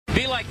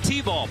Be like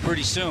T-ball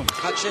pretty soon.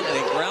 Hutchin and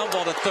a ground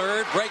ball to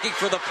third, breaking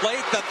for the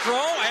plate, the throw,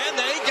 and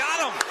they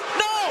got him.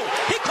 No!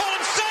 He called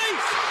him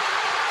safe!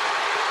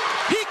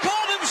 He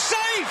called him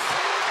safe!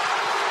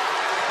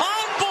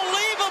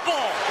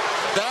 Unbelievable!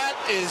 That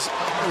is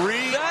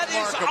remarkable. That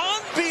is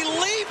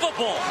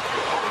unbelievable!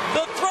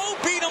 The throw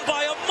beat him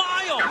by a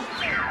mile!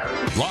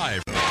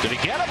 Live. Did he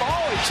get him?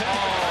 Oh, he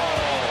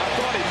I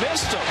thought he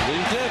missed him. He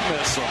did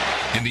miss him.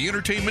 In the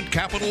entertainment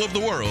capital of the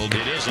world.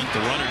 It isn't.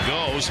 The runner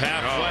goes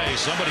halfway.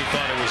 Somebody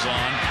thought it was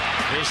on.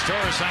 His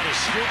Torres had to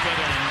scoop it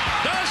and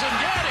doesn't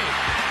get it.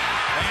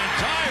 And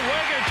Ty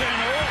Wigginton,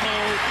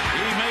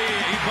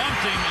 he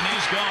bumped him and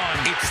he's gone.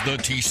 It's the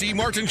T.C.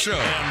 Martin Show.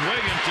 And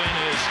Wigginton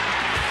is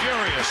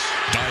furious.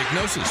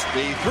 Diagnosis.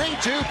 The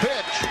 3-2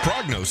 pitch.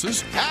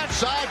 Prognosis.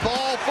 Outside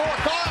ball, 4,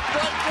 call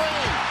strike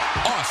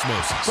 3.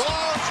 Osmosis.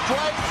 Call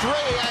strike 3.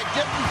 I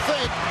didn't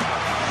think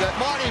that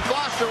Marty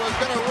Foster was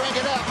going to ring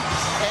it up,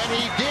 and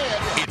he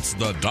did. It's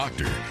the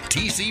Doctor,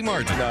 T.C.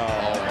 Martin. No,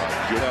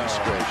 goodness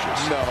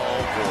gracious. No.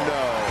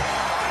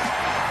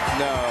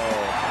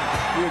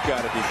 You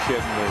got to be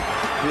kidding me.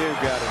 You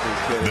got to be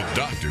kidding me. The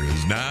Doctor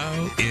is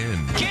now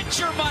in. Get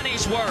your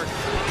money's worth.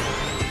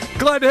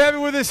 Glad to have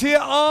you with us here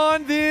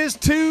on this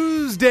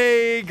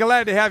Tuesday.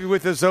 Glad to have you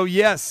with us. Oh,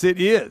 yes, it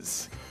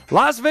is.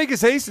 Las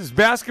Vegas Aces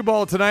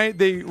basketball tonight.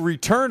 They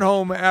return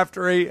home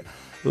after a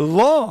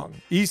long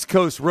East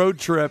Coast road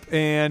trip,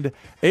 and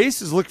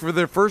Aces look for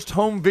their first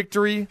home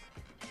victory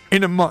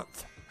in a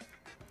month.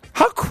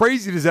 How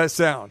crazy does that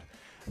sound?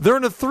 They're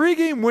in a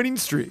 3-game winning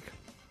streak.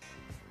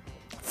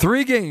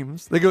 3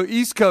 games. They go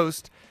East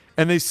Coast,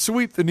 and they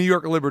sweep the New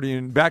York Liberty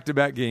in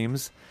back-to-back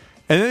games,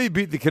 and then they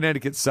beat the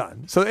Connecticut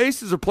Sun. So the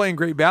Aces are playing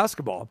great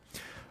basketball,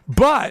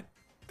 but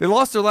they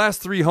lost their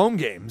last 3 home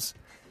games,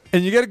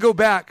 and you got to go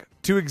back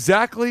to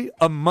exactly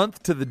a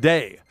month to the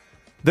day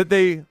that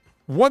they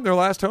won their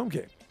last home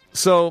game.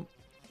 So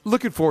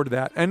looking forward to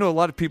that. I know a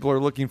lot of people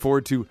are looking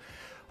forward to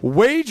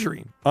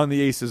wagering on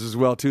the Aces as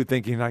well, too,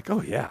 thinking like,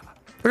 oh, yeah,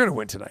 they're going to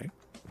win tonight.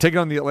 Taking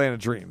on the Atlanta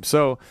Dream.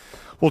 So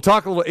we'll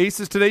talk a little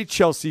Aces today.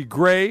 Chelsea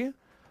Gray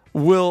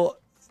will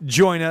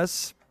join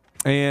us,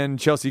 and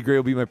Chelsea Gray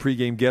will be my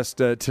pregame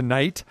guest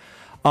tonight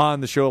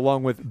on the show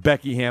along with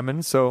Becky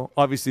Hammond. So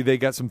obviously they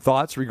got some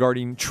thoughts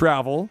regarding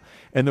travel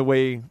and the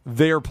way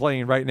they're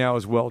playing right now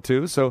as well,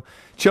 too. So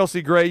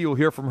Chelsea Gray, you'll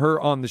hear from her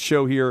on the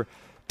show here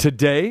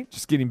today,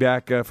 just getting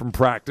back from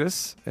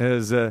practice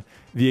as the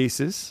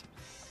Aces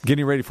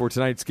getting ready for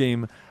tonight's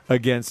game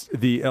against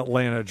the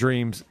Atlanta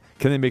Dreams.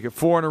 Can they make it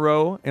 4 in a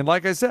row? And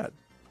like I said,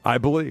 I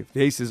believe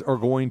the Aces are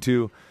going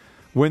to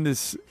win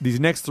these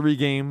next 3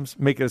 games,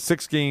 make it a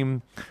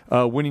 6-game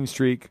winning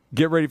streak,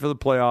 get ready for the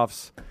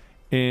playoffs,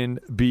 and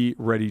be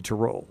ready to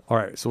roll. All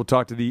right, so we'll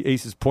talk to the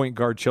Aces point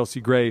guard,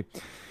 Chelsea Gray,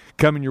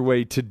 coming your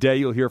way today.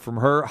 You'll hear from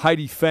her.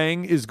 Heidi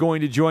Fang is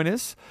going to join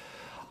us.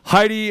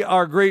 Heidi,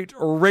 our great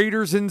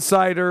Raiders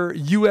insider,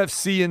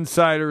 UFC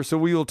insider, so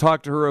we will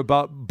talk to her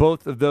about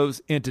both of those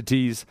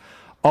entities.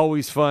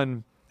 Always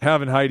fun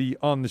having Heidi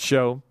on the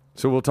show,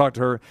 so we'll talk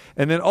to her.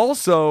 And then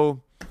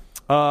also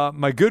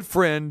my good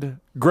friend,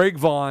 Greg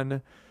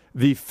Vaughn,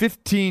 the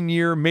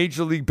 15-year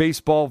Major League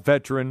Baseball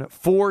veteran,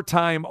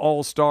 4-time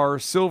All-Star,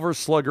 Silver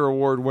Slugger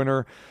Award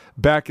winner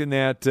back in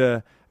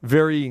that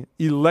very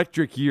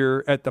electric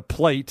year at the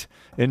plate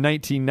in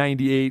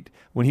 1998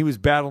 when he was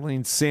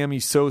battling Sammy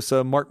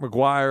Sosa, Mark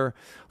McGwire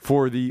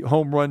for the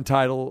home run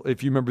title,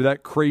 if you remember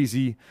that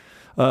crazy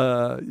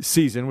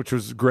season, which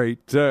was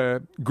great.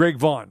 Greg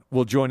Vaughn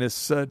will join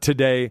us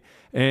today,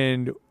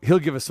 and he'll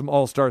give us some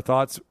All-Star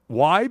thoughts.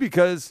 Why?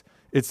 Because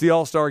it's the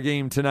All-Star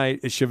game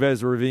tonight at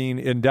Chavez Ravine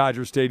in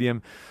Dodger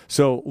Stadium.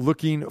 So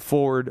looking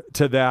forward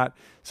to that.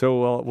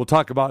 So we'll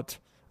talk about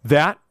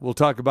that. We'll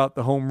talk about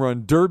the home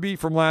run derby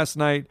from last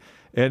night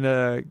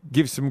and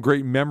give some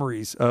great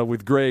memories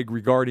with Greg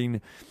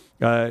regarding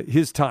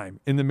his time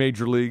in the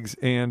major leagues.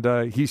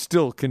 And he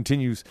still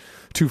continues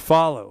to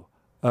follow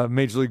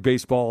Major League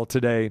Baseball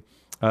today,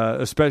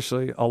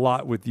 especially a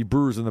lot with the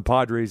Brewers and the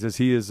Padres, as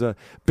he has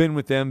been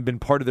with them, been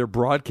part of their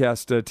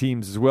broadcast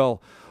teams as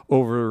well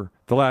over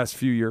the last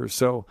few years.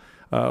 So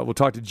we'll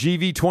talk to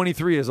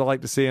GV23, as I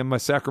like to say him, my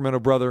Sacramento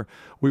brother.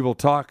 We will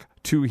talk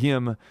to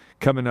him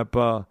coming up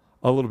a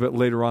little bit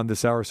later on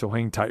this hour, so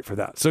hang tight for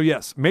that. So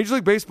yes, Major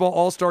League Baseball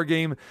All-Star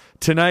Game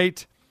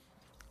tonight.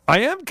 I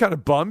am kind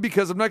of bummed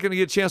because I'm not going to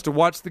get a chance to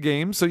watch the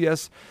game. So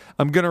yes,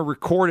 I'm going to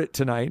record it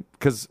tonight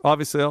because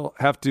obviously I'll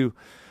have to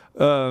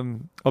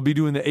I'll be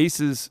doing the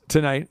Aces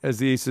tonight as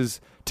the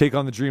Aces take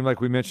on the Dream,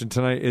 like we mentioned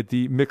tonight at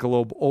the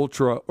Michelob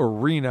Ultra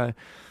Arena.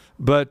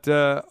 But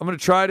I'm going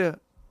to try to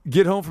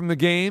get home from the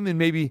game and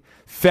maybe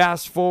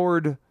fast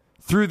forward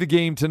through the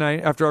game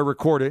tonight after I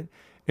record it.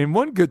 And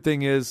one good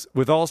thing is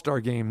with All-Star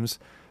games,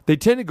 they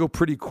tend to go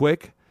pretty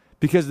quick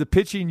because the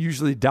pitching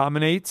usually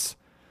dominates.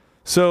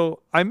 So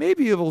I may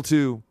be able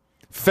to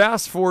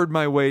fast forward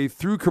my way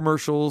through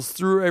commercials,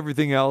 through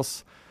everything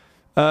else.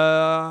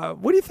 What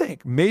do you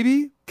think?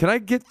 Maybe can I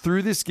get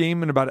through this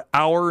game in about an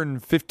hour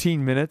and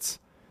 15 minutes?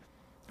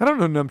 I don't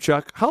know,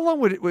 Numchuck. How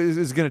long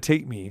is it going to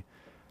take me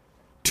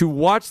to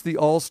watch the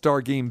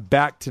All-Star game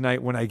back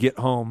tonight when I get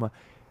home,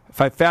 if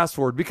I fast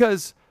forward,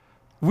 because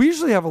we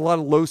usually have a lot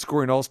of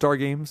low-scoring All-Star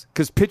games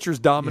because pitchers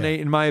dominate,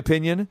 in my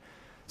opinion.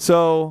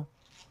 So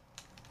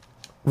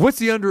what's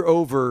the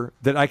under-over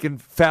that I can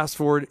fast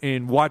forward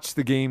and watch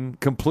the game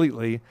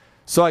completely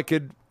so I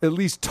could at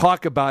least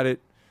talk about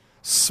it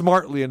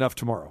smartly enough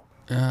tomorrow?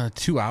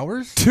 2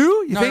 hours? 2?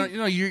 You No, think?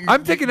 no, you're,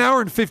 I'm thinking hour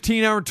and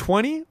 15, hour and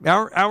 20,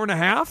 hour and a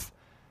half.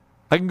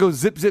 I can go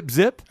zip, zip,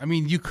 zip. I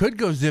mean, you could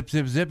go zip,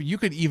 zip, zip. You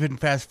could even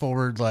fast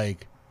forward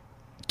like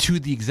to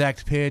the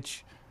exact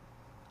pitch.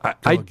 I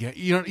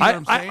You know what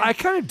I'm saying? I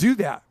kind of do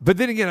that, but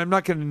then again, I'm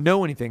not going to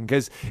know anything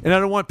and I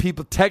don't want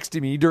people texting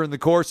me during the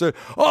course of,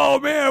 "Oh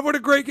man, what a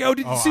great game! Oh,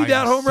 did you see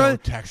that home run?"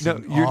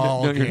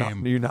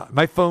 You're not.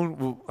 My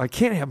phone, I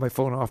can't have my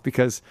phone off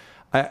because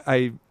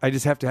I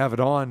just have to have it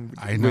on.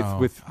 I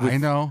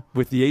know.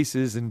 With the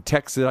aces and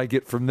texts that I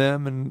get from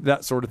them and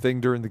that sort of thing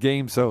during the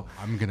game. So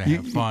I'm gonna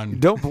have fun.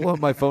 Don't pull up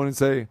my phone and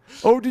say,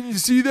 "Oh, did you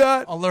see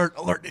that?"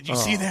 Alert! Did you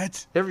see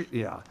that?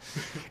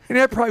 And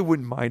I probably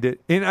wouldn't mind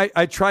it. And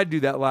I tried to do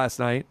that last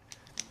night.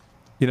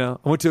 I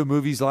went to the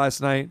movies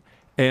last night,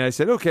 and I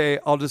said, okay,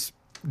 I'll just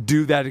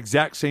do that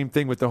exact same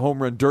thing with the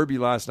home run derby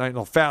last night, and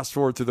I'll fast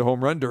forward through the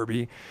home run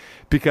derby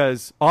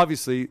because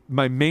obviously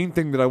my main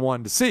thing that I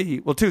wanted to see,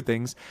 well, two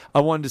things.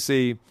 I wanted to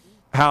see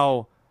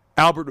how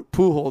Albert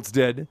Pujols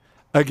did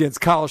against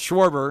Kyle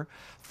Schwarber.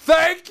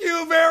 Thank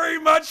you very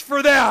much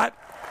for that.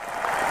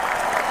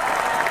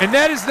 And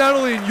that is not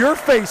only in your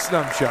face,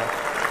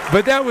 Numchuck,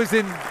 but that was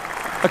in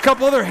a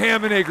couple other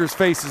ham and eggers'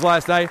 faces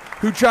last night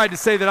who tried to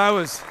say that I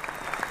was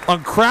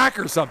on crack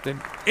or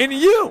something. And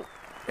you.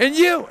 And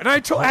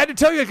I had to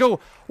tell you, I go,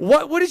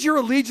 what is your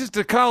allegiance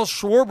to Kyle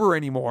Schwarber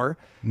anymore?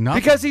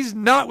 Nothing. Because he's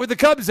not with the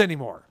Cubs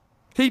anymore.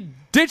 He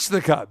ditched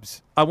the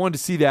Cubs. I wanted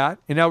to see that.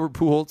 And Albert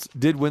Pujols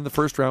did win the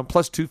first round,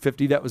 plus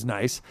 250. That was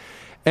nice.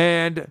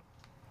 And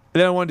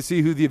then I wanted to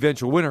see who the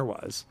eventual winner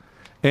was.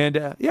 And,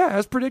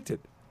 as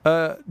predicted.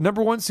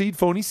 Number 1 seed,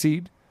 phony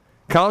seed,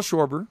 Kyle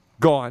Schwarber,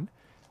 gone.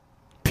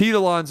 Pete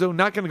Alonso,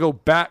 not going to go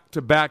back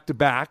to back to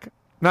back.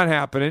 Not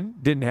happening.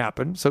 Didn't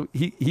happen. So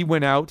he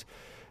went out.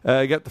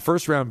 Got the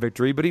first round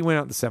victory, but he went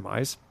out in the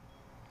semis.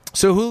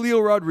 So Julio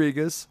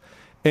Rodriguez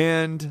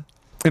and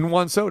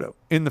Juan Soto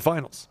in the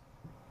finals.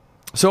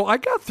 So I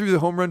got through the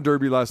home run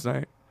derby last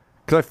night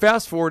because I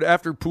fast forward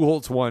after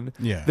Pujols won.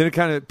 Yeah. Then it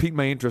kind of piqued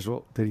my interest.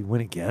 Well, did he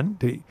win again?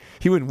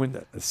 He wouldn't win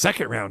the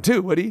second round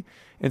too, would he?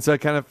 And so I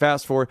kind of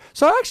fast forward.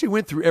 So I actually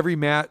went through every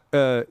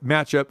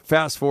matchup,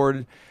 fast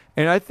forward,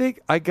 and I think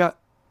I got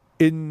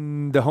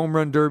in the home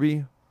run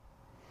derby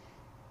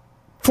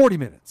 40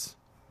 minutes.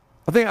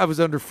 I think I was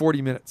under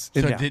 40 minutes.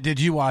 So did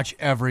you watch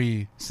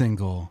every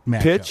single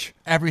matchup? Pitch?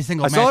 Every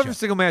single matchup? I saw every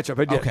single matchup.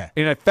 I did. Okay.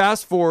 And I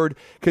fast forward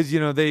because,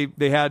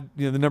 they had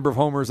the number of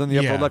homers on the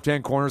upper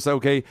left-hand corner. So,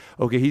 okay,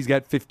 he's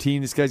got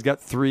 15. This guy's got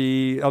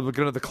 3. I'm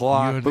looking at the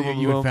clock.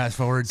 You would fast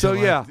forward. So,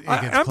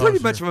 I'm pretty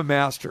much of a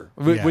master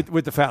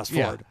with the fast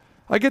forward. Yeah.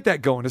 I get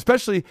that going,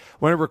 especially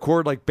when I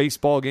record like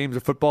baseball games or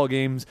football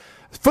games.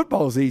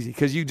 Football is easy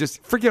because you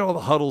just forget all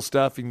the huddle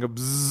stuff. You can go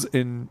bzzz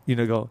and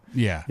go.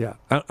 Yeah.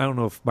 I don't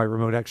know if my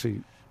remote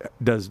actually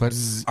does. But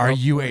bzzz. Are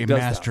you a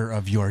master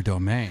of your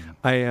domain?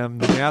 I am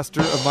the master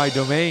of my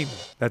domain.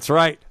 That's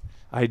right.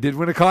 I did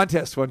win a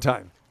contest one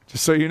time,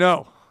 just so you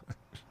know.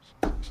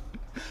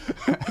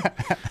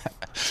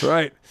 That's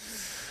right.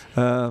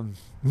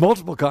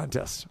 Multiple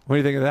contests. What do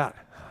you think of that?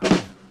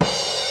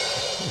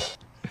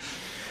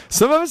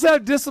 Some of us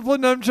have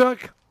discipline,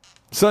 Numchuck.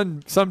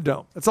 Some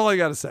don't. That's all I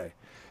got to say.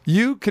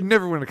 You could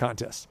never win a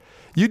contest.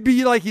 You'd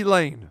be like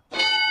Elaine.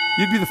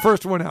 You'd be the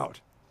first one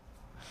out.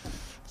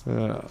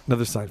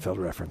 Another Seinfeld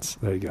reference.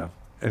 There you go.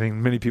 I think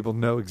many people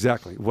know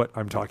exactly what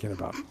I'm talking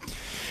about.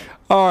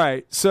 All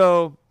right.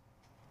 So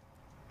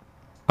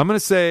I'm going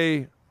to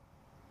say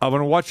I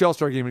want to watch the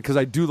All-Star game because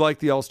I do like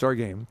the All-Star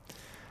game.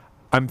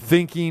 I'm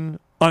thinking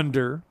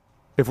under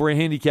if we're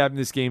handicapping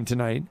this game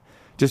tonight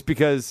just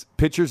because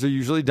pitchers are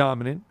usually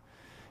dominant.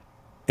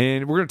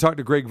 And we're going to talk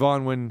to Greg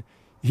Vaughn when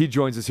he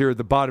joins us here at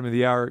the bottom of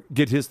the hour,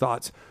 get his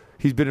thoughts.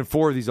 He's been in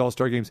 4 of these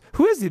All-Star games.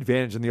 Who has the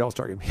advantage in the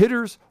All-Star game,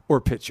 hitters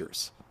or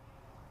pitchers?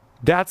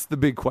 That's the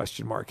big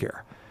question mark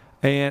here.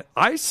 And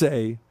I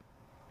say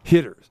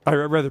hitters,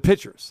 or rather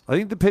pitchers. I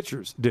think the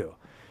pitchers do.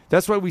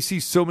 That's why we see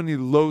so many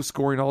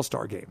low-scoring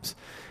All-Star games.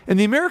 And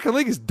the American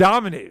League is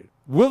dominated.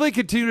 Will they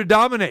continue to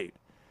dominate?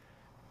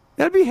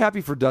 I'd be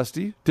happy for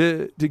Dusty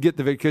to get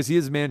the victory because he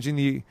is managing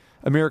the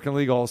American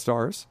League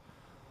All-Stars.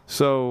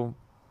 So,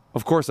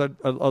 of course, I'd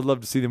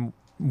love to see them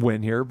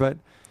win here. But,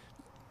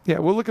 yeah,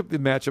 we'll look up the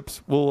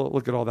matchups. We'll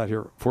look at all that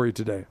here for you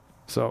today.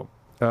 So,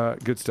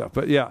 good stuff.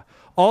 But, yeah,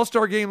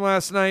 All-Star game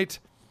last night.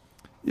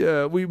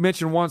 We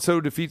mentioned Juan Soto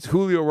defeats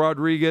Julio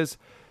Rodriguez.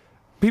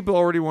 People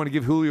already want to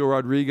give Julio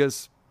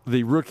Rodriguez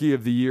the Rookie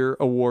of the Year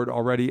award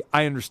already.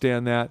 I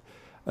understand that.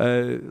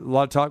 A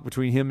lot of talk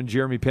between him and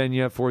Jeremy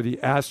Pena for the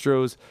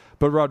Astros.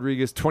 But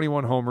Rodriguez,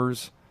 21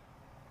 homers.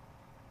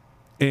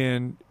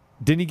 And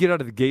didn't he get out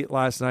of the gate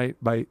last night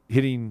by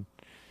hitting,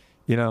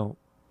 what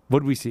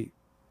did we see?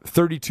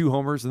 32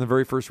 homers in the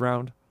very first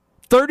round.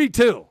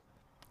 32.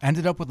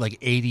 Ended up with like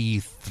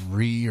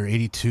 83 or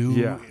 82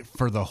 Yeah.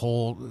 for the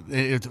whole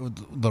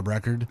the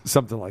record.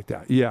 Something like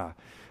that, yeah.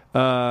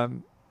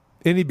 And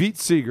he beat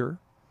Seager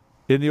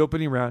in the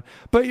opening round.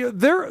 But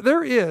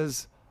there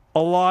is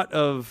a lot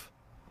of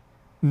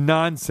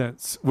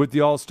nonsense with the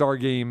All-Star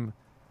game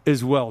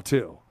as well,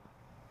 too.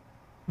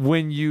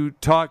 When you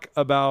talk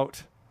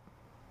about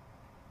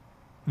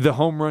the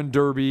home run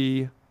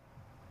derby,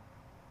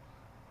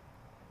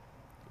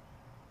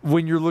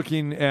 when you're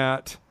looking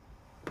at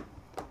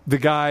the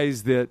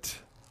guys that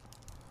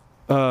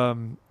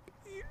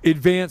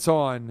advance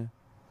on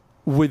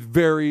with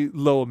very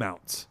low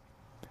amounts.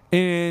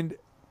 And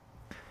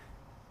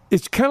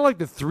it's kind of like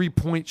the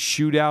three-point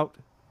shootout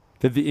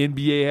that the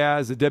NBA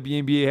has, the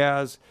WNBA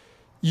has.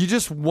 You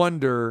just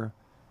wonder,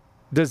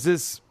 is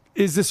this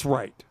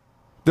right?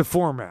 The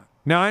format.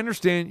 Now, I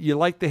understand you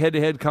like the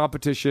head-to-head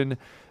competition.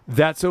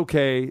 That's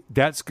okay.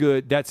 That's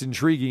good. That's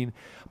intriguing.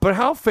 But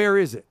how fair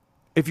is it?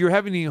 If you're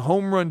having a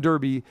home run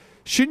derby,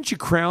 shouldn't you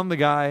crown the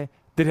guy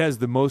that has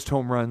the most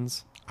home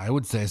runs? I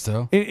would say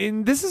so.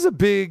 And this is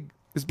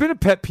it's been a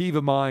pet peeve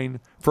of mine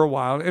for a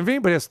while. And if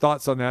anybody has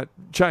thoughts on that,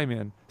 chime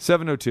in.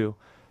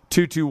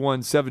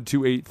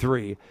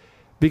 702-221-7283.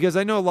 Because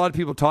I know a lot of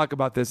people talk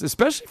about this,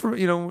 especially from,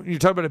 when you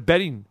talk about a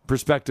betting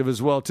perspective as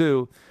well,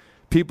 too.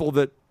 People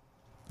that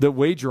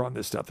wager on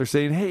this stuff. They're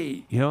saying,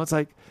 hey, it's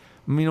like,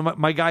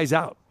 my guy's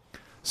out.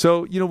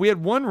 So, we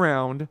had one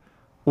round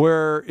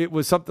where it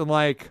was something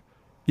like,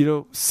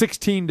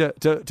 16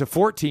 to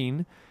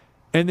 14.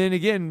 And then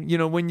again,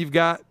 when you've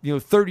got,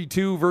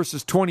 32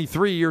 versus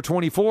 23 or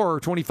 24 or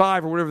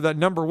 25 or whatever that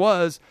number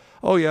was,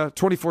 oh yeah,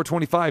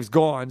 24-25 is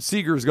gone.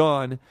 Seager's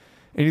gone.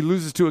 And he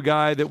loses to a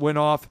guy that went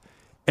off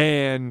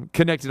and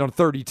connected on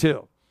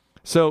 32.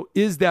 So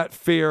is that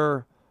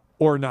fair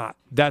or not?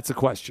 That's a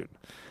question.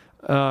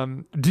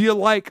 Do you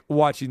like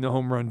watching the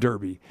home run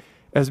derby?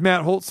 As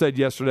Matt Holt said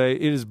yesterday,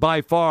 it is by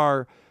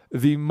far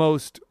the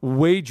most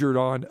wagered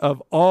on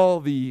of all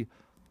the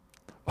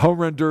home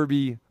run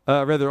derby,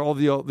 all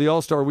the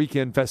All-Star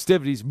weekend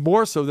festivities,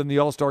 more so than the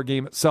All-Star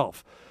game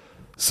itself.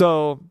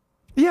 So,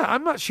 yeah,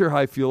 I'm not sure how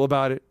I feel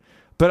about it,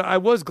 but I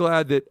was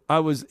glad that I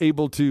was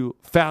able to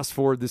fast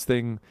forward this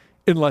thing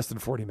in less than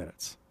 40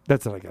 minutes.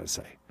 That's what I got to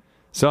say.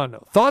 So, I don't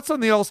know. Thoughts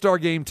on the All-Star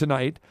game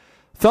tonight?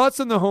 Thoughts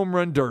on the home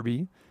run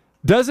derby?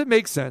 Does it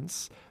make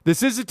sense?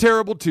 This is a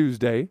terrible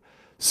Tuesday,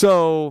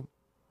 so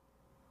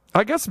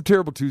I got some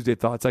terrible Tuesday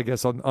thoughts, I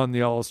guess, on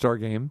the All-Star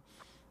game,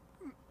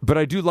 but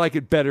I do like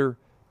it better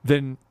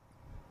than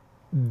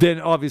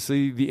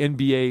obviously the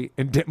NBA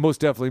and most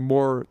definitely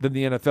more than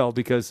the NFL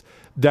because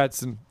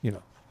that's,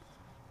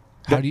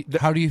 How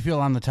do you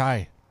feel on the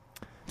tie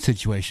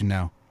situation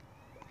now?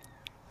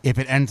 If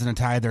it ends in a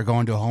tie, they're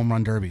going to a home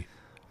run derby.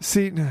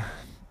 See,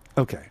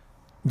 okay,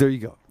 there you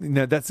go.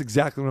 Now that's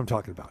exactly what I'm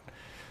talking about.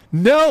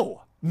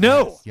 No.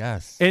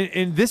 Yes.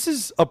 And this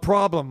is a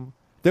problem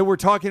that we're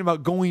talking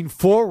about going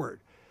forward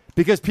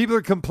because people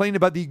are complaining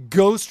about the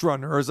ghost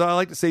runner, or as I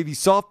like to say, the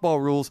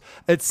softball rules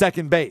at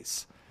second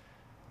base.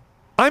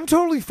 I'm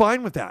totally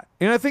fine with that.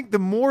 And I think the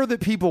more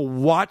that people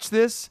watch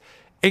this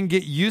and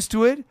get used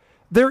to it,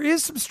 there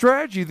is some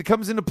strategy that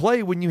comes into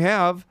play when you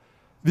have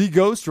the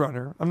ghost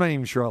runner. I'm not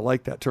even sure I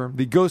like that term,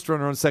 the ghost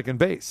runner on second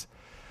base.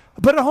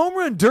 But a home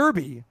run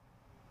derby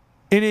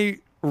in a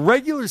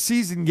regular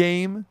season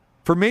game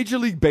for Major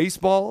League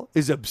Baseball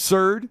is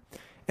absurd.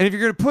 And if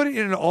you're going to put it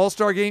in an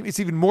all-star game, it's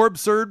even more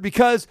absurd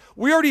because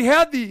we already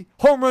had the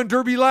home run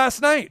derby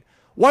last night.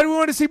 Why do we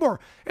want to see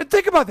more? And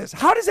think about this.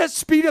 How does that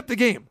speed up the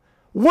game?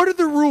 What are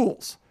the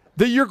rules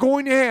that you're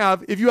going to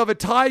have if you have a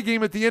tie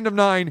game at the end of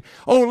 9?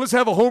 Oh, let's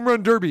have a home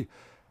run derby.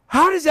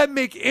 How does that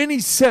make any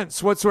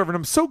sense whatsoever? And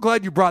I'm so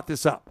glad you brought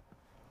this up.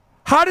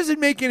 How does it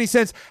make any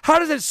sense? How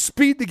does that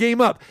speed the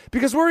game up?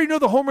 Because we already know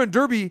the home run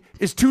derby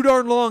is too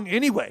darn long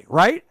anyway,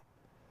 right?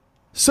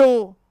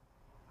 So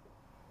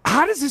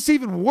how does this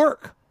even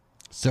work?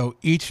 So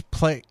each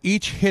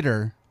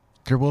hitter,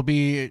 there will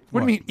be.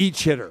 What do you mean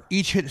each hitter?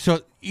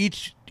 So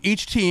each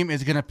team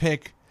is going to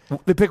pick.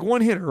 They pick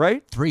one hitter,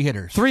 right? Three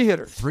hitters. Three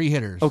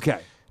hitters. Okay.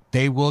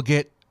 They will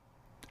get.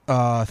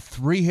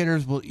 3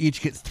 hitters will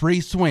each get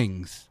 3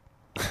 swings.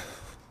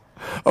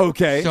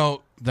 Okay.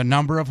 So the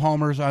number of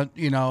homers, right?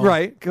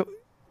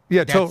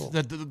 Yeah, total.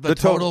 The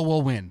total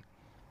will win.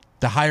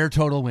 The higher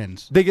total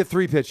wins. They get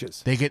 3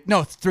 pitches. They get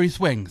 3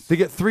 swings. They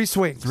get 3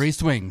 swings. 3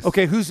 swings.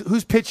 Okay,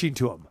 who's pitching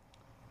to them?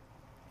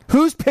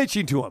 Who's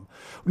pitching to them?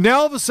 Now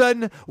all of a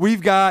sudden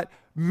we've got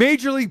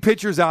major league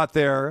pitchers out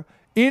there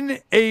in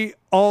a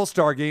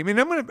all-star game.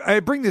 And I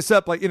bring this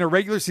up like in a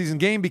regular season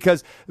game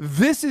because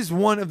this is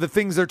one of the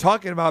things they're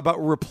talking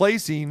about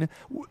replacing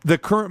the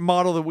current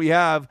model that we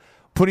have,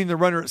 putting the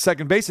runner at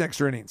second base in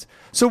extra innings.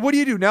 So what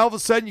do? Now all of a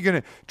sudden you're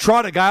going to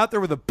trot a guy out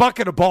there with a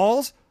bucket of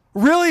balls?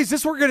 Really? Is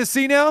this what we're going to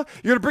see now?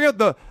 You're going to bring out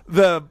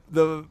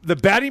the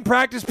batting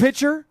practice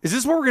pitcher? Is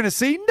this what we're going to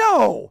see?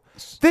 No.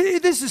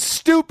 This is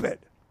stupid.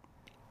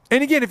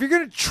 And again, if you're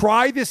going to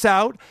try this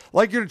out,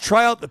 like you're going to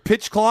try out the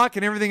pitch clock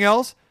and everything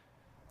else,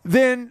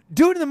 then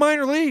do it in the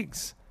minor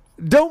leagues.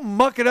 don't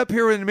muck it up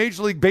here in a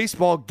Major League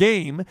Baseball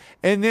game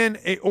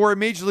or a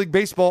Major League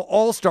Baseball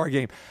All-Star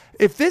game.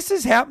 If this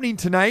is happening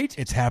tonight,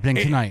 It's happening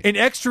tonight. in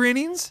extra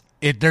innings.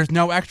 There's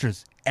no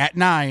extras at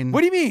 9.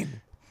 What do you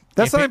mean?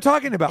 That's what I'm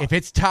talking about. If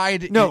it's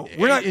tied, no,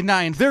 we're not in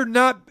 9. There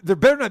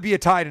better not be a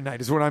tie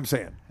tonight. Is what I'm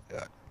saying.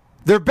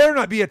 There better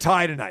not be a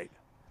tie tonight.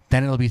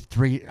 Then it'll be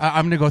 3.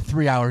 I'm going to go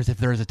 3 hours if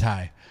there is a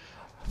tie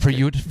for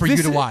you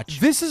to watch.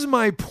 This is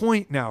my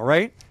point now,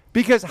 right?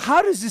 Because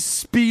how does this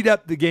speed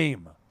up the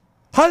game?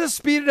 How does it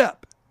speed it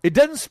up? It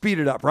doesn't speed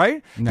it up,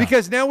 right? No.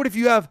 Because now what if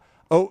you have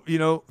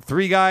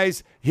 3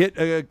 guys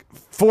hit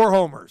 4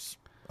 homers?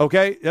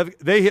 Okay,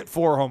 they hit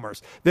 4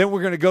 homers. Then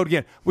we're going to go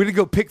again. We're going to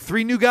go pick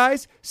 3 new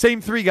guys.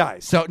 Same 3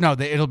 guys. So no,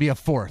 it'll be a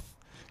 4th.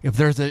 If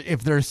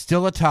there's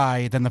still a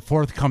tie, then the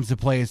 4th comes to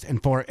place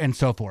and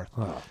so forth.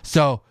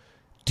 So,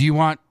 do you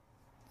want?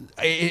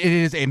 It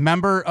is a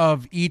member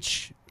of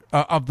each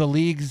of the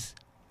league's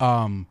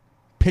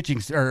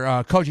pitching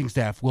or coaching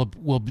staff will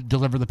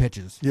deliver the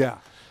pitches. Yeah.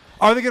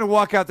 Are they going to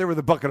walk out there with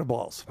a bucket of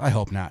balls? I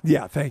hope not.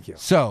 Yeah, thank you.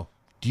 So,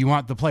 do you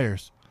want the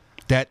players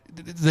that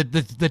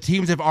the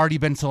teams have already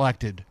been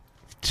selected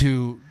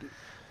to?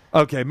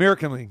 Okay,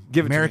 American League.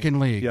 Give it American to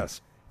me. League.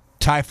 Yes.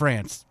 Ty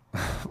France.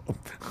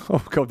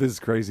 Oh, God, this is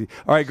crazy.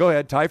 All right, go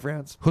ahead. Ty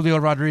France. Julio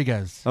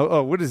Rodriguez.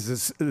 Oh, what is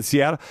this?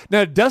 Seattle?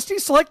 Now, did Dusty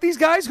select these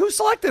guys? Who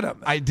selected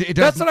them?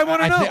 That's what I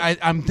want to know.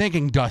 I'm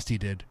thinking Dusty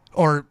did,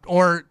 or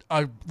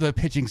the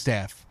pitching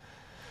staff,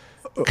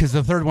 because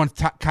the third one's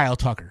Kyle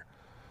Tucker.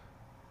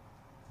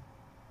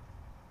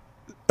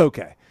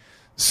 Okay,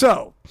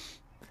 so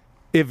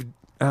if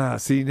I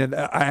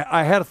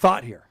had a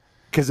thought here,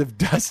 because if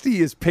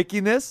Dusty is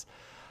picking this,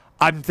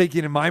 I'm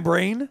thinking in my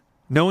brain,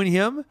 knowing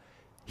him,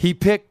 he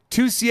picked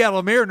 2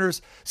 Seattle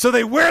Mariners, so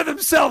they wear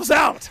themselves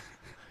out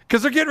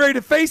because they're getting ready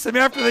to face him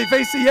after they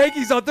face the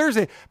Yankees on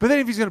Thursday. But then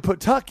if he's going to put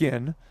Tuck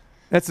in,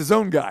 that's his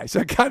own guy,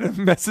 so it kind of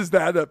messes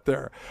that up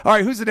there. All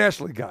right, who's the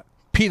National League got?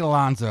 Pete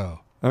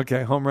Alonso.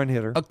 Okay, home run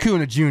hitter.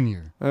 Acuna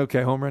Jr.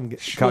 Okay, home run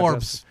Schwartz.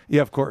 contest.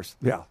 Yeah, of course.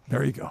 Yeah,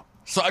 there you go.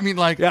 So I mean,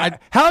 like, yeah,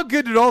 how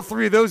good did all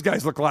 3 of those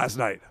guys look last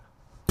night?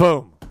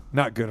 Boom.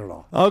 Not good at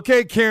all.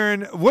 Okay,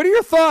 Karen, what are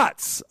your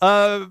thoughts?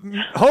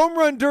 Home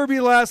run derby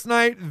last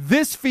night,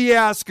 this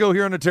fiasco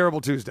here on a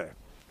terrible Tuesday.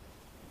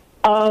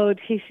 Oh,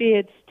 TC,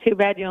 it's too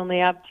bad you only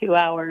have 2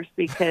 hours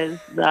because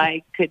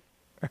I could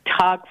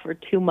talk for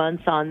 2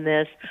 months on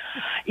this.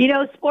 You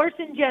know, sports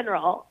in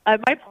general,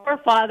 my poor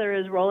father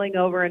is rolling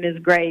over in his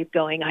grave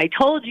going, I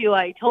told you,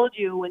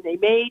 when they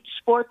made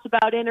sports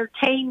about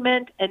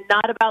entertainment and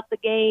not about the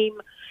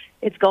game,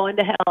 it's going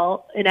to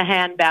hell in a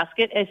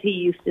handbasket, as he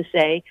used to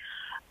say.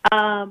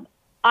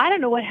 I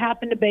don't know what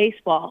happened to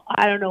baseball.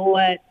 I don't know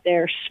what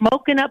they're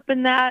smoking up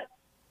in that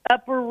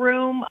upper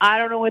room. I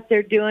don't know what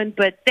they're doing,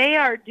 but they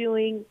are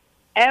doing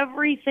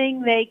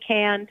everything they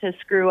can to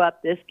screw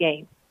up this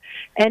game.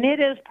 And it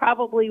is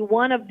probably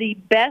one of the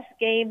best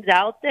games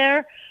out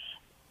there.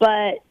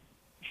 But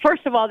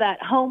first of all,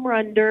 that home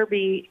run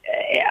derby,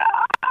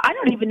 I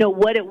don't even know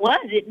what it was.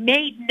 It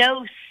made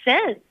no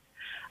sense.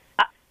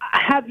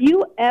 Have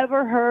you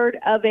ever heard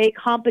of a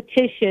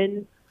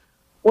competition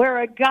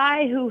where a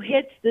guy who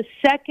hits the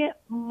second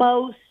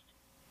most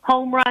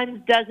home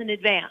runs doesn't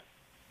advance?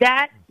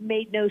 That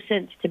made no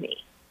sense to me.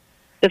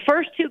 The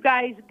first 2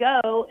 guys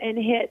go and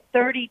hit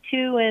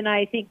 32 and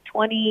I think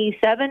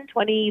 27,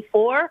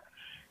 24.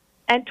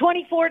 And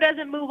 24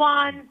 doesn't move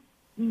on,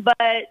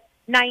 but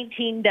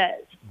 19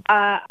 does.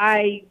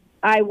 I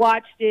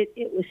watched it.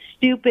 It was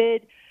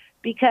stupid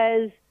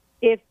because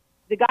if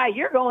the guy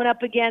you're going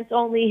up against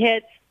only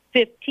hits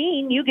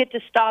 15, you get to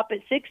stop at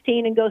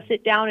 16 and go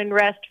sit down and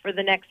rest for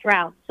the next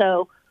round.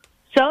 So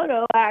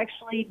Soto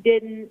actually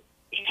didn't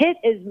hit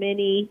as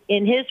many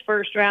in his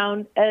first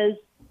round as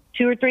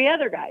 2 or 3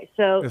 other guys.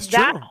 So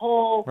that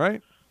whole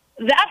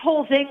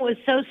thing was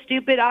so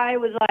stupid. I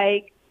was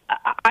like,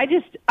 I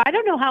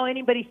don't know how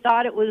anybody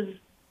thought it was.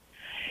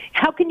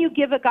 How can you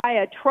give a guy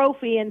a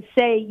trophy and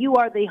say you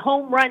are the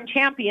home run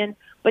champion,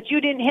 but you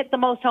didn't hit the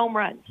most home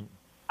runs?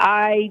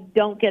 I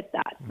don't get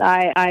that.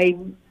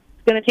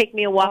 It's going to take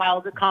me a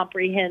while to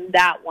comprehend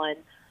that one.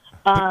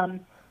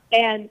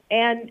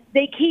 And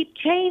they keep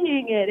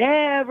changing it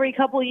every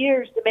couple of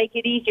years to make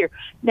it easier.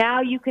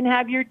 Now you can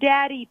have your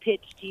daddy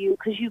pitch to you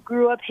because you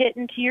grew up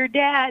hitting to your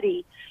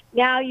daddy.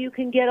 Now you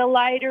can get a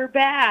lighter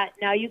bat.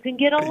 Now you can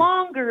get a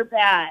longer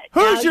bat.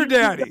 Who's your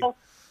daddy?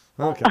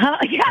 Okay.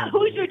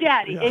 Who's your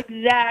daddy? Yeah.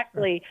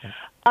 Exactly.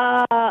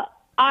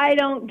 I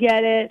don't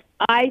get it.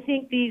 I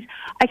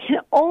can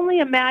only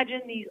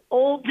imagine these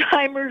old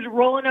timers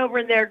rolling over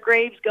in their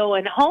graves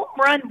going, home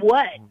run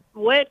what?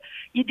 What?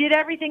 You did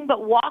everything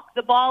but walk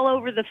the ball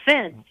over the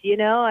fence, you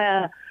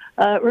know?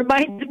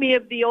 Reminds me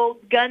of the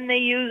old gun they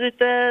use at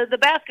the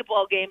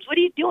basketball games. What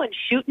are you doing,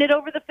 shooting it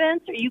over the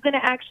fence? Or are you going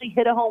to actually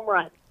hit a home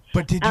run?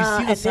 But did you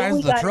see the size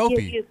of the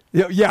trophy?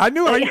 Yeah, I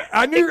knew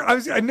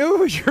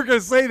you were going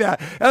to say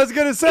that. I was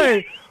going to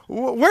say,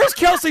 where's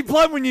Kelsey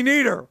Plum when you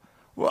need her?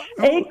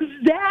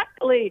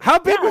 Exactly. How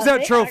big was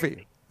that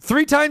trophy?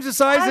 3 times the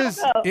size as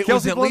It was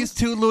Kelsey at Plum? least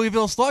 2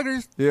 Louisville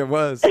Sluggers. Yeah, it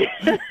was.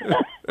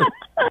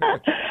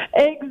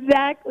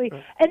 Exactly.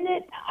 And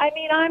then,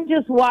 I'm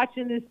just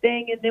watching this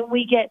thing, and then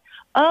we get,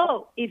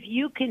 if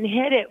you can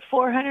hit it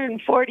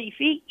 440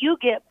 feet, you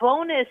get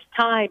bonus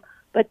time.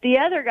 But the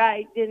other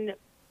guy didn't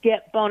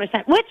get bonus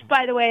time, which,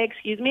 by the way,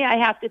 excuse me, I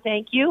have to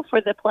thank you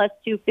for the plus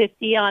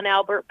 250 on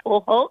Albert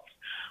Pujols.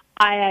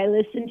 I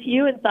listened to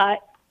you and thought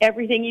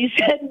everything you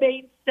said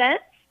made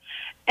sense.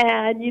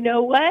 And you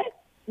know what?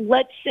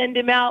 Let's send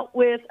him out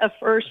with a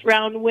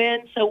first-round win,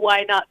 so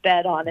why not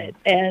bet on it?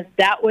 And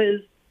that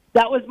was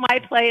my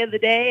play of the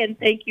day, and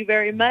thank you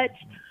very much.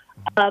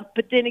 But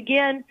then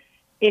again,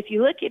 if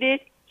you look at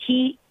it,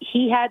 he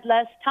had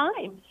less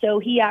time, so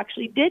he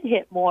actually did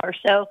hit more.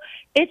 So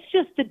it's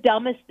just the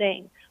dumbest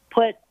thing.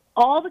 Put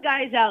all the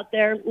guys out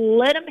there,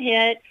 let them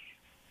hit,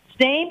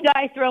 same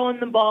guy throwing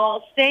the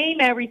ball, same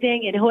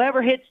everything, and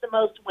whoever hits the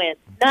most wins.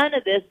 None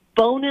of this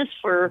bonus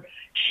for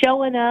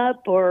showing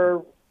up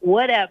or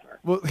whatever.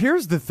 Well,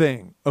 here's the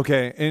thing,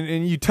 okay,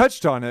 and you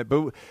touched on it,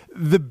 but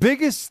the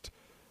biggest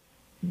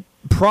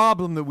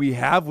problem that we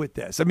have with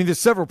this, there's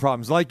several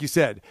problems. Like you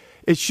said,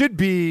 it should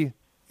be,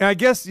 and I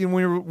guess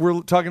when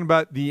we're talking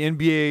about the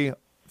NBA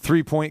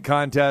three-point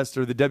contest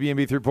or the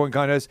WNBA three-point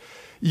contest,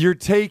 you're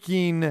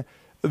taking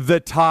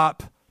the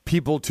top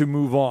people to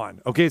move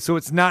on. Okay, so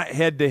it's not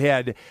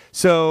head-to-head.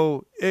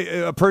 So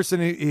a person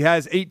who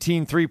has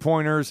 18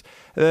 three-pointers,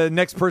 the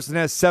next person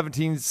has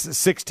 17,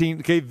 16.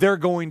 Okay, they're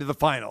going to the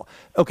final.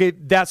 Okay,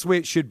 that's the way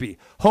it should be.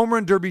 Home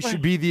run derby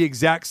should be the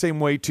exact same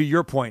way, to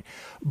your point.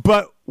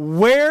 But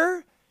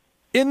where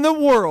in the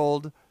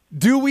world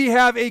do we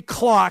have a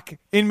clock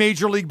in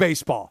Major League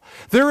Baseball?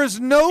 There is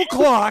no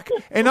clock,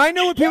 and I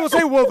know when people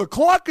say, well, the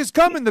clock is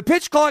coming, the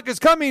pitch clock is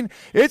coming,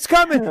 it's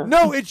coming.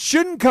 No, it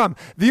shouldn't come.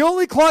 The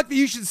only clock that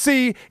you should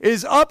see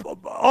is up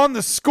on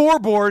the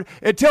scoreboard.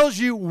 It tells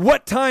you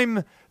what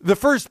time the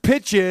first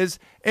pitch is,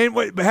 and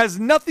it has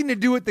nothing to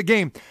do with the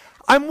game.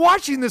 I'm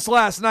watching this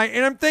last night,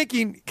 and I'm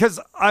thinking, because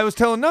I was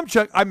telling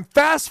Numchuck, I'm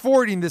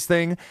fast-forwarding this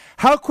thing.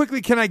 How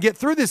quickly can I get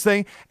through this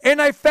thing?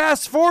 And I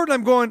fast-forward,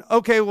 I'm going,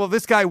 okay, well,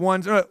 this guy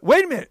won.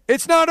 Wait a minute.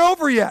 It's not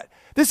over yet.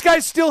 This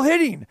guy's still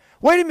hitting.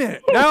 Wait a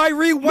minute. Now I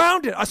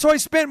rewound it. So I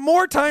spent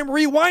more time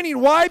rewinding.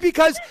 Why?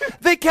 Because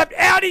they kept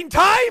adding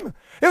time.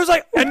 It was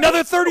like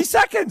another 30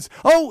 seconds.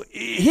 Oh,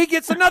 he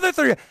gets another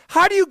 30.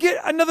 How do you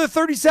get another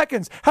 30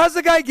 seconds? How does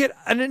the guy get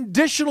an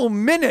additional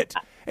minute?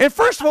 And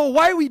first of all,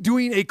 why are we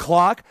doing a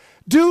clock?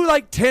 Do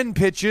like 10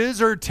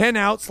 pitches or 10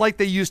 outs like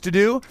they used to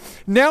do.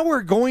 Now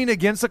we're going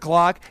against the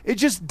clock. It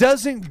just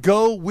doesn't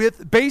go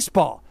with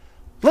baseball.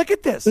 Look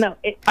at this. No,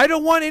 I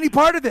don't want any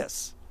part of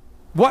this.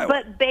 Why?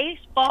 But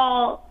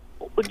baseball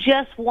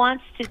just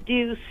wants to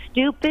do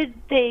stupid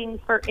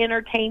things for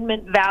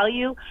entertainment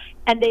value,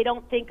 and they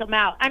don't think them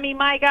out.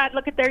 My God,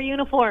 look at their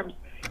uniforms.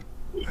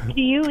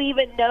 Do you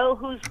even know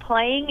who's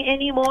playing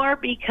anymore?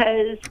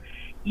 Because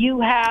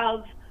you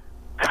have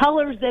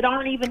colors that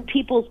aren't even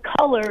people's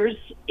colors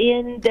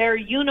in their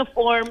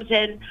uniforms,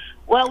 and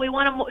we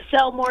want to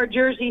sell more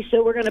jerseys,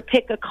 so we're going to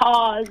pick a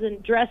cause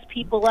and dress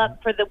people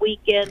up for the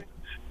weekend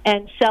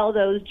and sell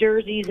those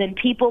jerseys, and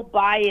people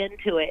buy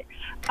into it.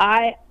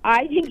 I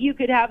think you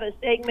could have a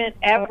segment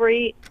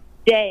every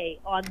day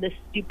on the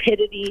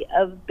stupidity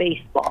of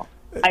baseball.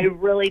 I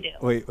really do.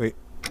 Wait.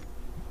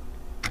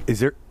 Is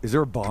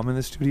there a bomb in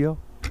the studio?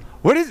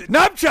 What is it?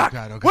 Numchuck!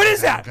 Oh God, what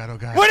is that? Oh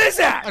God. What is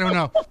that? I don't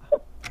know.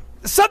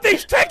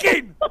 Something's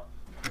ticking!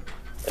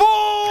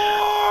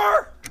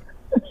 4!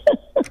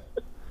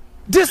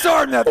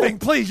 Disarm that thing,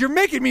 please. You're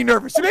making me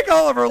nervous. You make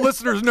all of our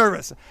listeners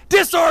nervous.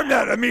 Disarm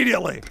that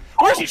immediately.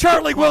 Where's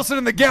Charlie Wilson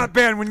in the Gap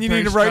Band when you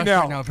need him right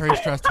now? Very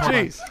stressed.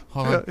 Jeez.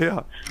 Hold on.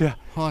 Yeah.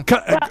 Hold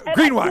on.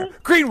 Green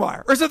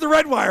wire. Or is it the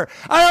red wire?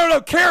 I don't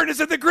know. Karen, is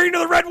it the green or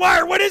the red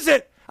wire? What is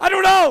it? I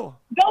don't know.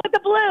 Go with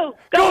the blue.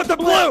 Go with the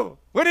blue.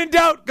 When in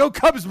doubt, go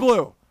Cubs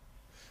blue.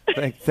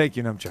 Thank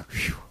you, Numchuck.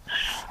 Whew.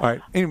 All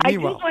right. I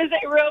just want to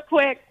say real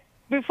quick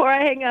before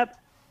I hang up,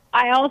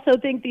 I also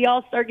think the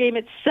All-Star game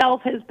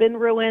itself has been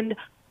ruined.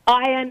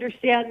 I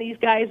understand these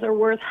guys are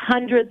worth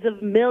hundreds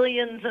of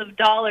millions of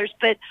dollars,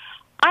 but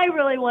I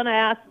really want to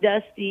ask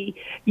Dusty,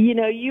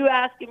 you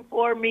ask him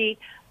for me,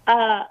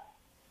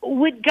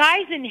 would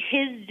guys in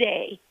his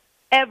day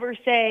ever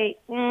say,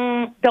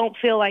 don't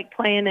feel like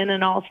playing in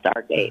an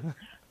All-Star game?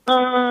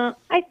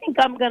 I think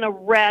I'm going to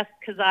rest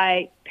because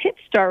I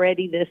pitched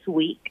already this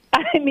week.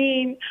 I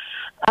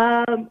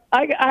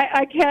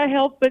can't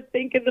help but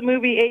think of the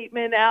movie 8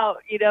 Men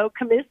Out.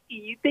 Comiskey,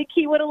 you think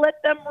he would have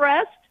let them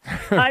rest?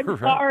 I'm Right.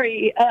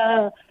 sorry.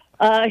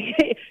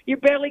 You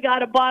barely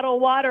got a bottle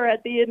of water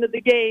at the end of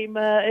the game.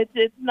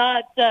 It's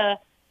not.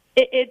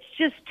 It's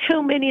just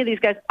too many of these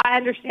guys. I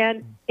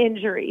understand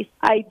injuries.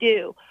 I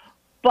do.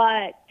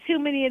 But too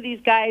many of these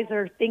guys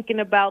are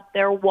thinking about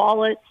their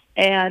wallets,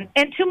 and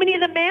too many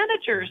of the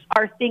managers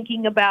are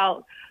thinking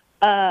about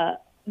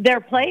their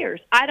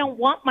players. I don't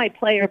want my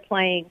player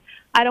playing.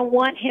 I don't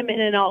want him in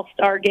an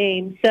all-star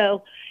game.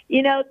 So,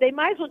 they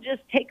might as well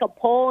just take a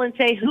poll and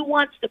say who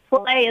wants to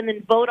play and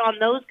then vote on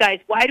those guys.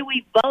 Why do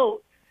we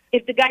vote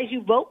if the guys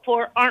you vote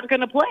for aren't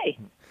going to play.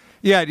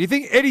 Yeah, do you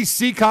think Eddie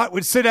Seacott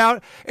would sit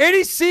out?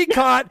 Eddie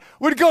Seacott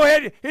would go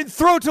ahead and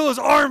throw till his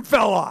arm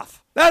fell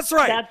off. That's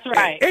right. That's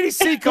right. Eddie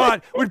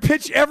Seacott would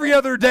pitch every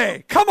other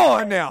day. Come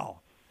on now.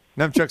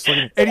 Numchuck's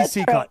looking at Eddie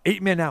Seacott, right.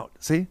 8 men out.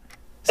 See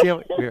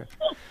how here.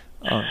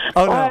 Oh no.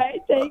 All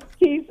right, thanks,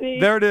 TC.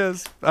 There it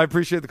is. I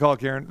appreciate the call,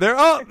 Karen. There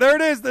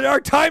it is.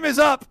 Our time is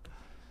up.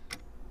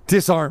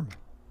 Disarm.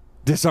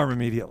 Disarm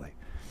immediately.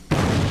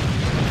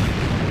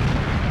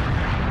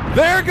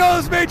 There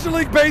goes Major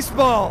League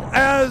Baseball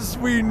as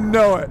we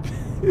know it.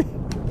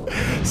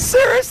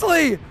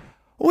 Seriously,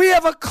 we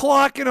have a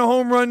clock in a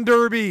home run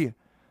derby.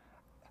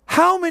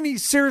 How many,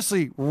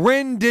 seriously,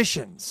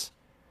 renditions?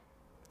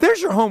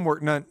 There's your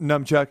homework,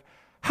 Numchuck.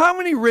 How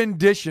many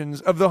renditions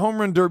of the home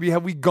run derby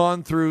have we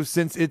gone through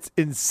since its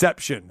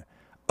inception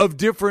of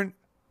different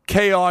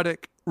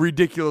chaotic,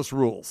 ridiculous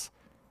rules?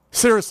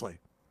 Seriously,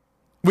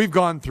 we've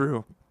gone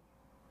through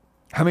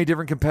how many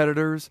different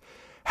competitors,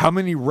 how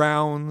many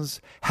rounds,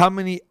 how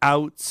many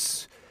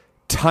outs,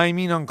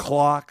 timing on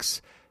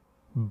clocks,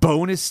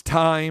 bonus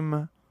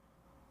time.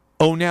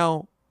 Oh,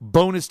 now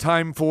bonus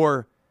time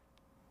for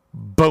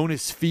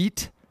bonus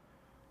feet.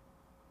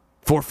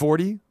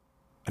 440,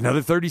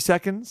 another 30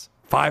 seconds,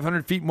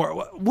 500 feet more.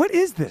 What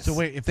is this? So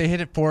wait, if they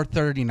hit it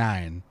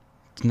 439,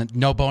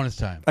 no bonus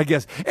time. I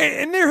guess.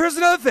 And here's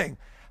another thing.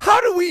 How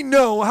do we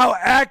know how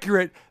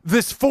accurate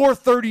this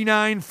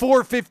 439,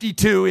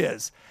 452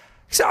 is?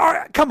 So, all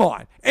right, come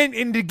on.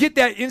 And to get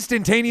that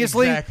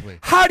instantaneously, Exactly.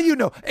 How do you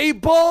know? A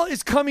ball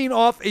is coming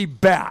off a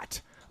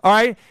bat, all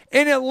right?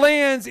 And it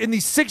lands in the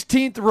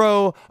 16th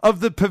row of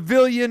the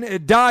pavilion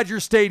at Dodger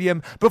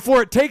Stadium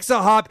before it takes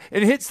a hop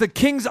and hits the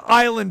Kings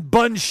Island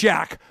Bun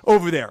Shack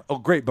over there. Oh,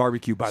 great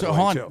barbecue, by the way, So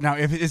hold Joe. on. Now,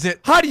 is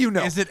it? How do you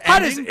know? Is it? How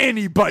does ending?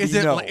 anybody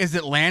know? know? Is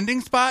it landing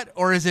spot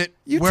or is it?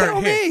 You where tell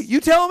it me. hits? You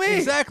tell me.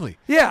 Exactly.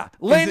 Yeah,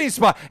 landing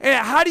spot.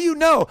 And how do you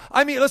know?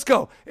 I mean, let's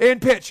go. And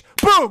pitch.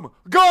 Boom.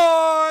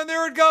 Gone.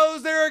 There it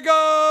goes. There it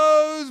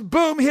goes.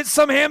 Boom. Hits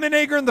some ham and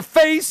egger in the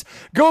face.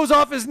 Goes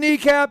off his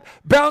kneecap.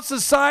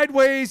 Bounces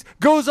sideways.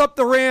 Goes up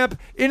the ramp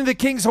into the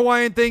King's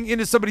Hawaiian thing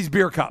into somebody's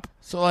beer cup.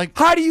 So like,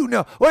 How do you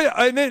know? Well,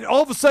 and then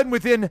all of a sudden,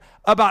 within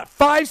about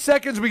 5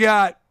 seconds, we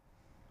got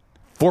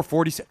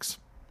 446.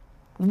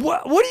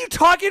 What are you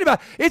talking about?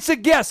 It's a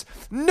guess.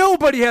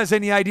 Nobody has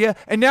any idea.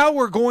 And now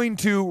we're going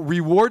to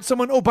reward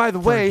someone. Oh, by the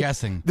way,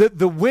 guessing.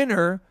 the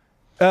winner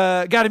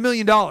got $1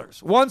 million.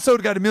 Juan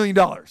Soto got $1 million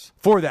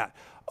for that.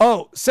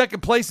 Oh, second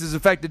place is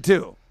affected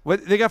too.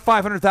 They got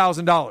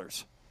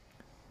 $500,000.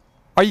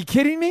 Are you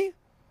kidding me?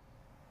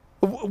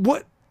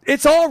 What?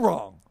 It's all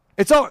wrong.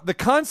 The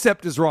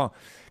concept is wrong.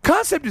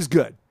 Concept is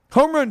good.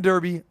 Home run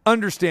derby,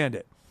 understand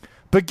it.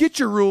 But get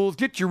your rules,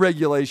 get your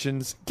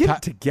regulations, get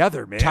it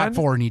together, man. top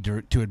four need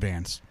to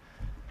advance.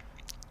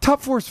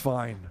 Top four's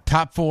fine.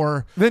 Top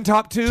four. Then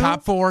top two.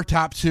 Top four.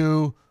 Top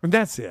two. And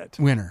that's it.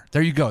 Winner.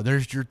 There you go.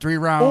 There's your 3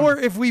 round. Or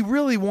if we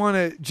really want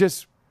to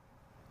just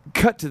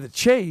cut to the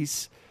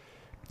chase,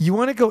 you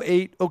want to go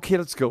 8, okay,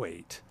 let's go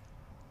 8.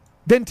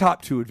 Then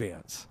top 2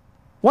 advance.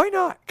 Why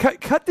not?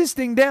 Cut this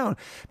thing down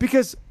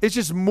because it's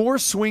just more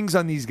swings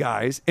on these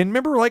guys. And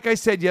remember, like I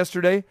said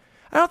yesterday,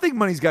 I don't think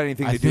money's got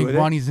anything to do with it.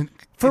 money's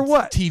For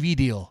what? TV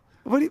deal.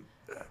 What do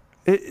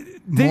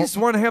they just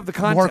want to have the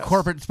contest. More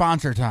corporate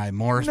sponsor time.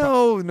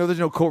 No, there's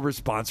no corporate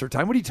sponsor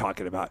time. What are you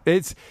talking about?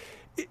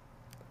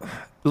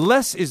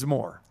 Less is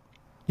more.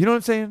 You know what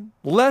I'm saying?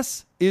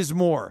 Less is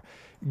more.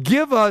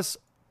 Give us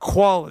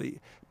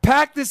quality.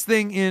 Pack this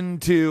thing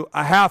into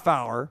a half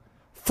hour,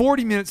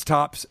 40 minutes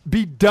tops,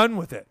 be done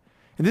with it.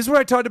 And this is what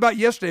I talked about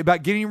yesterday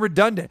about getting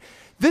redundant.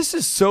 This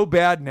is so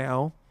bad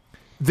now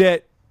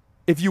that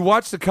if you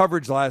watch the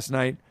coverage last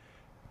night,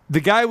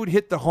 the guy would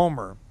hit the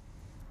homer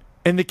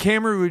and the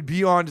camera would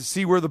be on to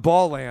see where the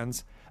ball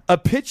lands. A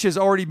pitch has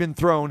already been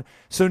thrown,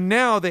 so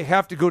now they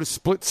have to go to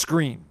split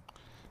screen.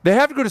 They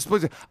have to go to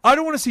split screen. I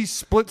don't want to see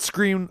split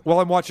screen while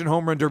I'm watching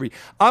home run derby.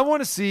 I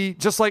want to see,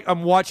 just like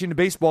I'm watching a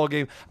baseball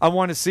game, I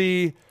want to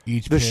see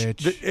each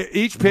pitch,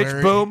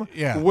 boom,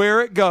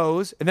 where it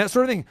goes, and that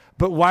sort of thing.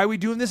 But why are we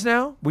doing this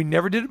now? We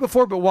never did it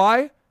before, but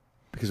why?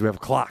 Because we have a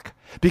clock.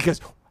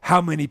 Because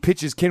how many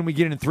pitches can we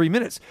get in 3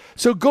 minutes?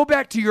 So go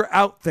back to your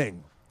out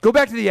thing. Go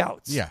back to the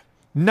outs. Yeah.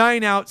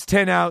 9 outs,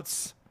 10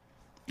 outs.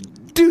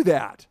 Do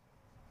that.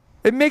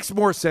 It makes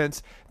more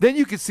sense. Then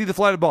you could see the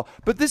flight of the ball.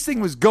 But this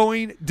thing was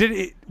going.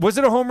 Was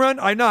it a home run?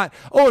 I not.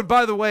 Oh, and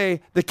by the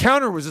way, the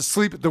counter was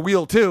asleep at the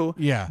wheel too.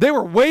 Yeah. They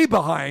were way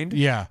behind.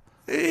 Yeah.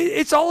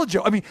 It's all a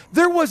joke. I mean,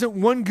 there wasn't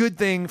one good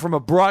thing from a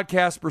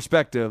broadcast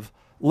perspective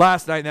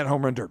last night in that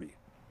home run derby.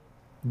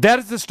 That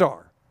is the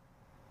star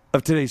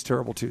of today's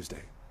Terrible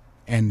Tuesday.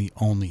 And the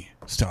only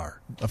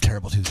star of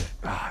Terrible Tuesday.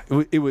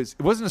 It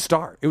wasn't a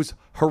star. It was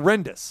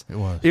horrendous.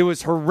 It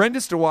was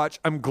horrendous to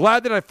watch. I'm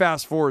glad that I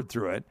fast forward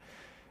through it.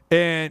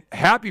 And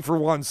happy for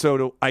Juan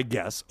Soto, I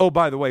guess. Oh,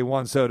 by the way,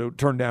 Juan Soto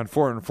turned down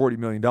 $440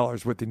 million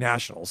with the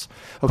Nationals.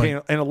 Okay,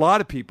 and a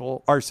lot of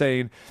people are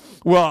saying,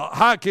 well,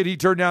 how could he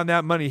turn down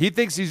that money? He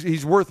thinks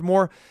he's worth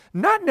more.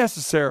 Not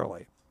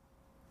necessarily.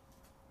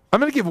 I'm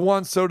going to give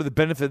Juan Soto the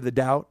benefit of the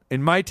doubt,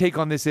 and my take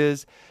on this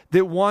is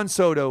that Juan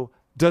Soto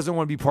doesn't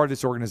want to be part of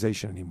this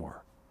organization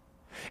anymore.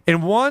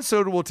 And Juan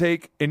Soto will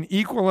take an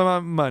equal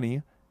amount of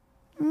money,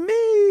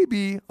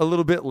 maybe a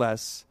little bit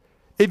less,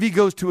 if he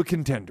goes to a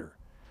contender.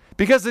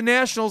 Because the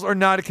Nationals are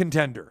not a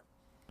contender.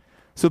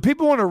 So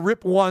people want to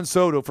rip Juan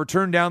Soto for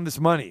turning down this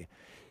money.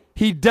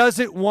 He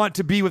doesn't want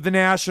to be with the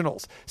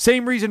Nationals.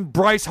 Same reason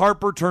Bryce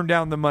Harper turned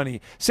down the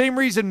money. Same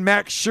reason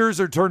Max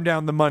Scherzer turned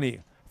down the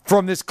money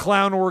from this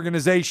clown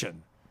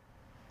organization.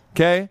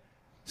 Okay?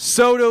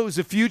 Soto's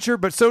the future,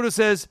 but Soto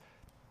says,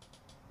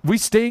 we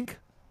stink.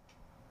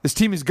 This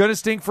team is going to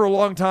stink for a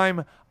long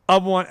time. I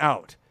want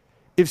out.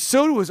 If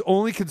Soto was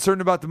only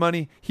concerned about the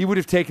money, he would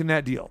have taken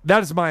that deal.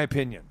 That is my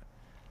opinion.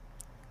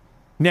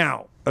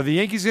 Now, are the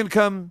Yankees going to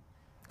come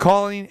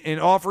calling and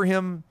offer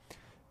him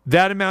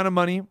that amount of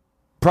money?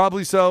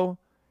 Probably so.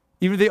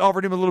 Even if they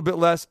offered him a little bit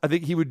less, I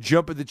think he would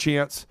jump at the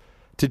chance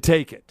to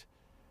take it.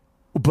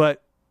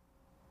 But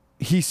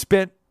he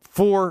spent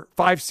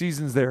 4-5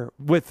 seasons there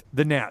with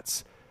the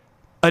Nats.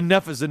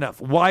 Enough is enough.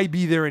 Why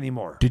be there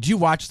anymore? Did you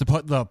watch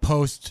the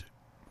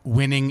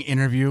post-winning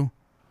interview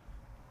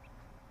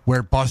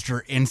where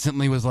Buster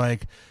instantly was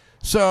like,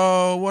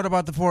 so what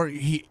about the 4?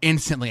 He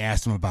instantly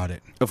asked him about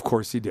it. Of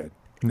course he did.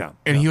 No.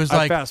 And he was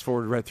like, I fast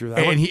forwarded right through that.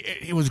 And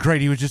it was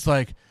great. He was just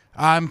like,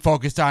 I'm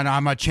focused on,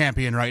 I'm a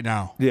champion right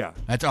now. Yeah.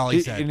 That's all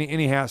he said.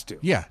 And he has to.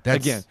 Yeah.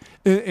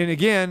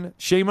 Again,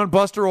 shame on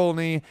Buster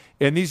Olney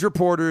and these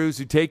reporters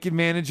who take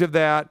advantage of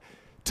that,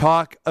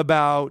 talk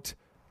about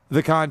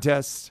the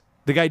contest.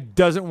 The guy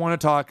doesn't want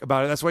to talk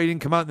about it. That's why he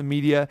didn't come out in the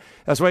media.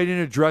 That's why he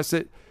didn't address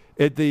it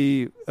at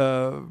the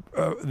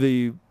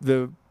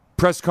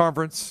press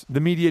conference, the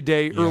media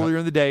day earlier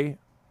in the day.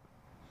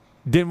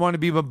 Didn't want to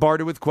be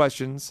bombarded with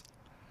questions.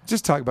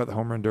 Just talk about the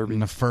home run derby.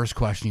 And the first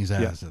question he's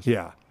asked is,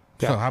 yeah.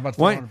 So how about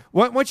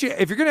once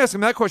if you're going to ask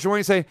him that question, why don't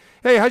you say,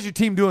 hey, how's your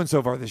team doing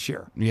so far this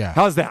year? Yeah.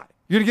 How's that?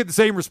 You're going to get the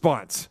same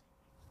response.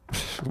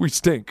 We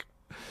stink.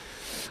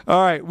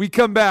 All right, we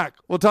come back.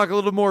 We'll talk a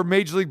little more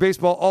Major League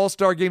Baseball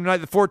All-Star Game tonight.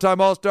 The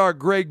 4-time All-Star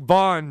Greg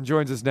Vaughn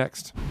joins us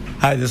next.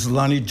 Hi, this is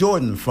Lonnie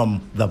Jordan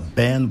from the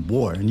band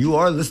War, and you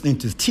are listening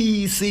to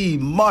T.C.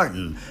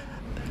 Martin.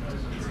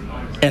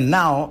 And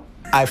now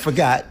I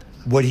forgot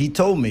what he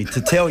told me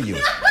to tell you.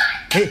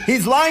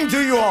 He's lying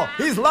to you all.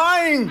 He's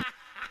lying.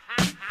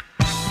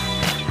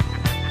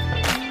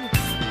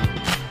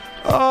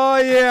 Oh,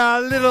 yeah,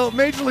 a little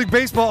Major League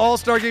Baseball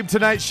All-Star Game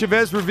tonight.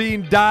 Chavez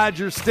Ravine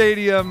Dodger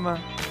Stadium,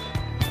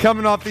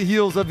 coming off the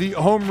heels of the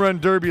Home Run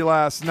Derby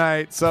last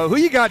night. So who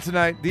you got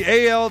tonight?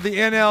 The AL, the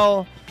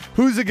NL,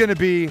 who's it going to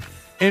be?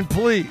 And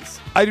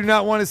please, I do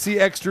not want to see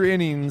extra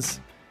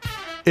innings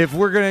if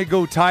we're going to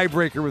go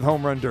tiebreaker with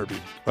Home Run Derby.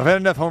 I've had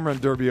enough Home Run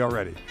Derby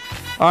already.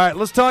 All right,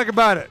 let's talk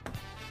about it.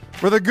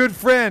 With a good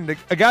friend,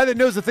 a guy that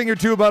knows a thing or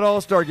two about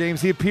All-Star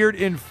games. He appeared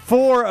in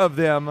 4 of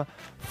them.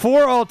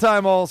 4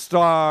 all-time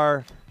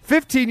All-Star,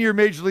 15-year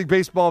Major League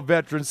Baseball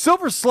veteran,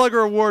 Silver Slugger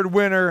Award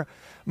winner,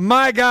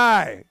 my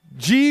guy,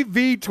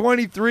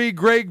 GV23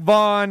 Greg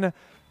Vaughn,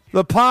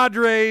 the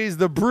Padres,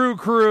 the Brew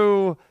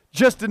Crew,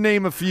 just to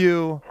name a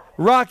few,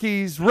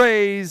 Rockies,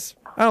 Rays.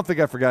 I don't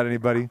think I forgot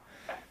anybody.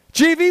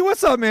 GV,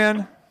 what's up,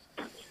 man?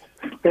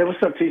 Hey,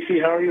 what's up,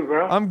 TC? How are you,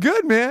 bro? I'm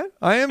good, man.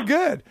 I am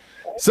good.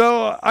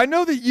 So I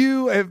know that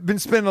you have been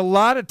spending a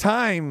lot of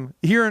time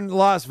here in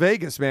Las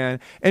Vegas, man.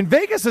 And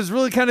Vegas has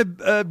really kind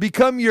of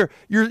become your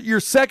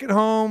second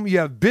home. You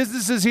have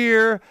businesses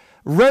here,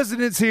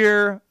 residents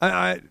here.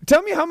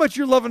 Tell me how much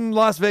you're loving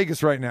Las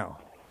Vegas right now.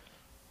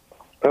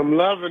 I'm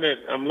loving it.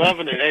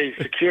 Hey,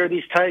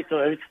 security's tight.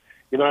 So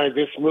I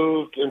just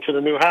moved into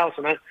the new house,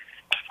 and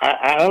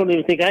I don't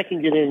even think I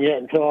can get in yet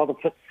until all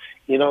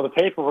the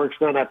paperwork's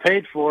done. I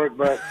paid for it,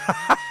 but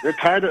they're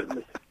tired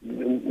of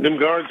them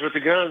guards with the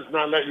guns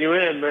not letting you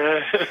in,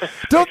 man.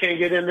 I can't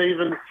get in to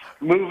even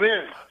move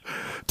in.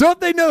 Don't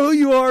they know who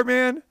you are,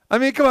 man? I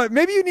mean, come on.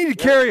 Maybe you need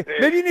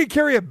to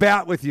carry a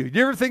bat with you.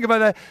 You ever think about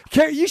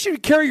that? You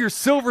should carry your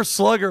Silver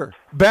Slugger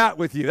bat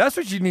with you. That's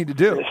what you need to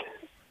do.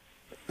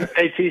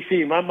 Hey,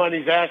 TC, my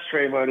money's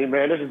ashtray money,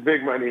 man. This is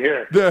big money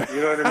here. You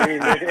know what I mean?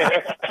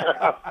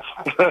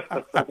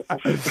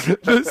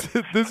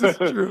 This is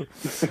true.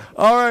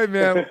 All right,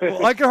 man.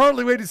 Well, I can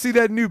hardly wait to see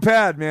that new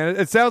pad, man.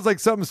 It sounds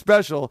like something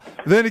special.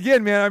 Then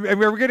again, man,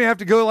 we're going to have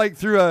to go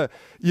through a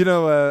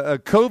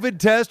COVID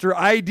test or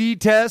ID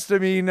test. I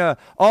mean,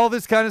 all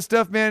this kind of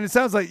stuff, man. It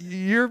sounds like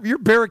you're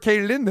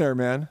barricaded in there,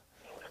 man.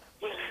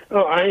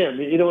 Oh, I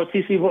am. You know what,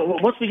 TC?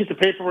 Once we get the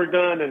paperwork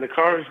done and the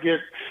cars get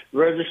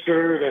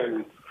registered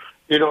and,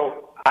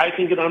 I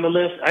can get on the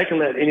list, I can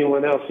let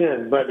anyone else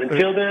in. But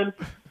until then,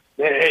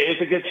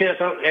 it's a good chance.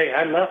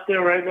 I left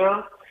there right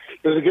now.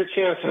 There's a good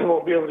chance I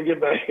won't be able to get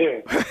back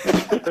in.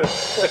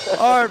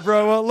 All right,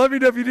 bro. Well, let me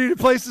know if you need a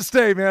place to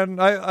stay, man.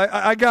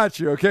 I got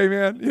you, okay,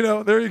 man?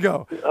 There you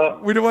go.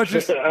 We don't want you.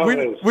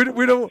 We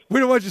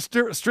don't want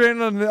you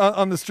stranded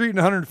on the street in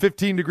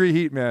 115-degree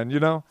heat, man.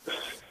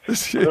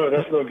 No,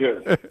 that's no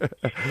good.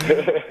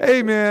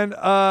 Hey, man,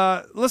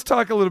 let's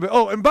talk a little bit.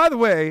 Oh, and by the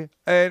way,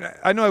 and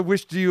I know I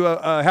wished you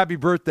a happy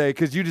birthday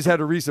because you just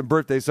had a recent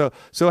birthday. So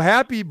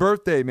happy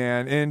birthday,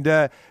 man. And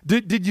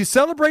did you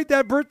celebrate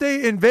that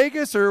birthday in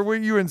Vegas or were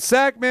you in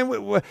Sac,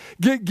 man?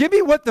 Give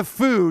me what the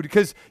food,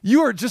 because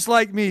you are just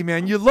like me,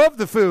 man. You love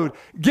the food.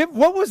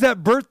 What was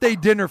that birthday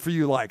dinner for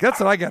you like? That's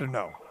what I got to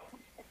know.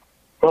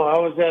 Well, I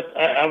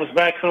was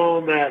back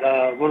home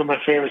at one of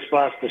my favorite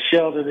spots, the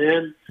Sheldon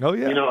Inn. Oh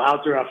yeah,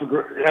 out there up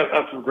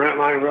from Grant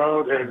Line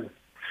Road, and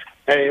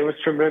hey, it was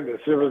tremendous.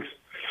 It was,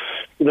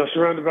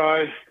 surrounded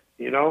by,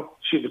 the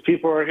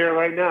people are here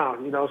right now.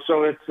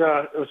 So it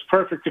was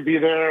perfect to be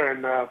there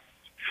and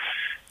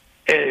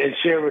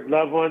share with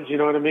loved ones. You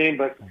know what I mean?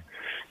 But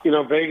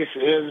Vegas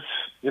is,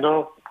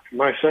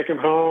 my second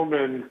home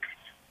and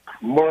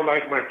more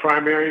like my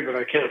primary, but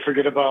I can't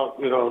forget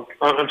about,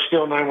 I'm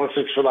still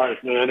 916 for life,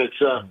 man. It's,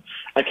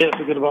 I can't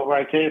forget about where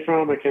I came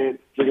from. I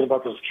can't forget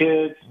about those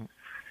kids.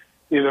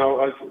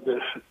 Everybody's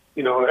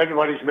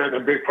meant a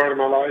big part of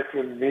my life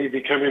and me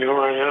becoming who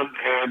I am.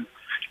 And,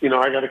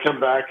 I got to come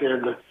back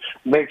and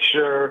make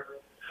sure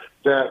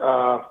that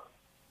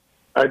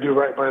I do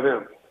right by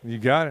them. You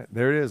got it.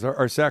 There it is.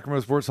 Our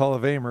Sacramento Sports Hall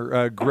of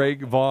Famer,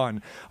 Greg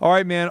Vaughn. All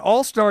right, man.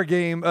 All-Star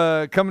game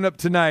coming up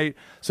tonight.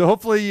 So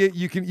hopefully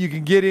you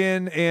can get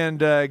in and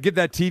get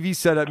that TV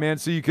set up, man,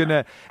 so you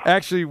can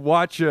actually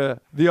watch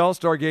the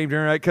All-Star game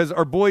tonight. Because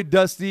our boy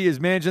Dusty is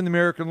managing the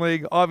American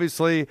League.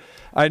 Obviously,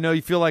 I know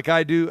you feel like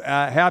I do.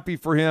 Happy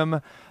for him.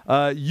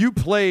 You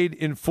played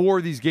in 4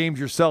 of these games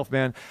yourself,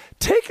 man.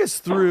 Take us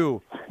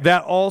through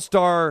that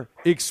All-Star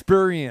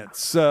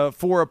experience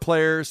for a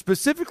player,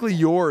 specifically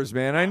yours,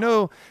 man. I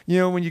know,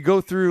 when you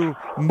go through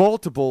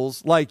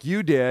multiples like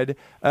you did,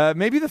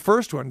 maybe the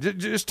first one,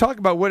 just talk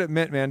about what it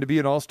meant, man, to be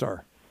an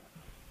All-Star.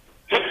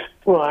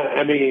 Well,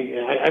 I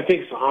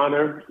think it's an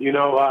honor.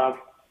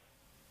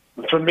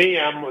 For me,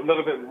 I'm a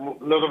little bit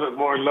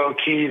more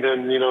low-key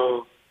than,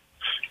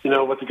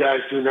 what the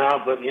guys do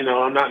now, but,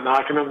 I'm not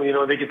knocking them.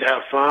 They get to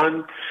have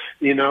fun.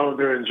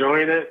 They're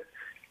enjoying it.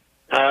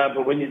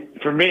 But when you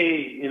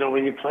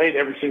played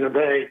every single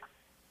day,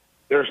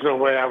 there's no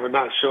way I would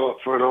not show up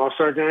for an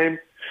All-Star game.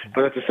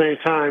 But at the same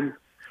time,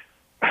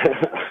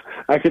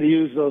 I could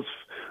use those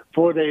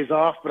 4 days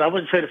off, but I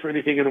wouldn't trade it for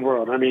anything in the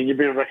world. I mean, you're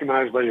being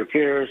recognized by your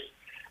peers,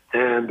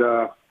 and,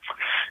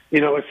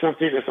 it's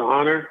something, it's an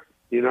honor.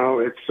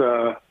 It's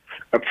a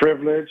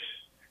privilege.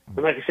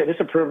 And like I said, it's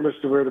a privilege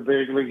to wear the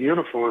big league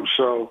uniform.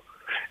 So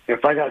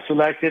if I got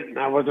selected and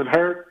I wasn't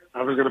hurt,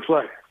 I was going to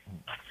play.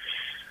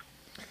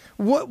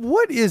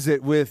 What is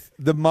it with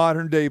the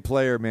modern day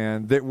player,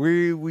 man, that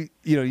we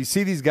you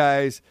see these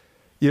guys,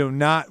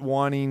 not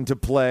wanting to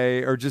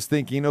play or just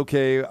thinking,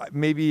 okay,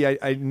 maybe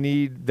I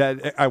need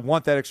that. I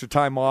want that extra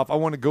time off. I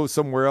want to go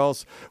somewhere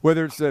else,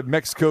 whether it's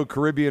Mexico,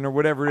 Caribbean, or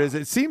whatever it is.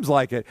 It seems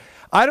like it.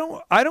 I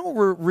don't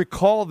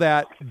recall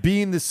that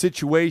being the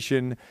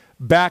situation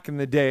back in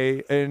the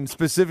day, and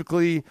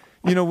specifically,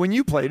 when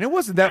you played. And it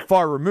wasn't that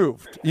far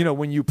removed,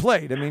 when you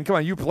played. I mean, come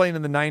on, you playing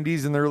in the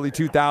 90s and the early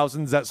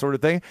 2000s, that sort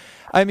of thing.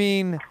 I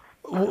mean,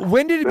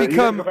 when did it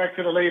become? You go back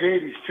to the late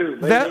 80s, too.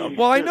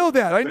 I know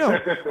that. I know.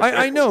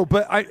 I know.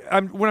 But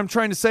what I'm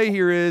trying to say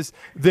here is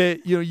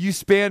that, you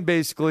span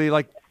basically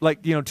like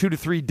 2 to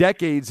 3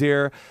 decades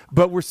here,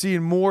 but we're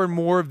seeing more and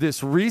more of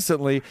this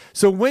recently.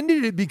 So when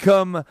did it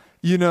become,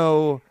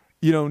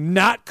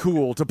 not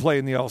cool to play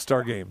in the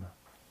All-Star game?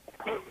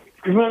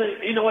 Well,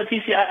 you know what,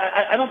 TC?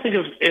 I don't think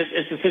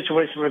it's a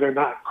situation where they're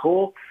not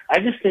cool. I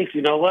just think,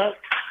 these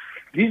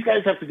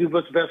guys have to do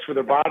what's best for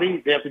their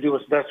body. They have to do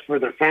what's best for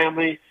their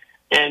family.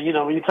 And,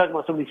 when you talk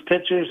about some of these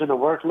pitchers and the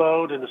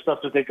workload and the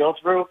stuff that they go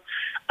through,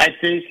 I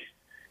think,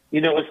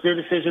 it's their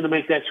decision to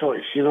make that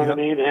choice. You know what I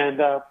mean?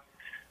 And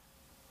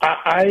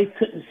I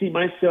couldn't see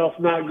myself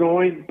not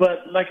going.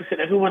 But like I said,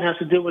 everyone has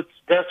to do what's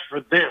best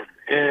for them.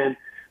 And,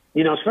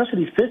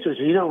 especially these pitchers,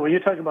 when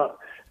you're talking about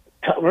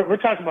we're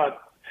talking about,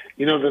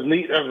 the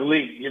elite of the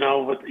league, in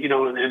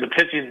the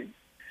pitching,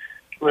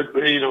 in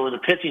the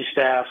pitching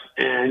staffs.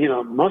 And,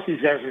 most of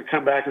these guys are going to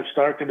come back and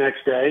start the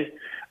next day,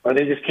 or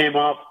they just came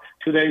off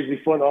 2 days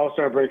before the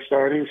All-Star break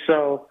starting.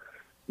 So,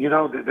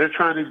 they're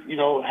trying to,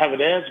 have an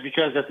edge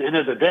because at the end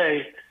of the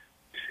day,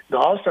 the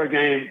All-Star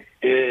game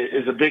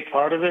is a big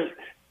part of it,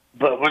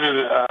 but winning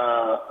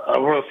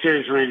a World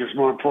Series ring is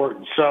more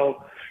important.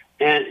 So,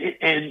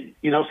 and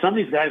some of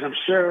these guys, I'm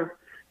sure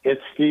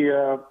it's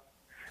the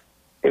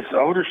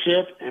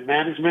ownership and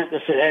management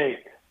that say, hey,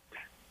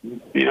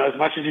 as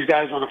much as these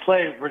guys want to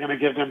play, we're going to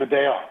give them a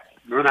day off.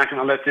 We're not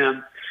going to let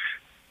them,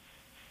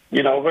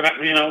 you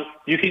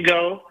can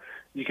go,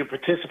 you can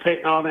participate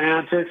in all the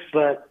antics,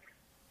 but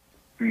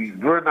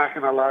we're not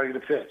going to allow you to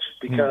pitch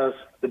because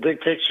the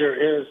big picture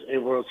is a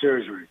World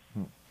Series ring.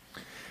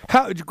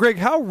 Greg,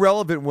 how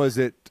relevant was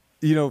it,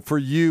 for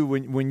you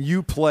when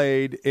you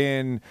played?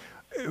 And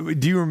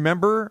do you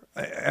remember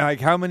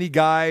how many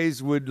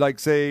guys would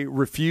say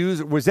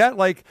refuse? Was that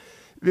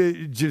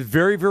just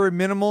very, very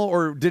minimal,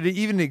 or did it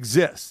even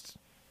exist?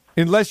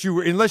 Unless you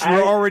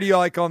were already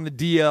like on the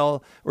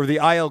DL or the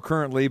IL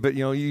currently, but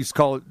you used to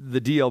call it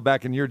the DL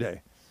back in your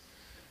day.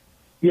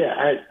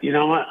 Yeah,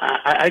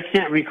 I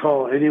can't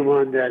recall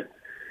anyone that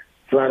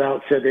flat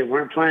out said they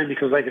weren't playing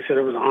because, like I said,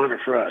 it was an honor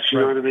for us. You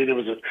know what I mean? It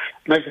was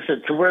like I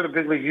said, to wear the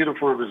big league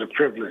uniform is a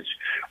privilege.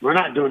 We're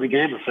not doing the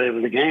game a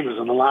favor. The game is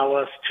going to allow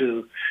us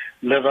to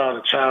live out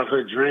a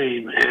childhood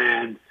dream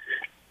and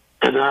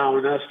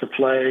allowing us to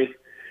play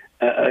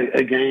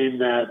a game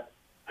that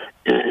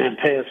and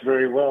pay us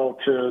very well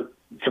to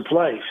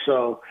play.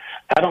 So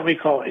I don't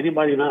recall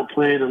anybody not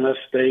playing unless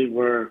they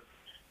were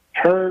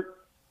hurt,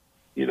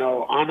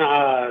 on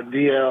a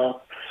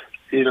DL,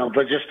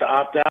 but just to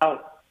opt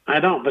out, I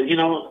don't. But,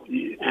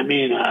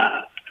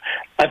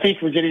 I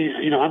think we're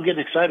getting, I'm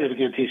getting excited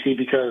again, TC,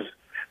 because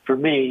for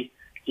me,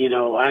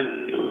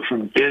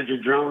 from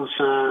Andrew Drone's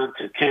son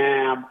to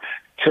Cam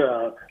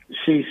to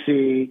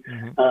CC,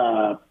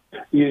 I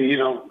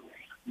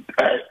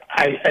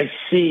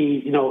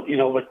see,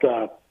 with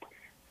the,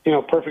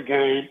 perfect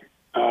game,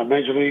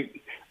 Major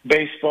League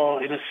Baseball,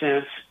 in a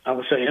sense, I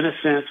would say in a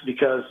sense,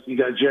 because you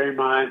got Jerry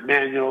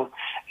Manuel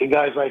and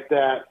guys like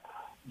that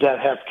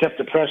have kept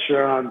the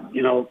pressure on,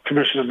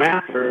 Commissioner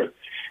Manfred.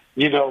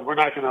 We're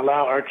not going to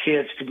allow our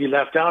kids to be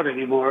left out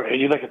anymore.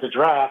 And you look at the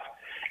draft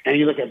and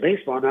you look at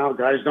baseball now,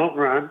 guys don't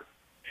run.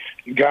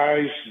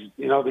 Guys,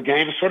 the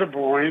game is sort of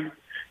boring.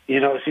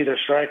 It's either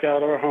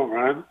strikeout or a home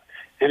run.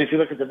 And if you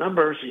look at the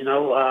numbers, and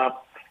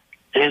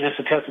it's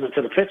a testament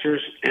to the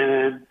pitchers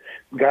and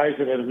guys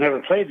that have never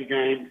played the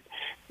game,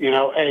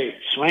 hey,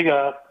 swing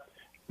up.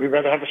 We'd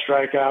rather have a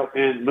strikeout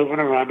and moving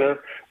a runner.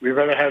 We'd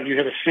rather have you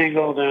hit a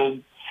single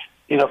than,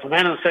 if a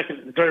man on second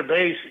and third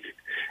base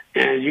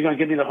and you're going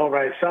to give me the whole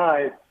right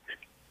side,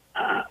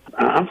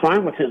 I'm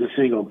fine with hitting a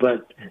single.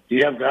 But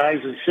you have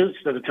guys in suits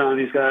that are telling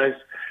these guys,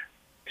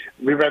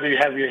 we'd rather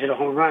have you hit a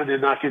home run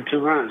than knock in 2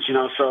 runs,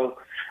 So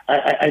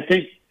I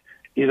think,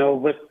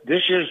 with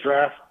this year's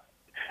draft,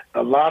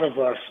 a lot of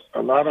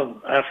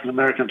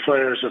African-American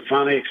players are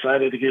finally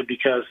excited again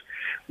because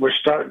we're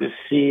starting to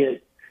see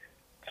it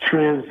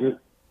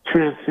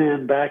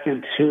transcend back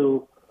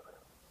into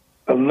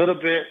a little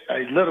bit.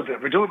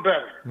 We're doing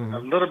better. Mm-hmm. A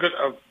little bit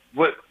of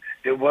what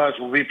it was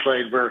when we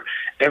played, where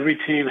every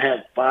team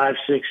had 5,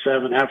 6,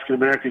 7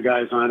 African-American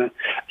guys on it.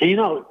 And,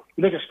 you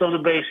look at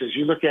stolen bases,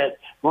 you look at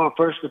going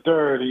first to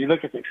third, and you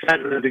look at the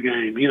excitement of the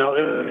game.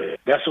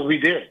 That's what we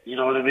did. You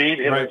know what I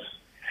mean? It was.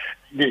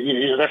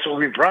 That's what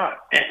we brought.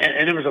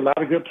 And there was a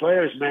lot of good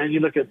players, man. You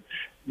look at,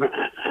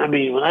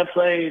 when I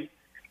played,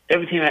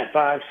 every team had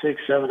 5,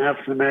 6, 7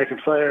 African-American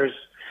players.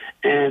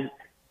 And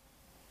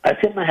I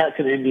tip my hat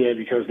to the NBA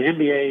because the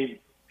NBA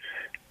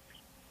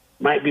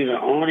might be the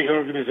only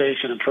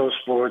organization in pro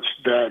sports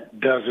that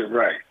does it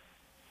right.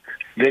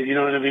 You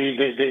know what I mean?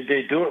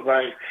 They do it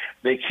right.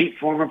 They keep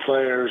former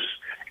players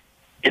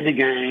in the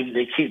game.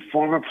 They keep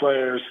former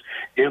players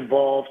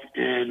involved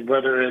in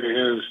whether it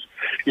is,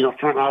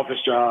 front office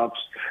jobs.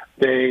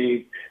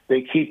 They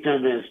keep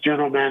them as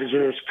general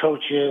managers,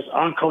 coaches,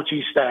 on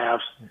coaching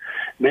staffs.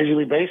 Major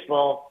League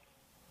Baseball,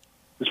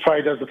 this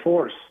probably does it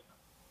for us.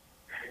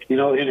 In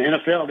the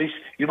NFL, at least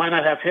you might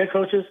not have head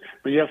coaches,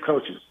 but you have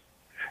coaches.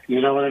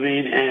 You know what I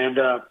mean? And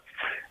the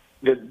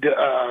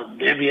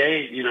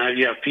NBA,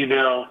 you have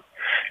female,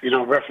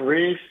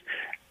 referees.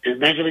 And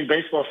Major League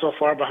Baseball is so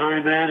far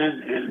behind, man,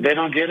 and they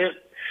don't get it.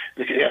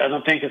 I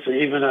don't think it's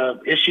even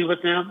an issue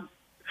with them.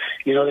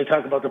 They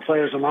talk about the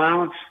Players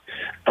Alliance.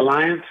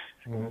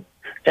 Mm-hmm.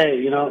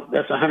 Hey,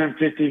 that's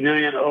 $150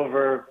 million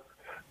over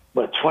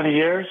 20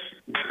 years.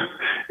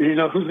 Who's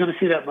going to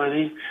see that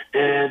money?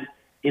 And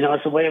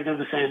it's a way of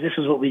them saying this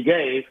is what we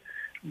gave,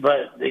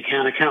 but they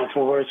can't account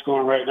for where it's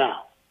going right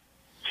now.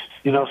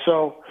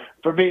 So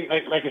for me,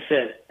 like I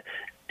said,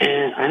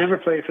 and I never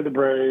played for the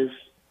Braves.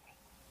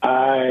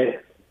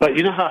 But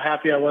you know how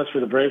happy I was for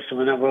the Braves to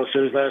win that World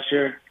Series last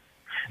year?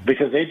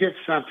 Because they did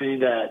something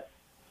that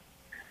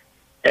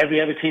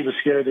every other team was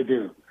scared to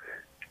do.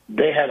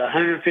 They had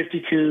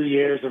 152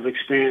 years of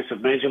experience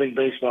of Major League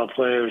Baseball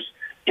players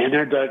in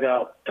their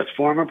dugout as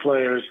former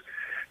players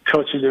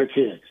coaching their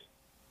kids.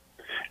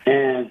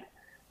 And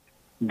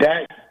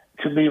that,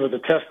 to me, was a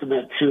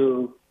testament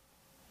to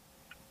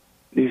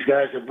these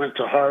guys that went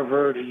to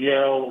Harvard and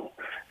Yale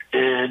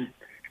and,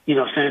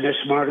 saying they're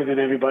smarter than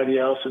everybody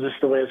else and this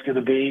is the way it's going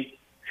to be.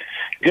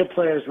 Good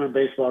players win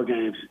baseball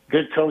games.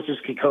 Good coaches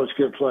can coach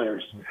good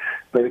players.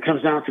 But it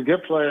comes down to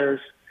good players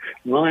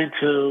willing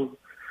to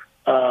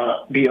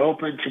be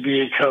open to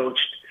being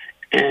coached.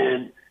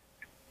 And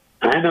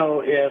I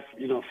know if,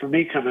 for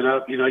me coming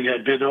up, you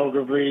had Ben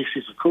Ogilvy,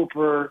 Cecil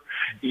Cooper,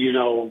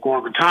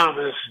 Gorman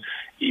Thomas,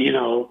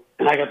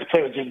 and I got to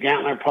play with Jim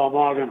Gantler, Paul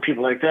Morgan, and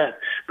people like that.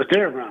 But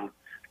they're around.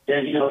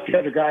 And, if you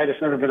have a guy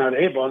that's never been out of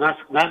A-ball,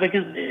 not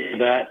against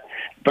that,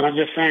 but I'm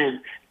just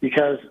saying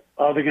because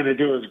all they're going to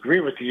do is agree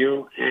with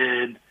you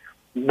and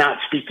not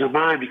speak their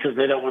mind because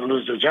they don't want to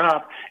lose their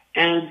job.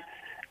 And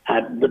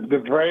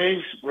the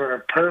Braves were a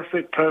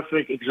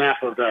perfect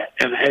example of that.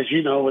 And as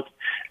you know, with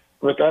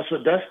with us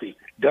with Dusty.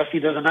 Dusty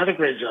does another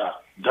great job.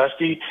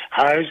 Dusty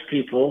hires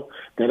people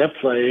that have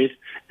played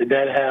and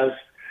that has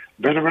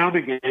been around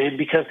the game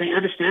because they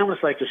understand what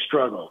it's like to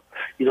struggle.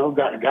 You know,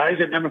 guys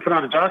that never put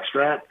on a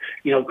jockstrap,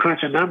 you know,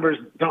 crunching numbers,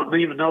 don't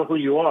even know who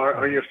you are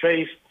or your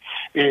face,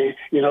 and,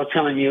 you know,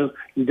 telling you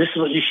this is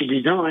what you should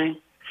be doing.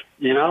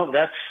 You know,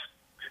 that's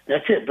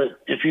it. But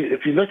if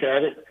you look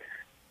at it,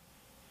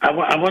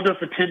 I wonder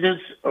if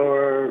attendance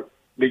or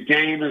the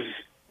game is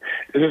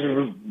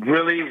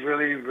really,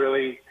 really,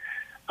 really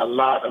a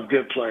lot of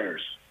good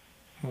players.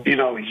 You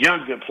know,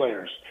 young good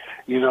players.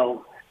 You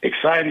know,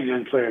 exciting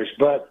young players.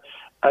 But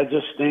I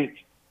just think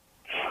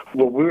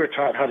we were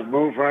taught how to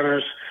move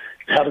runners,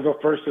 how to go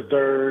first to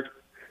third,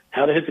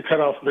 how to hit the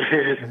cutoff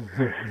man.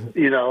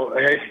 you know,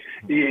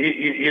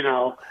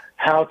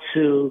 how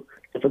to,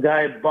 if a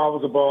guy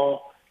bobbles the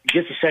ball,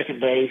 gets to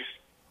second base.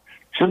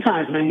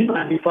 Sometimes, man, you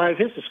might need 5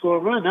 hits to score a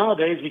run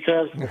nowadays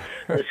because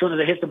as soon as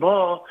they hit the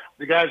ball,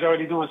 the guy's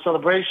already doing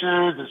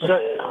celebrations. And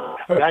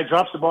the guy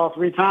drops the ball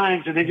 3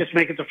 times and they just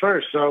make it to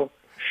first. So,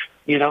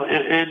 you know,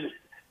 and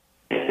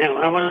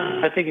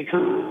I think it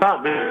comes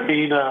out, man. I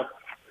mean, I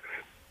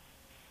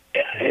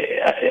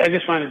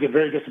just find it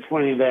very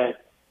disappointing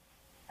that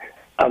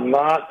a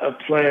lot of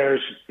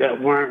players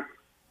that weren't,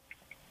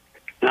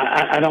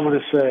 I don't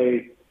want to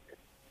say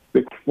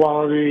the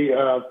quality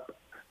of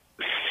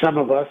some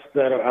of us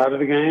that are out of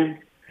the game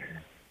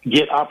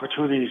get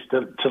opportunities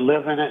to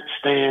live in it,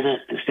 stay in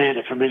it, and stay in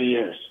it for many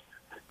years.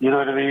 You know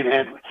what I mean?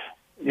 And,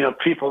 you know,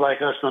 people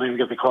like us don't even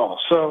get the call.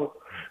 So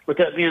with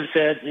that being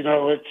said, you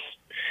know, it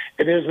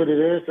is what it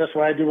is. That's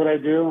why I do what I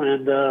do.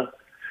 And,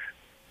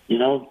 you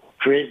know,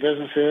 create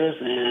businesses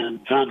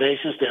and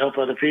foundations to help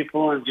other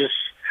people and just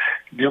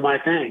do my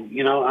thing.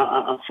 You know,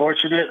 I'm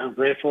fortunate. I'm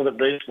grateful that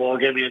baseball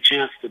gave me a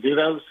chance to do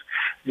those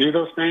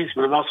things,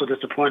 but I'm also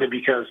disappointed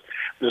because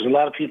there's a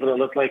lot of people that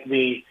look like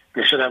me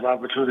that should have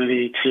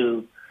opportunity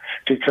to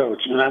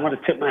coach. And I want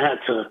to tip my hat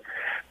to,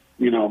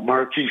 you know,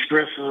 Marquise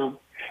Grissom,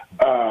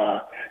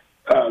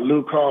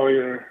 Lou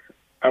Collier,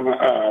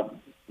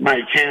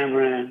 Mike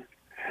Cameron,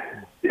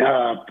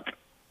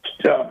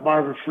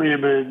 Marvin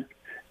Freeman.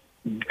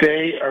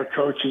 They are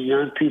coaching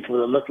young people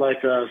that look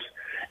like us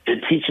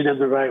and teaching them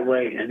the right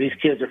way. And these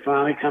kids are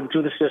finally coming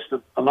through the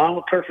system, along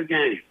with Perfect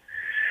Game.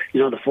 You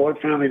know, the Ford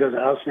family does an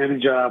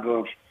outstanding job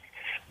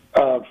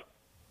of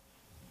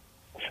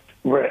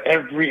where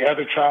every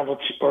other travel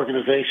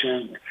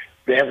organization,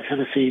 they have a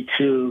tendency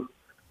to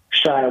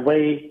shy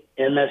away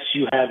unless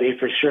you have a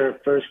for sure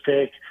first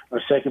pick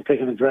or second pick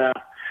in the draft.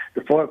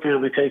 The Ford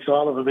family takes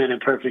all of them in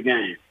Perfect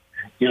Game.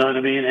 You know what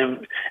I mean?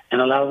 And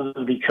allow them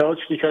to be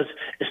coached because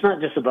it's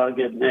not just about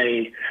getting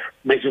a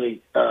major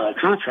league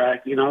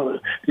contract. You know,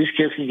 these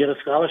kids can get a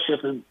scholarship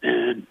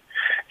and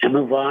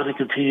move on and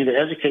continue to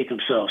educate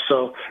themselves.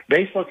 So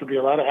baseball could be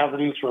a lot of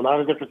avenues for a lot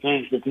of different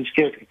things that these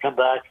kids can come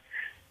back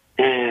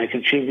and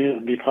contribute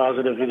and be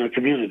positive in their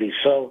community.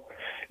 So,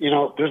 you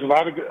know, there's a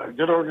lot of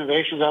good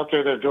organizations out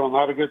there that are doing a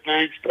lot of good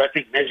things, but I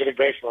think Major League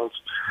Baseball is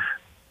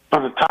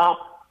on the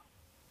top.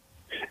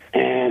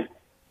 And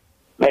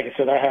like I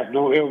said, I have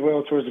no ill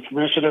will towards the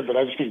commissioner, but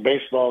I just think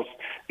baseball's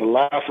the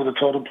last on the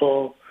totem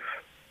pole.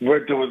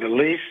 We're doing the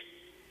least.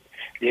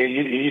 Yeah,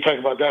 you talk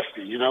about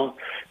Dusty, you know.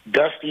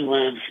 Dusty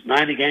wins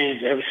 90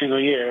 games every single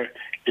year,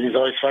 and he's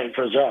always fighting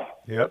for a job.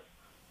 Yep.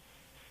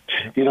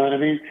 You know what I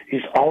mean?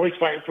 He's always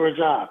fighting for a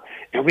job.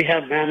 And we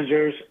have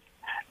managers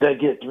that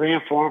get 3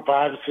 and 4 and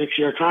 5 and 6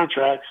 year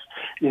contracts,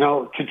 you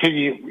know,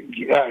 continue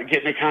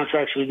getting their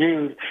contracts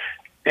renewed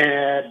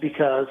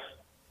because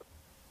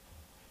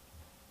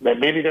that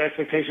maybe their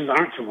expectations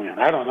aren't to win.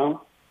 I don't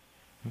know.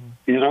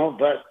 You know,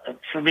 but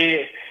for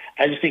me,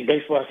 I just think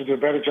baseball has to do a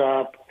better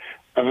job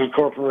of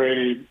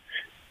incorporating,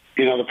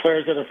 you know, the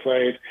players that have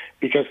played.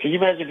 Because can you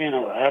imagine being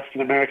an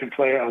African-American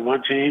player on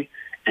one team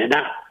and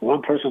not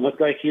one person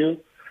looks like you?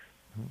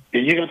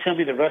 And you're going to tell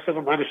me the rest of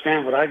them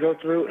understand what I go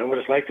through and what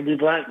it's like to be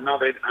black? No,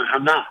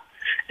 I'm not.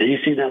 And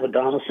you've seen that with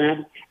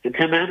Donaldson and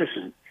Tim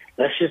Anderson.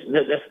 That's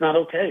not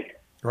okay.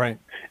 Right.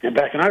 And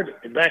back in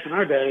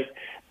our day,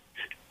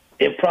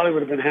 it probably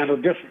would have been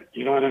handled different.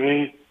 You know what I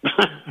mean?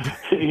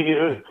 You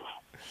know?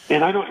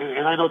 And I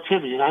know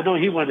Timmy, and I know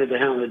he wanted to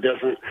handle it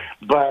different,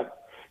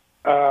 but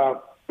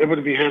it would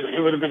have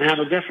been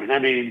handled different. I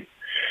mean,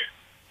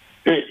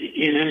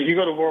 you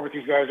go to war with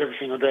these guys every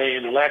single day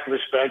in a lack of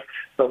respect,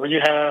 but when you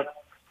have,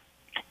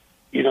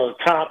 you know, the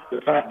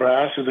top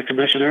brass and the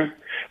commissioner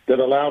that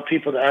allow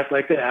people to act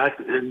like they act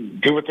and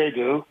do what they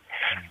do.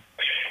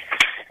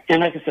 And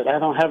like I said, I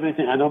don't have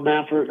anything. I know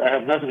Manfred. I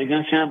have nothing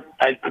against him.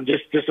 I'm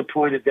just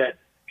disappointed that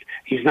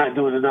he's not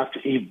doing enough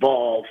to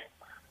evolve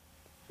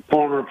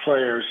former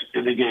players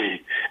in the game.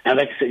 And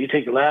like I said, you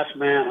take the last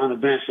man on the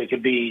bench that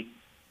could be,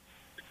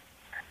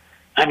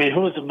 I mean,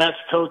 who was the Mets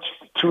coach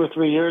 2 or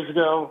 3 years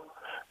ago?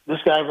 This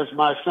guy was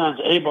my son's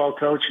A-ball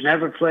coach,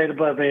 never played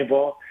above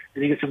A-ball,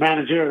 and he gets a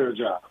managerial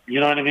job. You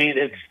know what I mean?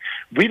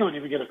 We don't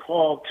even get a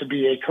call to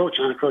be a coach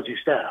on a coaching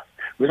staff.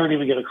 We don't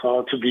even get a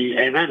call to be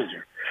a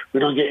manager. We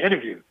don't get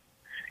interviewed.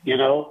 You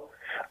know,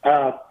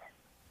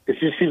 it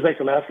just seems like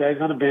the last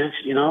guy's on the bench,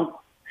 you know.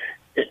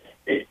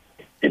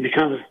 it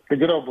becomes the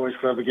good old boys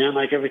club again,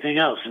 like everything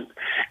else.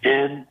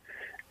 And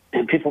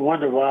people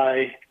wonder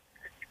why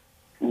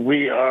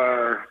we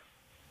are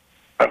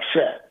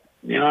upset.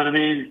 You know what I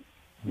mean?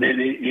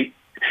 And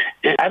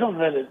I don't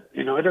let it,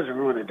 it doesn't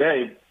ruin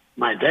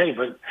my day,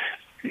 but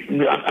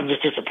I'm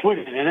just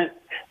disappointed in it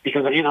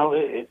because,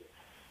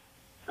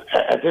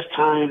 at this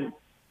time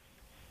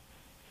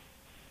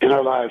in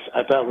our lives,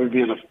 I thought we'd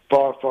be in a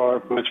far,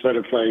 far much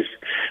better place.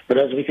 But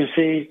as we can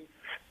see,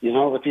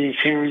 with these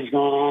hearings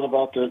going on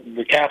about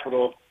the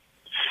Capitol,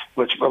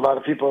 which a lot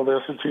of people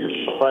listen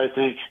to, I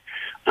think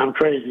I'm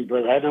crazy,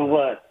 but I know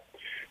what.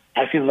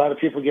 I've seen a lot of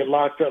people get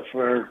locked up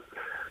for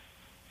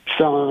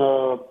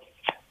selling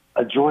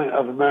a joint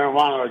of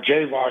marijuana or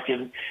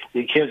jaywalking,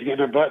 and kids getting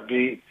their butt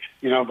beat,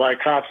 by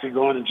cops and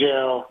going to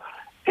jail.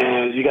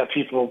 And you got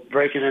people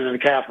breaking into the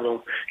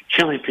Capitol,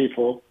 killing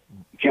people.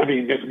 I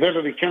mean,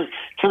 literally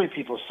killing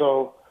people.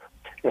 So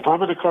if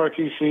I'm in a car,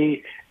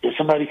 TC, and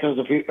somebody comes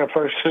to beat a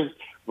person,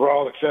 we're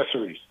all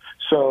accessories.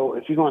 So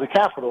if you go in the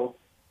Capitol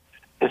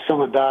and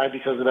someone died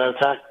because of that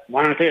attack,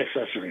 why aren't they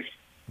accessories?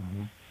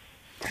 Mm-hmm.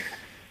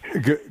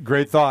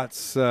 Great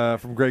thoughts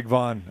from Greg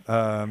Vaughn.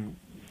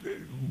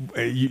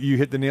 You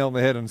hit the nail on the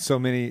head on so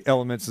many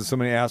elements and so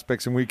many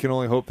aspects, and we can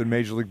only hope that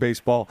Major League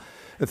Baseball,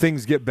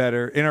 things get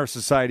better, and our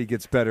society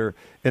gets better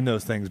in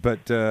those things.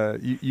 But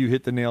you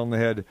hit the nail on the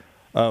head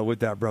with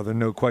that, brother.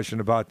 No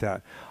question about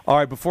that. All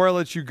right, before I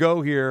let you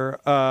go here,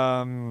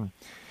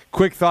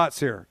 quick thoughts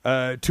here.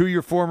 Two of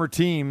your former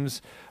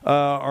teams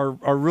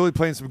are really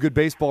playing some good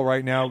baseball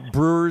right now,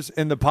 Brewers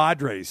and the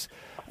Padres.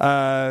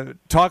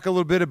 Talk a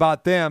little bit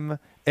about them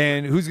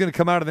and who's going to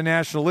come out of the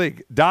National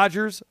League.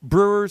 Dodgers,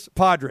 Brewers,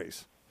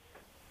 Padres.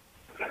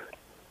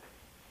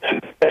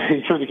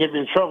 He's trying to get me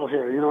in trouble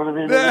here. You know what I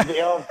mean?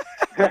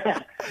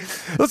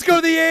 Let's go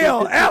to the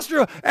AL.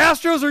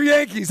 Astros or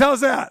Yankees? How's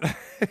that?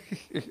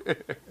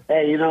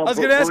 Hey, I was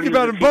going to ask you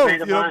about them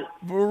both.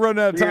 We're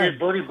running out of time.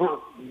 Booney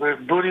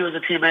was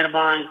a teammate of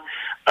mine.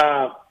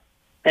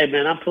 Hey,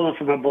 man, I'm pulling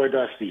for my boy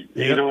Dusty.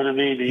 Yep. You know what I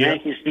mean? The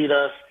Yankees beat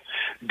us.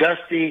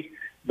 Dusty,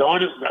 the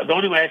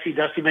only way I see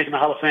Dusty making the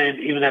Hall of Fame,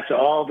 even after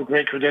all the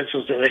great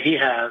credentials that he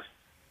has,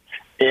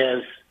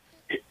 is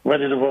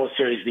winning the World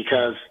Series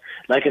because,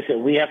 like I said,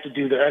 we have to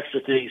do the extra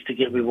things to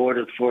get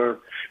rewarded for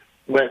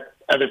what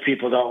other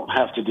people don't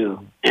have to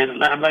do. And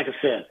like I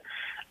said,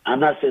 I'm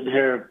not sitting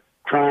here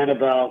crying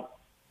about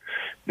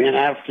being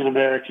African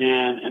American,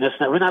 and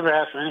we never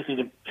ask for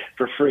anything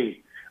for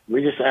free.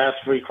 We just ask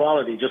for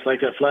equality, just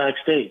like that flag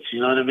states. You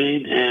know what I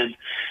mean? And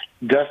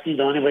Dusty,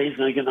 the only way he's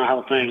going to get in the Hall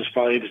of Fame is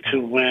probably to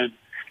win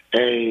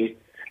a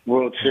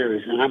World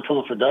Series, and I'm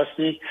pulling for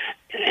Dusty.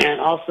 And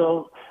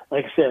also,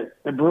 like I said,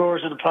 the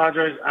Brewers and the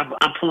Padres,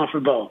 I'm pulling for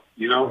both.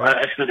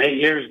 I spent 8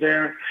 years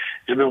there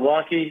in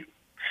Milwaukee,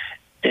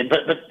 but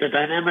the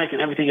dynamic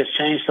and everything has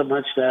changed so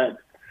much that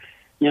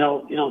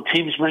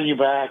teams bring you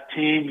back,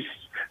 teams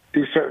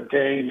do certain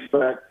things,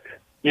 but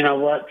you know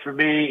what? For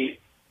me,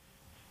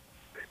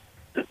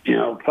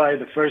 probably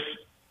the first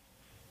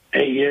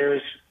 8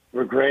 years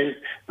were great,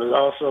 but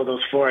also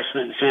those 4 I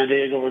spent in San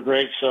Diego were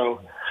great.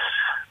 So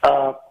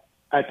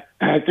I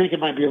think it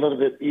might be a little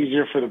bit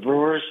easier for the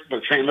Brewers,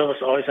 but St. Louis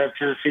always have a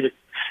tendency to,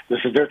 this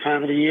is their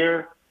time of the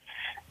year.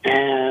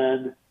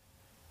 And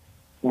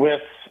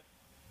with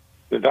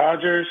the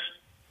Dodgers,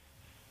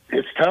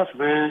 it's tough,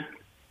 man.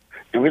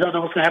 And we don't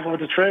know what's going to happen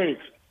with the trades.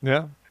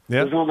 Yeah.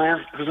 Who's going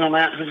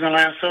to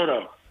land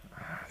Soto?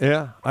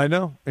 Yeah, I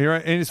know. You're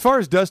right. And as far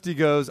as Dusty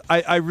goes,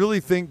 I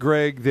really think,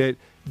 Greg, that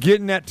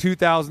getting that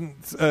 2000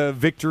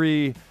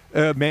 victory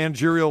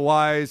managerial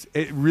wise,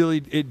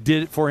 it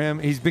did it for him.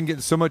 He's been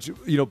getting so much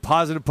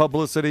positive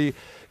publicity.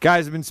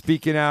 Guys have been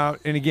speaking out,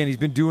 and again, he's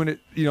been doing it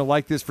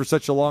like this for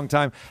such a long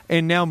time,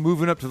 and now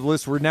moving up to the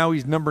list where now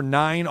he's number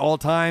 9 all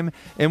time,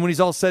 and when he's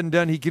all said and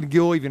done, he can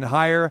go even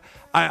higher.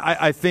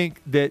 I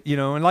think that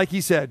and like he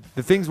said,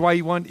 the things why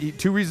he won,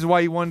 2 reasons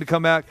why he wanted to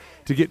come back: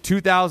 to get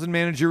 2,000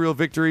 managerial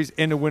victories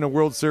and to win a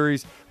World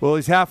Series. Well,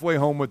 he's halfway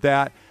home with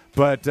that.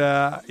 But,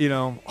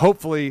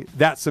 hopefully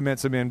that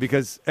cements him in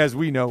because, as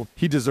we know,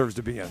 he deserves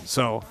to be in.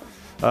 So,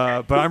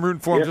 but I'm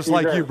rooting for him just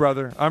like you,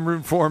 brother. I'm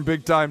rooting for him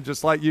big time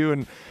just like you,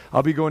 and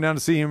I'll be going down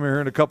to see him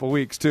here in a couple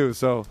weeks too.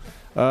 So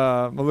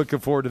I'm looking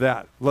forward to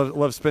that.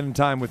 Love spending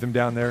time with him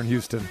down there in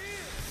Houston.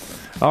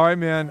 All right,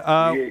 man.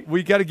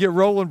 We got to get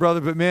rolling,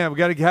 brother. But, man, we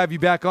got to have you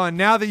back on.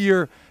 Now that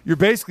you're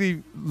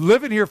basically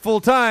living here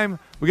full time,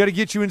 we got to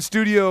get you in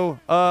studio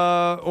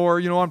or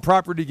on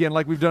property again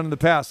like we've done in the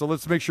past. So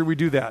let's make sure we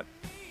do that.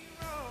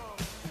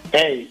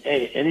 Hey,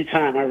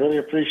 anytime. I really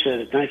appreciate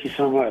it. Thank you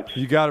so much.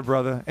 You got it,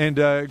 brother.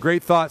 And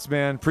great thoughts,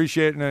 man.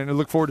 Appreciate it, and I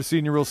look forward to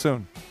seeing you real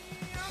soon.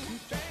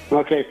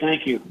 Okay,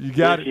 thank you. You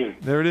got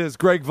it. There it is.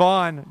 Greg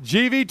Vaughn,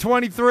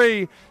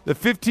 GV23, the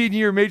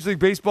 15-year Major League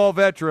Baseball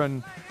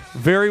veteran,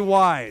 very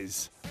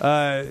wise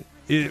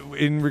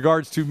in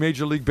regards to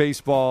Major League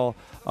Baseball,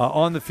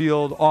 on the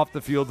field, off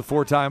the field, the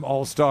 4-time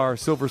All-Star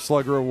Silver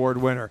Slugger Award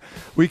winner.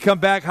 We come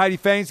back. Heidi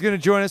Fang's going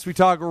to join us. We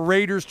talk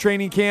Raiders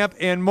training camp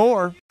and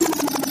more.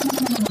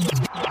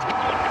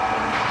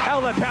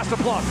 left, pass to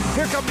Bluff.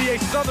 Here come the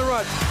Aces on the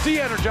run.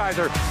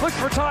 De-Energizer looks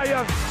for Ty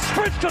Young,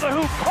 sprints to the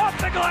hoop, off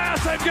the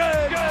glass, and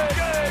good.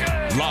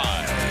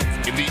 Live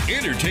in the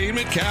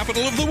entertainment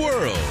capital of the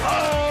world.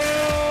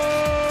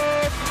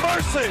 Oh,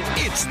 mercy.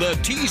 It's the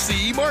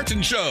TC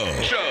Martin Show.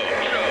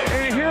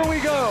 And here we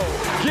go.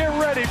 Get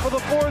ready for the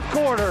fourth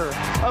quarter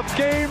of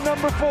game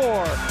number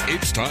 4.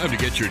 It's time to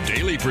get your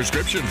daily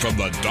prescription from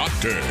the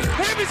doctor.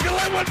 He's going to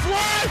let one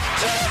fly.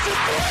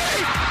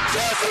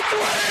 Just a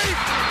three.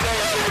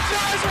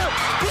 De-Energizer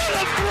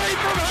with a 3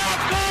 from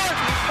half court.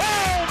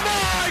 Oh,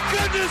 my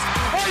goodness.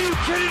 Are you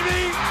kidding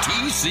me?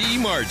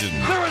 TC Martin.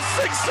 There was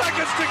 6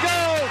 seconds to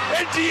go,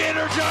 and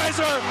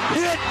De-Energizer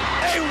hit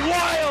a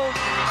wild,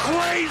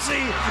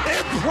 crazy,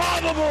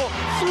 improbable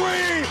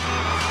 3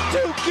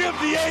 to give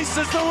the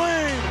Aces the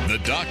lead. The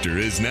doctor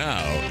is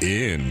now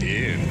in.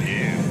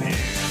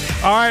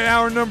 All right,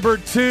 hour number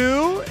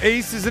 2.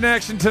 Aces in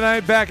action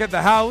tonight back at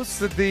the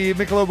house at the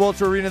Michelob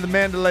Ultra Arena in the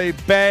Mandalay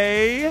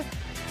Bay.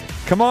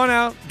 Come on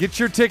out. Get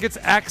your tickets.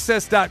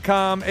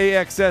 Access.com,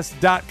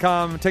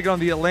 AXS.com. Take it on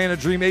the Atlanta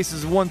Dream.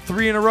 Aces have won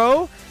 3 in a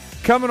row.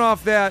 Coming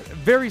off that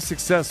very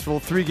successful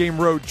 3-game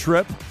road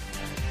trip.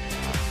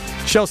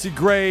 Chelsea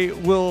Gray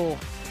will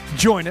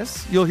join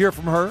us. You'll hear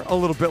from her a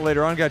little bit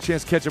later on. Got a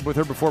chance to catch up with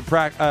her before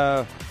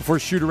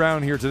shoot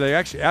around here today.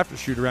 Actually, after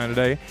shoot around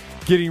today.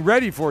 Getting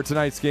ready for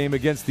tonight's game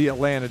against the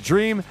Atlanta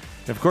Dream.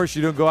 And of course,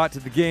 you don't go out to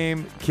the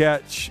game.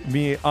 Catch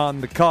me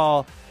on the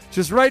call.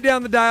 Just right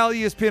down the dial,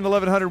 ESPN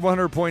 1100,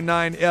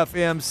 100.9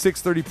 FM,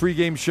 6:30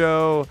 pregame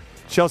show.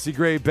 Chelsea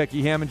Gray,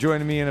 Becky Hammond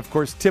joining me. And, of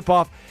course,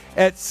 tip-off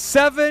at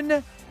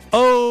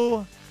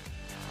 7:02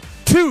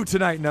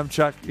 tonight,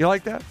 Numchuck. You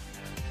like that?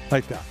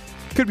 Like that.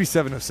 Could be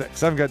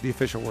 7:06. I haven't got the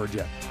official word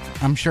yet.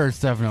 I'm sure it's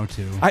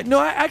 7:02. I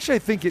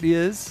think it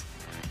is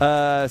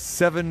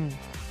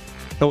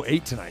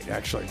 7:08 tonight,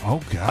 actually.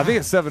 Oh, God. I think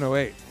it's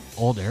 7:08.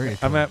 Old area.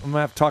 I'm going to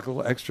have to talk a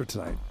little extra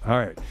tonight. All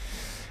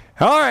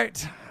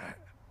right.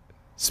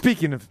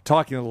 Speaking of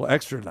talking a little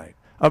extra tonight,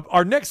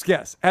 our next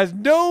guest has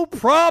no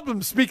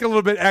problem speaking a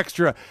little bit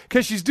extra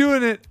because she's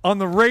doing it on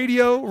the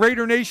radio,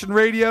 Raider Nation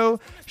Radio.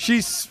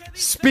 She's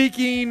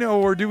speaking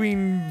or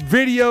doing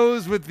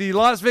videos with the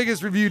Las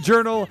Vegas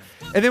Review-Journal.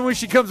 And then when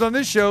she comes on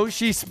this show,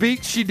 she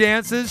speaks, she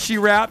dances, she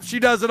raps, she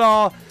does it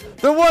all.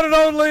 The one and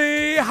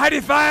only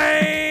Heidi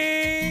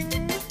Fang.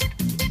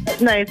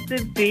 Nice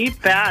to be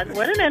back.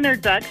 What an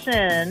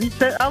introduction.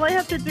 So all I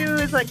have to do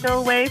is go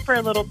away for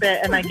a little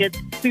bit and I get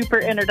super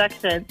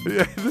introduction.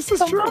 Yeah, this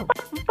is true.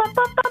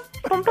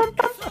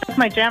 That's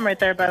my jam right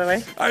there, by the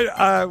way.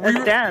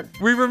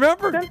 We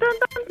remember.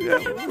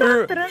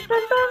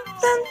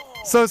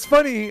 So it's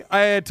funny. I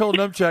had told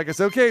Numchuck, I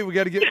said, okay, we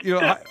got to get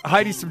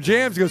Heidi some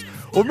jams. He goes,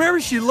 well,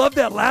 Mary, she loved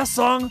that last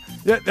song,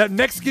 that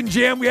Mexican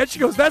jam we had. She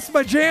goes, that's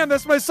my jam.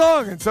 That's my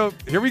song. And so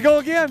here we go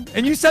again.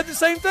 And you said the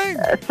same thing.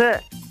 That's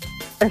it.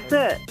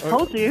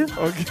 Told you.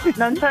 Okay.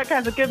 Numchuck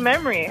has a good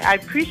memory. I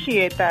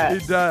appreciate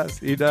that. He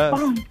does.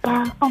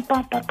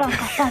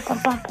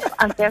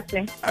 I'm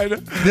guessing.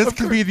 This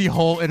could be the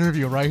whole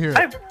interview right here.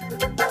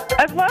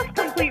 I've lost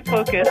complete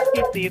focus,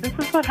 TC. This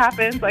is what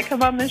happens. I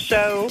come on this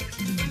show.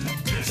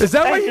 Is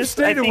that why you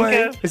stayed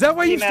away? Is that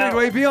why you stayed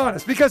away? Be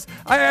honest. Because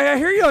I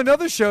hear you on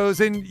other shows,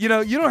 and you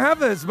don't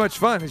have as much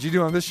fun as you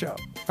do on this show.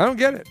 I don't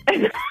get it.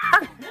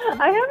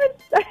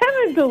 I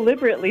haven't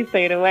deliberately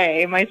stayed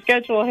away. My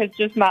schedule has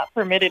just not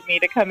permitted me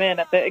to come in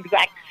at the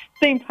exact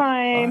same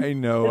time. I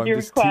know. As your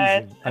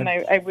request, and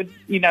I would,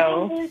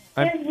 There's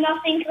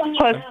nothing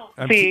coming out.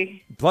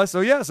 Plus,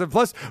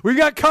 plus we've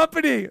got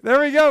company. There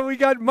we go. We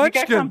got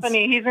Munchkins. We got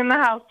company. He's in the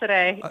house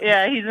today.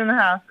 Yeah, he's in the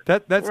house.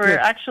 That's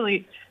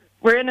good.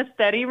 We're in a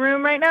study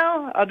room right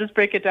now. I'll just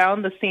break it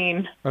down, the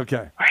scene.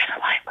 Okay. We're in the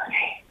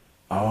library.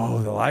 Oh,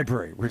 the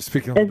library. We're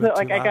speaking a little bit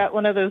too loud. I got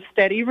one of those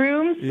study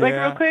rooms,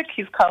 real quick.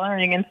 He's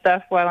coloring and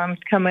stuff while I'm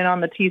coming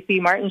on the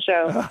TC Martin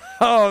show.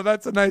 Oh,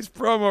 that's a nice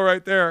promo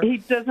right there. He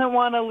doesn't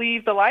want to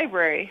leave the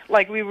library.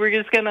 We were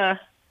just going to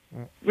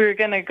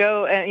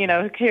go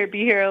and, be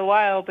here a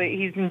while, but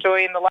he's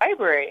enjoying the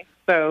library.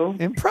 So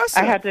impressive.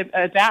 I had to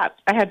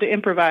adapt. I had to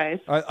improvise.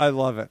 I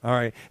love it. All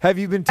right. Have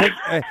you been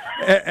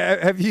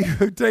have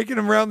you taken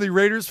him around the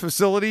Raiders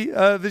facility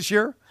this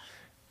year?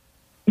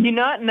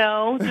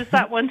 No, just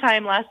that one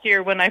time last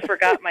year when I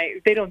forgot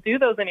they don't do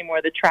those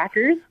anymore, the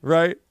trackers.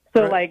 Right.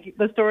 So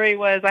the story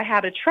was I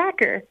had a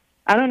tracker.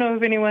 I don't know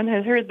if anyone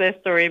has heard this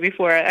story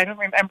before. I don't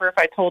remember if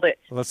I told it.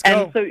 Let's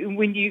go. And so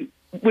when you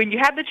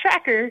had the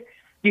tracker,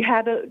 you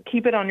had to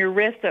keep it on your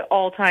wrist at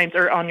all times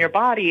or on your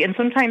body. And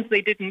sometimes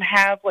they didn't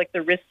have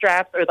the wrist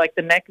straps or the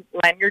neck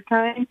lanyard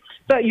kind.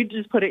 So you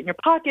just put it in your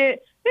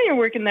pocket. Then you're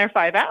working there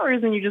 5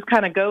 hours and you just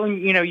kind of go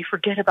and, you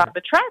forget about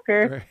the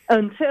tracker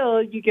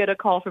until you get a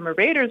call from a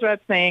Raiders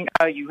rep saying,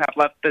 oh, you have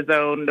left the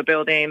zone, the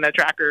building, the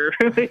tracker.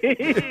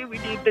 We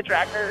need the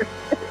tracker.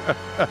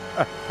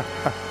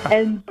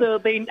 And so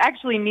they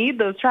actually need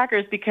those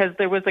trackers because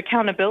there was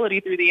accountability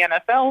through the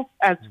NFL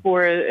as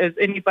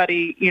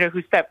anybody,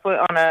 who stepped foot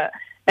on a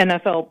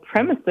NFL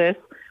premises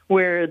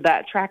where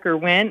that tracker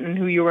went and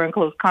who you were in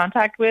close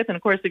contact with. And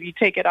of course, if you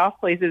take it off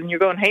places and you're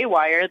going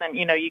haywire, then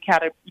you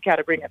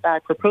gotta bring it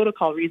back for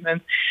protocol reasons.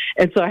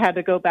 And so I had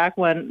to go back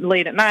one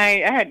late at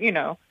night. I had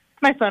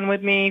my son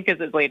with me because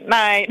it's late at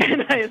night,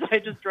 and I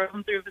just drove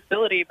him through the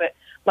facility. But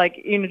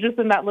just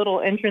in that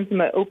little entrance in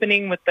the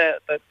opening with the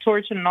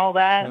torch and all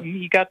that, and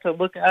he got to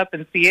look up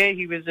and see it.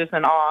 He was just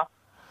in awe.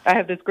 I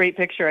have this great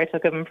picture I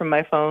took of him from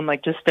my phone,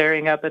 just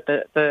staring up at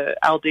the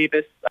Al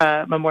Davis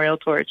memorial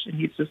torch, and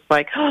he's just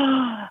like,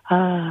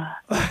 and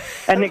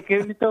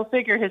go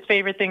figure his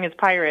favorite thing is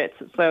pirates.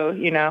 So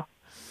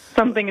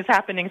something is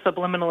happening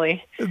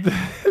subliminally.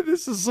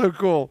 This is so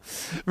cool.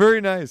 Very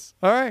nice.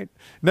 All right.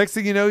 Next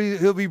thing you know,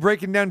 he'll be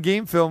breaking down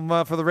game film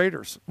for the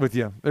Raiders with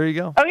you. There you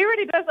go. Oh, he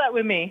already does that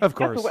with me. Of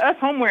course. That's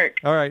homework.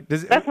 All right.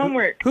 That's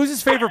homework. Who's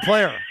his favorite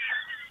player?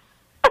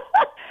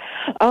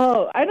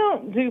 Oh, I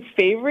don't do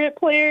favorite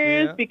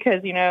players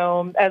because,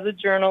 as a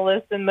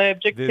journalist and the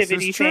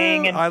objectivity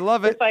thing. And I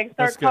love it. If I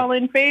start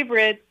calling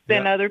favorites,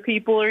 then other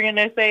people are going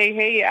to say,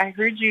 hey, I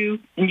heard you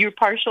and you're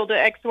partial to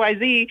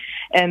XYZ.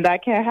 And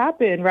that can't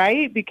happen,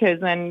 right? Because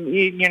then,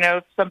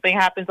 if something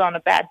happens on a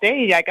bad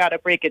day, I got to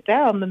break it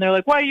down. And they're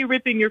like, why are you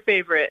ripping your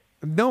favorite?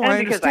 No, I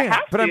understand.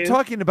 But I'm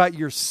talking about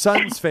your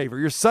son's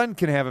favorite. Your son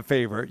can have a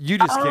favorite. You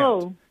just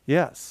can't.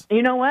 Yes.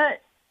 You know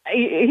what?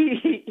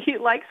 He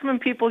likes when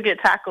people get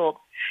tackled.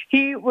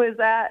 He was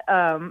at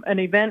an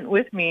event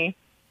with me,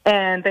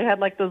 and they had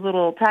those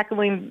little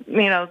tackling,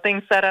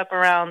 things set up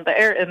around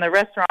in the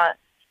restaurant.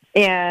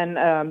 And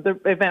the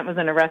event was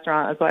in a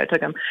restaurant. That's why I took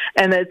him.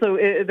 And then, so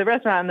the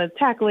restaurant and the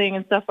tackling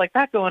and stuff like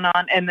that going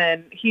on. And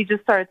then he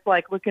just starts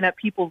looking at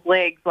people's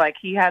legs, like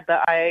he had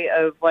the eye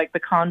of the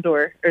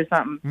condor or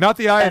something. Not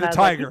the eye of the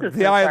tiger,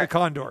 the eye of the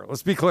condor.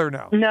 Let's be clear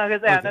now. No,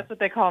 because that's what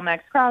they call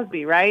Max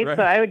Crosby, right?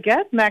 So I would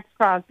guess Max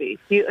Crosby.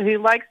 He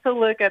likes to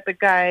look at the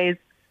guys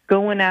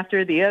going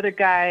after the other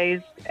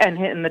guys and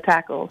hitting the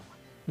tackles.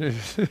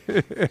 This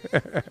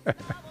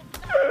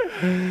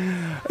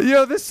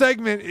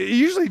segment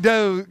usually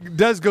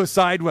does go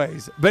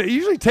sideways, but it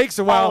usually takes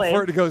a while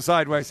for it to go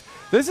sideways.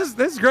 This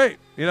is great.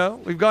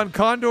 We've gone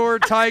condor,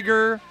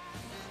 tiger,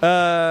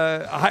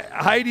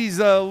 Heidi's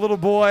little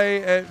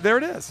boy. There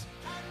it is.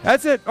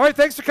 That's it. All right,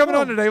 thanks for coming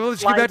on today. We'll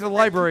let you get back to the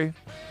library.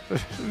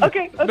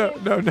 Okay. No,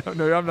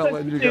 I'm not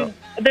letting you go.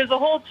 There's a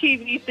whole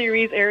TV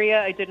series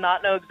area I did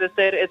not know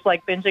existed. It's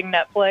like binging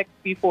Netflix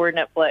before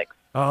Netflix.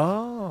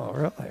 Oh,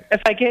 really?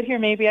 If I get here,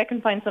 maybe I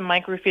can find some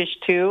microfiche,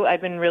 too.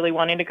 I've been really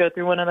wanting to go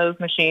through one of those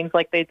machines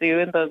like they do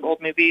in those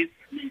old movies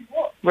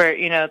where,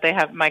 they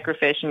have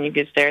microfiche and you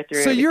can stare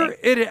through everything. You're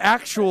in an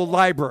actual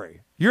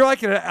library. You're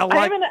like in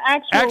I'm in an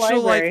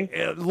actual library.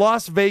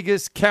 Las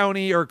Vegas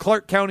County or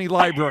Clark County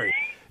Library.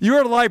 You're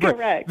at a library.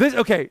 Correct.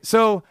 Okay,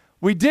 so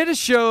we did a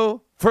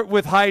show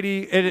with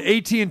Heidi at an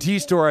AT&T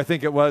store, I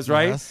think it was,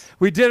 right? Yes.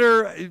 We did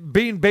her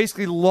being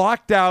basically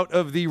locked out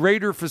of the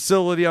Raider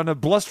facility on a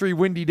blustery,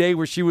 windy day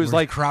where she was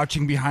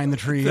crouching behind the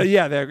tree.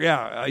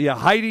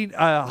 Hiding.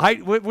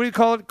 What do you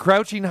call it?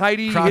 Crouching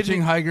Heidi.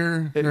 Crouching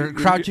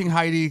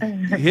Heidi.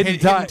 Hidden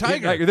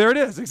tiger. There it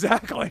is.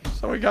 Exactly.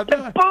 So we got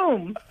that.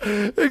 Boom.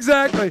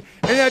 Exactly.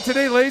 And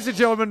today, ladies and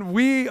gentlemen,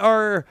 we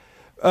are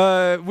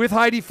with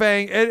Heidi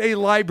Fang at a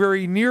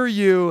library near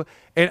you.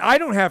 And I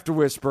don't have to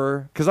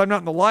whisper because I'm not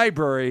in the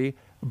library,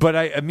 but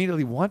I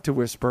immediately want to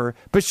whisper.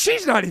 But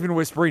she's not even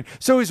whispering.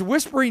 So is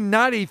whispering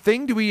not a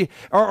thing?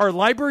 Are our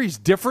libraries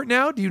different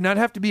now? Do you not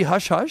have to be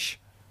hush-hush?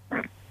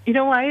 You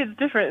know why it's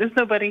different? There's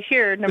nobody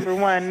here, number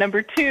one.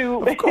 Number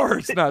two. Of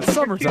course not.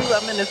 Summertime.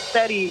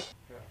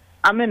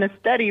 I'm in a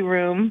study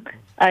room.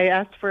 I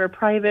asked for a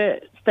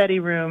private study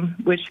room,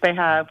 which they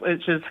have,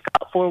 which has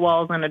got 4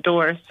 walls and a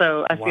door.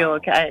 So I feel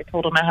okay. I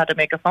told them I had to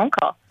make a phone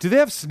call. Do they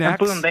have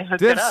snacks? And boom, they hooked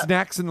Do they it have up.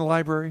 snacks in the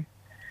library?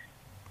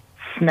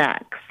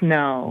 Snacks?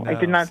 No, I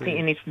did not see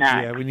any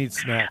snacks. Yeah, we need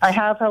snacks. I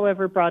have,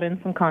 however, brought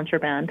in some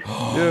contraband.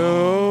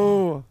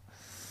 No,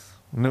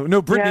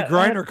 Brittany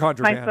Griner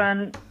contraband. My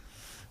son.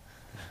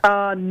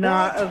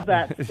 Not of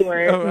that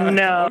sort.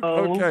 No.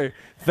 Okay,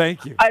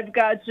 thank you. I've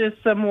got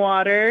just some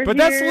water. But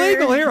that's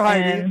legal here,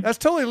 Heidi. That's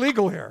totally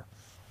legal here.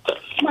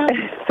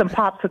 Some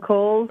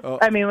popsicles. Oh.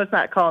 I mean, what's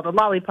that called? A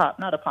lollipop,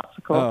 not a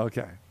popsicle. Oh,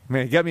 okay.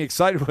 Man, you got me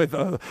excited with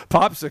a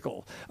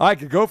popsicle. I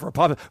could go for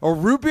a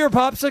root beer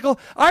popsicle.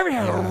 I haven't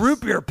had a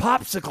root beer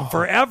popsicle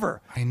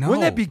forever. I know.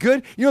 Wouldn't that be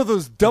good?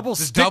 Those double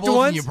stick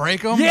ones? And you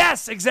break them?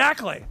 Yes,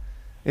 exactly.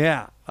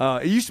 Yeah.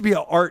 It used to be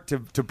an art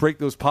to break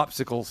those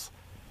popsicles,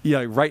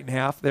 right in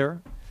half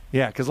there.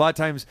 Yeah, because a lot of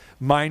times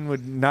mine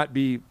would not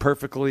be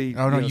perfectly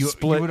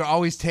split. You would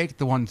always take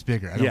the one that's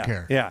bigger. I don't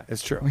care. Yeah,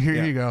 it's true. Well,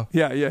 here you go.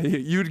 Yeah.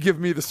 You'd give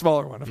me the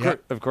smaller one.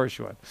 Of course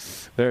you would.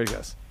 There he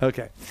goes.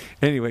 Okay.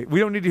 Anyway, we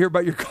don't need to hear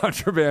about your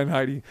contraband,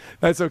 Heidi.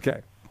 That's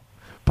okay.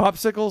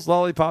 Popsicles,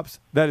 lollipops,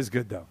 that is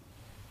good, though.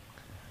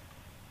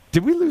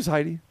 Did we lose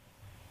Heidi?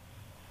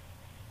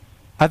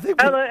 I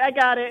think. I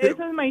got it. It's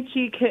when my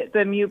cheek hit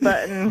the mute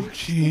button.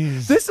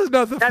 Jeez. This is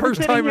not the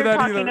first time of that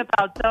either. I'm talking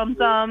about Dum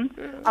Dum.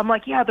 I'm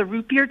like, the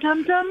root beer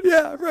Dum Dum.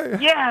 Yeah,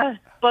 right. Yeah,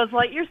 Buzz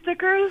Lightyear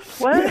stickers.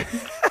 What?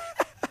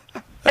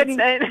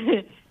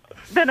 and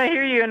then I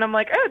hear you, and I'm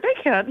like, oh,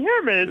 they can't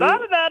hear me. Da,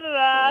 da, da,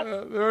 da,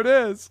 da. There it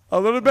is. A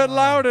little bit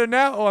louder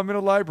now. Oh, I'm in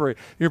a library.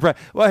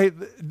 Well, hey,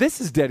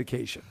 this is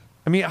dedication.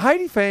 I mean,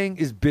 Heidi Fang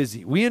is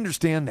busy. We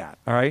understand that,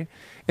 all right?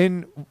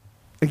 And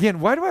again,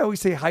 why do I always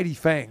say Heidi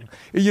Fang?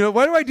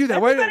 Why do I do that?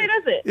 Everybody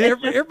does it.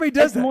 Everybody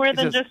does it's that. more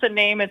than just a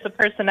name. It's a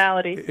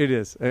personality. It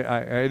is.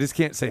 I just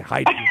can't say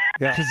Heidi.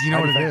 Because you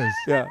know what it is.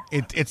 Yeah.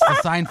 It's the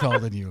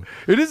Seinfeld in you.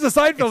 It is the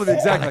Seinfeld in me,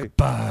 exactly. Alec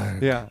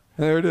Berg. Yeah,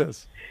 there it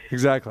is.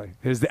 Exactly.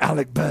 It's the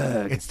Alec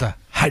Berg. It's the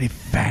Heidi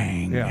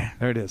Fang. Yeah,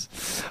 there it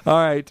is. All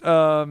right.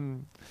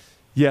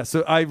 Yeah,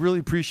 so I really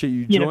appreciate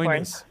you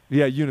joining us.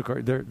 Yeah,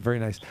 unicorn. They're very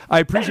nice. I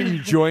appreciate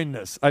you joining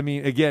us. I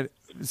mean, again,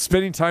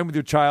 spending time with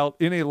your child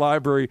in a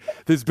library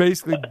that's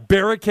basically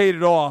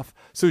barricaded off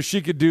so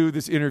she could do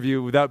this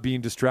interview without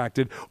being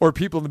distracted or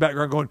people in the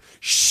background going,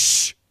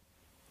 shh.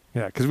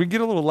 Yeah, because we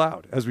get a little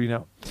loud, as we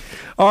know.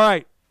 All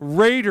right,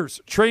 Raiders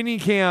training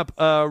camp.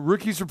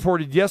 Rookies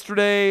reported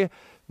yesterday.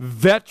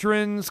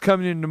 Veterans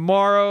coming in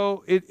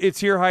tomorrow.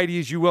 It's here, Heidi,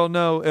 as you well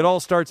know. It all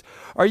starts.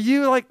 Are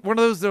you like one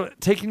of those that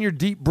taking your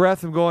deep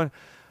breath and going,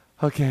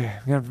 okay, I'm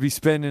going to have to be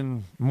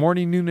spending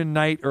morning, noon, and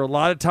night or a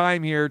lot of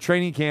time here,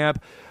 training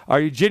camp.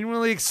 Are you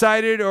genuinely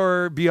excited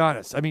or be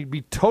honest? I mean,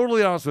 be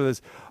totally honest with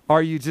us.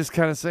 Are you just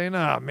kind of saying,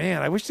 oh,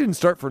 man, I wish it didn't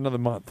start for another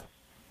month?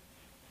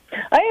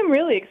 I am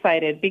really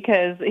excited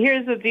because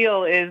here's the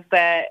deal is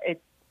that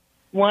it's,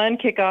 one,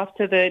 kickoff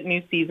to the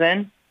new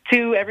season.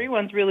 Two,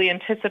 everyone's really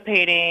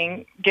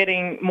anticipating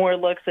getting more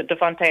looks at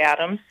Devontae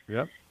Adams.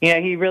 Yep.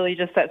 He really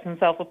just sets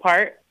himself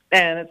apart.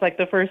 And it's like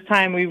the first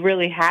time we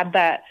really had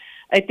that,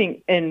 I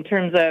think, in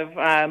terms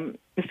of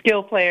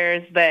skill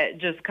players that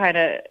just kind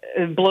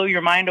of blow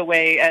your mind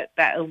away at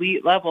that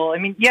elite level. I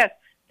mean, yes,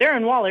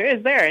 Darren Waller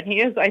is there, and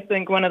he is, I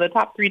think, one of the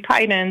top 3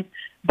 tight ends,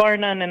 bar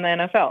none, in the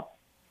NFL,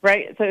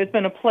 right? So it's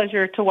been a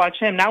pleasure to watch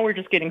him. Now we're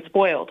just getting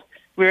spoiled.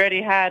 We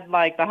already had,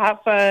 like, the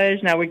hot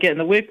fudge. Now we're getting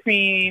the whipped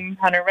cream.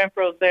 Hunter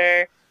Renfro's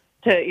there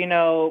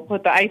to,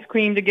 put the ice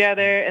cream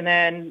together. And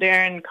then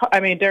Derek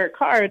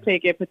Carr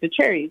put the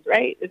cherries,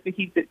 right?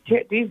 He's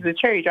the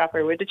cherry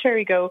dropper. Where the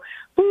cherry go,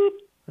 boop,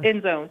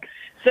 end zone.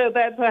 So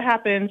that's what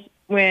happens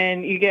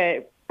when you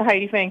get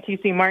Heidi Fang,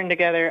 TC Martin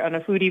together on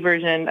a foodie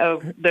version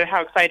of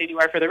how excited you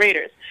are for the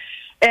Raiders.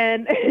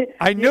 And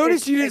I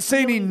noticed you didn't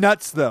say any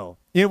nuts, though.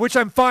 Which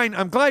I'm fine.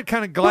 I'm glad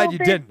you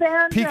didn't.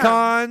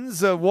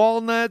 Pecans,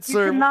 walnuts,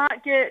 you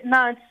cannot get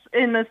nuts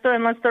in the store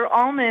unless they're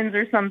almonds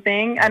or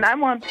something. And I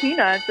want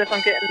peanuts if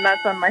I'm getting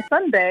nuts on my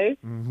sundae.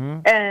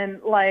 Mm-hmm.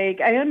 And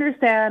I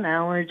understand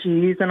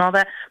allergies and all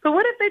that, but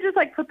what if they just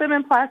put them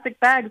in plastic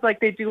bags like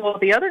they do all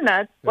the other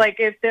nuts? Like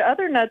if the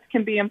other nuts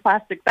can be in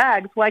plastic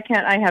bags, why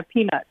can't I have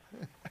peanuts?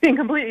 Being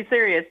completely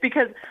serious,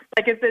 because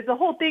if the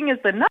whole thing is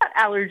the nut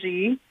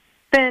allergy,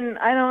 then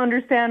I don't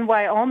understand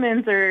why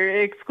almonds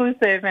are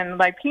exclusive and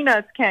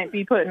peanuts can't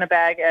be put in a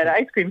bag at an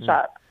ice cream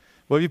shop.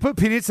 Well, if you put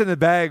peanuts in the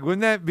bag,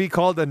 wouldn't that be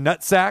called a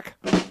nut sack?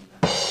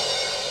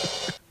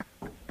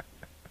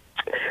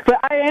 But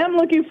I am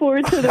looking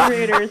forward to the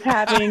Raiders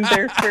having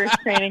their first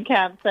training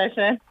camp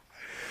session.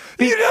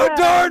 You know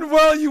darn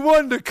well you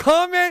wanted to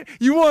comment,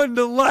 you wanted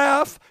to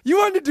laugh, you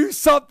wanted to do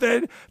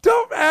something.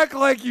 Don't act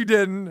like you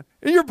didn't.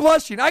 And you're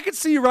blushing. I can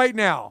see you right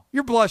now.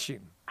 You're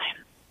blushing.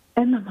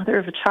 I'm the mother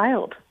of a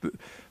child.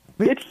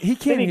 He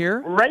can't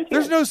hear. Right here.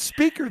 There's no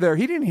speaker there.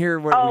 He didn't hear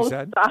what we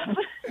said. Stop.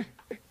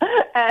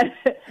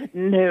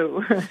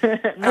 No.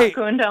 Not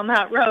going down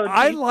that road.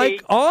 I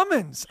like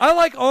almonds.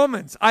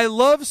 I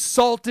love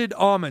salted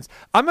almonds.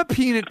 I'm a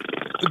peanut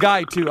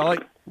guy, too.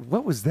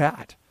 What was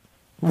that?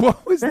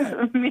 What was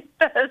that?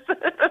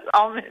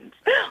 Almonds.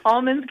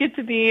 Almonds get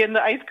to be in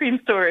the ice cream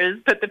stores,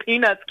 but the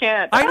peanuts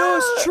can't. I know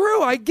it's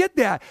true. I get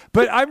that.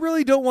 But I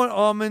really don't want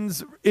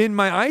almonds in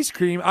my ice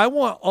cream. I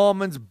want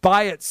almonds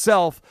by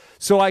itself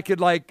so I could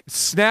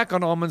snack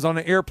on almonds on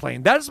an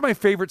airplane. That is my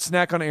favorite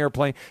snack on an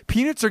airplane.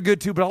 Peanuts are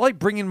good too, but I like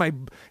bringing my,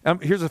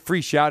 here's a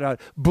free shout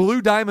out,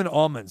 Blue Diamond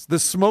almonds, the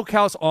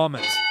Smokehouse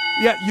almonds.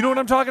 Yeah, you know what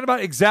I'm talking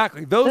about?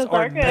 Exactly. Those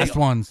are best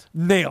ones.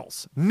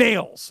 Nails.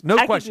 No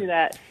I question. I can do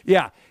that.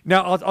 Yeah.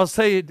 Now, I'll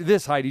say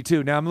this, Heidi,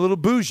 too. Now, I'm a little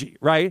bougie,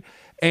 right?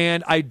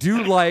 And I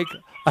do like...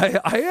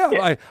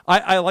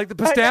 I like the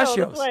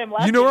pistachios.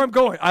 You know where I'm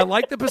going. I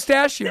like the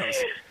pistachios.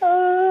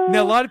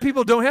 Now, a lot of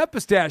people don't have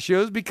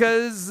pistachios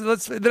because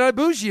they're not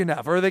bougie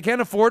enough, or they can't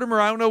afford them,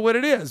 or I don't know what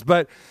it is.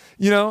 But,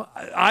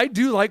 I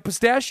do like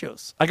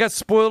pistachios. I got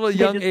spoiled at a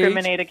young age. They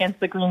discriminate against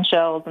the green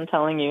shells. I'm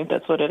telling you,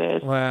 that's what it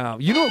is. Wow,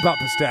 you know about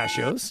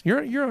pistachios. You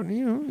got a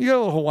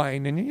little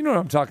Hawaiian in you. You know what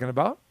I'm talking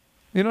about.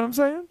 You know what I'm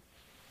saying?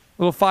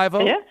 A little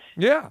 5-0.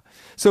 Yeah.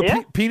 So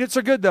peanuts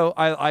are good though.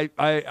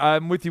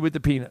 I'm with you with the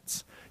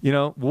peanuts.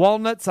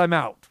 Walnuts, I'm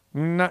out.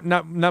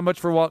 Not much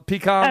for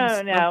pecans.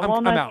 Oh no,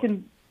 I'm out.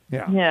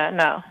 Yeah,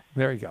 no.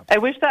 There you go. I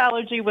wish the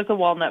allergy was a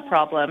walnut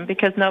problem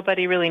because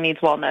nobody really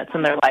needs walnuts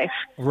in their life.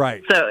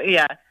 Right. So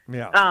yeah.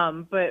 Yeah.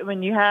 But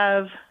when you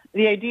have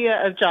the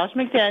idea of Josh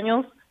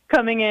McDaniels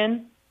coming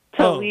in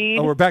to lead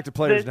we're back to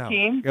players this now.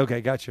 team. Okay,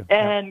 gotcha.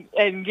 And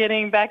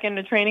getting back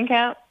into training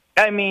camp,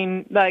 I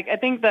mean, like, I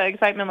think the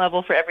excitement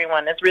level for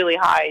everyone is really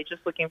high.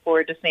 Just looking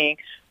forward to seeing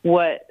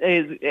what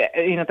is,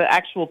 the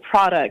actual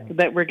product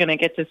that we're going to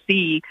get to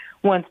see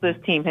once this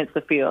team hits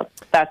the field.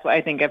 That's why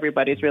I think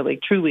everybody's really,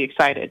 truly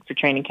excited for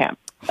training camp,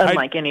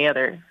 unlike any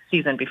other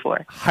season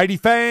before. Heidi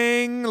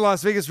Fang,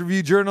 Las Vegas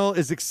Review-Journal,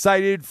 is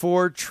excited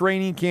for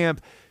training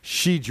camp.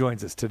 She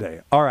joins us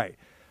today. All right.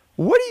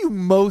 What are you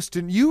most,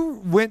 and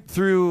you went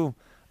through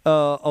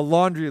a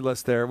laundry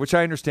list there, which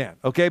I understand,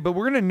 okay? But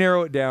we're going to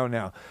narrow it down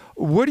now.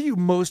 What are you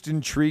most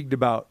intrigued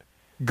about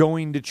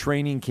going to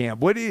training camp?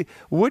 What are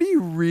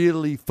you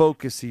really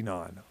focusing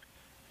on?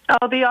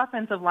 Oh, the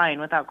offensive line,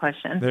 without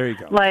question. There you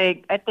go.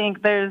 Like, I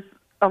think there's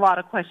a lot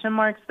of question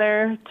marks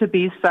there to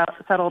be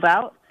settled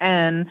out,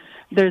 and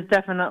there's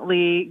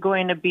definitely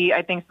going to be,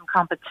 I think, some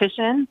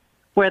competition,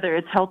 whether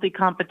it's healthy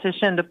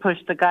competition to push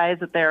the guys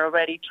that they're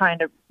already trying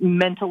to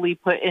mentally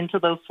put into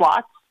those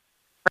slots,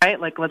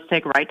 right? Like, let's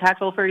take right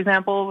tackle, for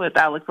example, with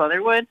Alex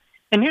Leatherwood.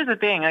 And here's the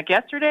thing. Like,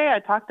 yesterday I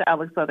talked to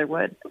Alex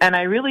Leatherwood, and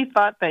I really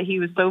thought that he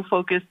was so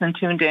focused and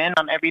tuned in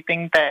on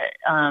everything that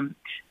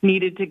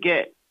needed to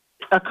get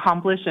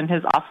accomplished in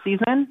his off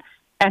season.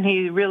 And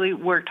he really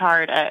worked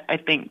hard at, I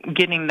think,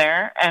 getting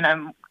there. And I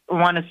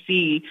want to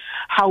see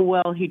how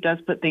well he does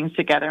put things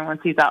together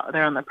once he's out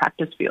there on the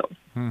practice field.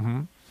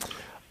 Mm-hmm.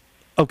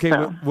 Okay,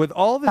 so, with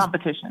all this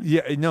competition.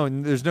 Yeah, no,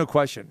 there's no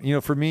question.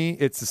 For me,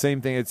 it's the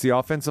same thing. It's the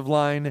offensive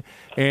line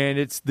and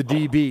it's the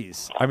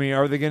DBs. I mean,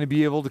 are they going to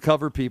be able to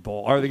cover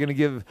people? Are they going to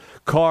give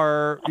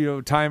Carr,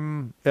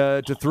 time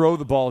to throw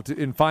the ball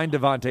and find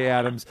Davante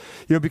Adams?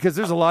 Because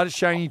there's a lot of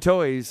shiny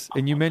toys,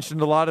 and you mentioned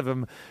a lot of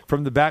them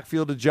from the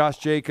backfield to Josh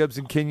Jacobs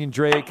and Kenyon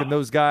Drake and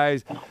those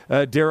guys,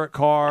 Derek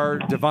Carr,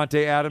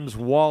 Davante Adams,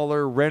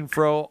 Waller,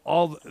 Renfro,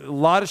 a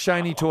lot of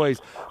shiny toys.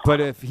 But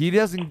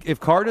if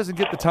Carr doesn't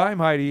get the time,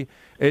 Heidi,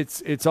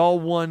 it's all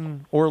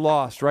won or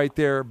lost right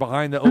there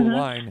behind the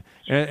O-line,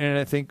 and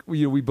I think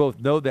we both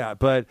know that.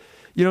 But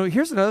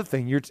here's another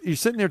thing: you're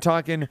sitting there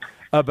talking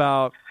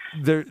about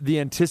the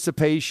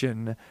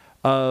anticipation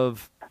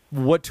of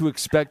what to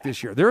expect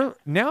this year. There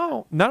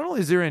now not only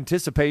is there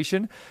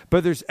anticipation,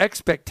 but there's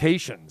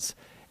expectations.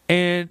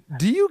 And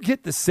do you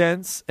get the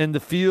sense and the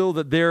feel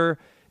that there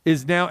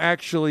is now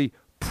actually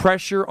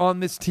pressure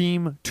on this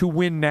team to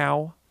win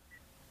now?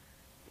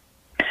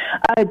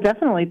 I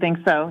definitely think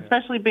so,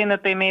 especially being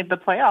that they made the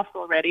playoffs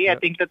already. Yep. I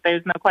think that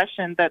there's no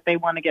question that they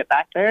want to get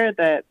back there,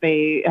 that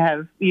they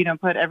have,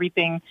 put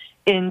everything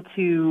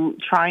into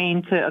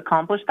trying to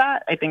accomplish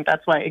that. I think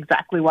that's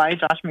exactly why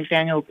Josh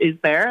McDaniels is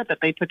there, that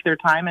they took their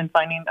time in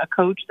finding a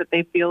coach that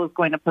they feel is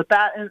going to put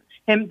them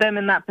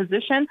in that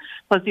position.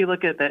 Plus, you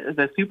look at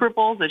the Super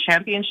Bowls, the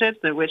championships,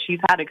 at which he's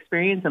had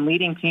experience in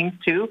leading teams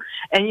too.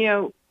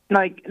 And,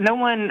 like, no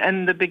one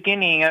in the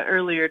beginning,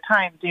 earlier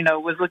times,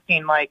 was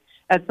looking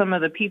at some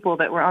of the people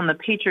that were on the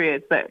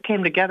Patriots that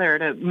came together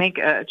to make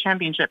a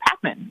championship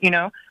happen.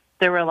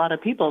 There were a lot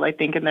of people, I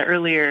think, in the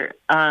earlier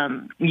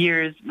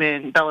years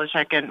when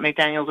Belichick and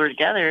McDaniels were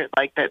together,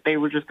 that they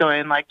were just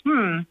going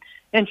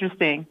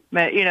interesting.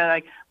 But,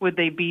 would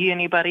they be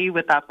anybody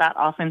without that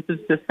offensive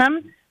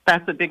system?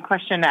 That's a big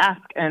question to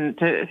ask, and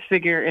to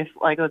figure if,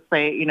 let's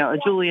say, a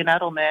Julian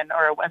Edelman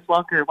or a Wes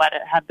Welker would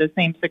have the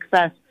same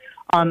success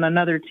on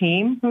another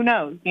team. Who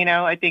knows?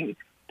 I think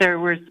there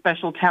were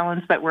special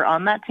talents that were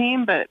on that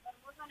team, but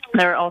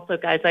there are also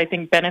guys I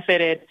think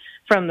benefited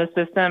from the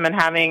system and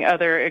having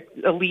other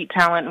elite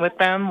talent with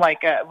them,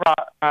 like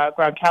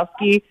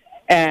Gronkowski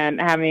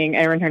and having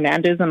Aaron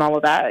Hernandez and all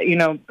of that,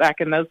 back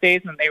in those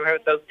days when they were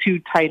those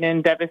two tight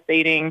end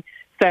devastating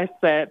sets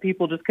that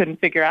people just couldn't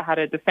figure out how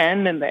to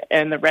defend in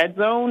the red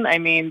zone. I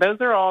mean,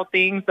 those are all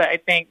things that I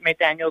think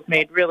McDaniels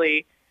made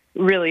really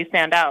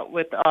stand out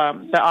with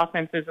the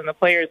offenses and the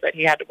players that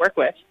he had to work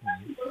with.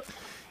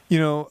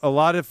 A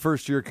lot of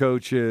first-year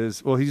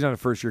coaches, well, he's not a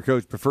first-year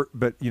coach,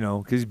 but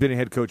because he's been a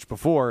head coach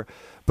before.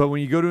 But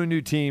when you go to a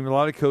new team, a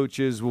lot of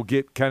coaches will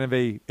get kind of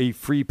a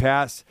free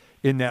pass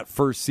in that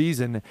first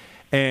season.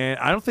 And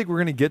I don't think we're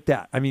going to get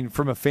that. I mean,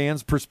 from a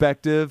fan's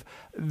perspective,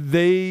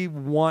 they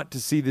want to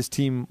see this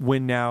team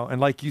win now. And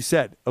like you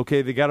said,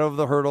 okay, they got over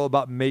the hurdle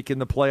about making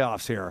the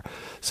playoffs here.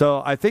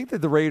 So I think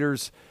that the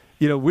Raiders,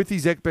 with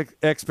these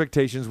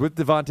expectations, with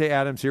Davante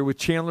Adams here, with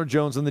Chandler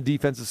Jones on the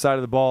defensive side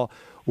of the ball,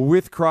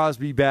 with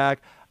Crosby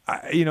back,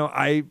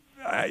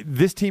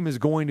 this team is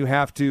going to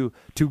have to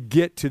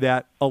get to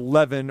that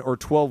 11 or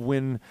 12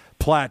 win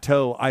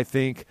plateau, I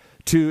think,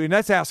 and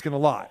that's asking a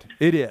lot.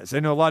 It is. I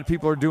know a lot of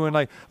people are doing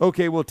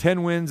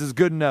 10 wins is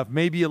good enough.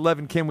 Maybe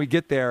 11, can we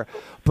get there?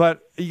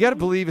 But you got to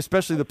believe,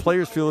 especially the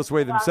players feel this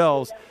way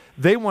themselves,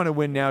 they want to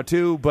win now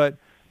too. But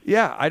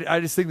yeah, I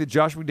just think that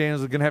Josh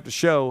McDaniels is going to have to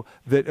show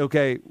that,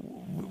 okay,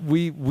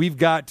 we've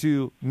got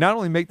to not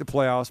only make the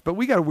playoffs, but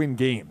we got to win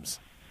games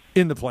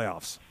in the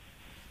playoffs.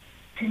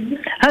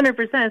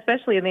 100%,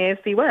 especially in the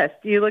AFC West.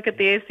 You look at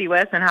the AFC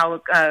West and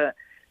how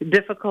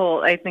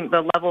difficult I think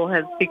the level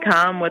has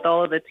become with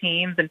all of the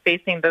teams and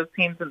facing those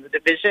teams in the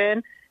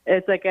division.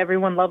 it's like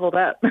everyone leveled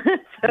up.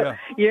 So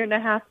you're going to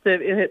have to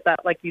hit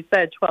that, like you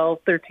said, 12,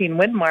 13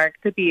 win mark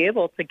to be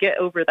able to get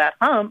over that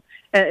hump,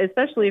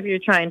 especially if you're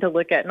trying to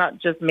look at not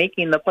just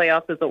making the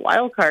playoffs as a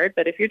wild card,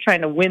 but if you're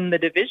trying to win the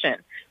division,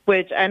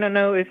 which I don't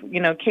know if,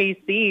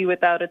 KC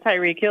without a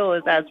Tyreek Hill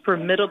is as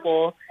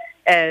formidable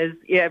as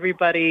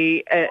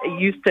everybody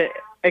used to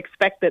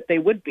expect that they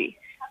would be.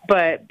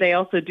 But they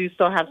also do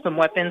still have some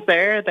weapons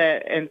there,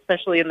 and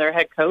especially in their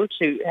head coach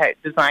who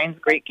designs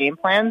great game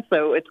plans.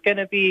 So it's going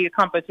to be a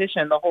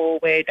competition the whole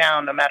way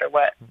down, no matter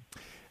what.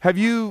 Have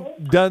you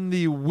done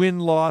the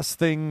win-loss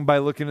thing by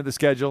looking at the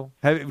schedule?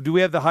 Do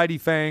we have the Heidi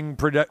Fang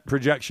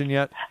projection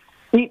yet?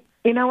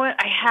 You know what?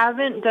 I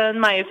haven't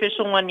done my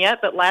official one yet,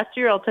 but last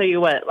year, I'll tell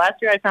you what.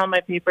 Last year I found my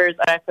papers,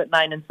 I put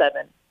 9 and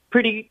 7.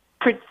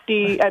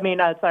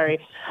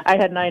 I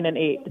had 9 and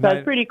 8. So I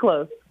was pretty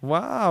close.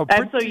 Wow.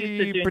 I'm so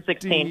used to doing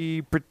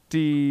 16.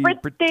 Pretty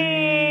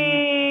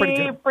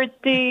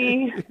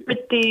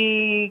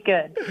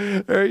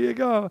good. There you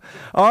go.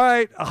 All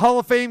right, a Hall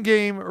of Fame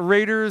game.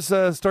 Raiders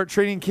start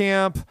training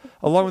camp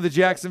along with the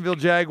Jacksonville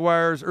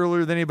Jaguars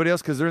earlier than anybody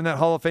else because they're in that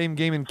Hall of Fame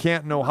game in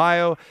Canton,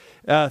 Ohio.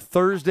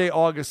 Thursday,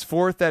 August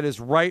 4th. That is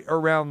right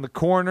around the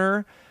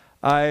corner.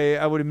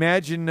 I would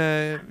imagine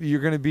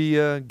you're going to be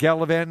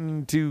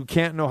gallivanting to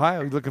Canton,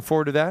 Ohio. You looking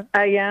forward to that?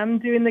 I am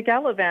doing the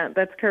gallivant.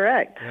 That's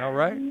correct. All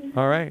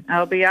right.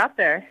 I'll be out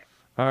there.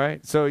 All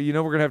right. So, we're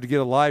going to have to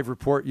get a live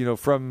report,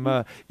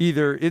 from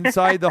either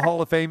inside the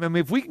Hall of Fame. I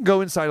mean, if we can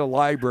go inside a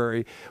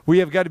library, we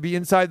have got to be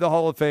inside the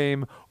Hall of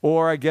Fame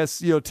or, I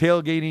guess,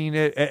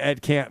 tailgating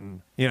at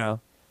Canton, Or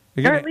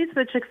at least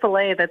the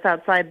Chick-fil-A that's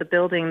outside the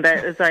building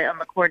that is right on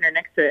the corner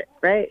next to it,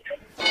 right?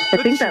 I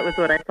think that was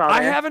what I saw there.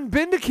 I haven't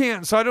been to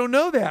Canton, so I don't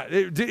know that.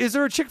 Is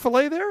there a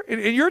Chick-fil-A there?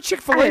 And you're a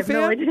Chick-fil-A fan? I have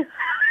no idea.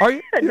 Are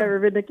you? I've never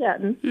been to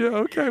Canton. Yeah,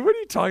 okay. What are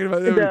you talking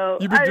about? No,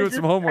 You've been doing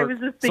some homework. I was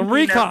just some thinking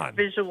recon. of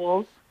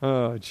visuals.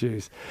 Oh,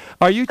 jeez.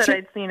 Are you that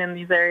I'd seen in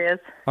these areas.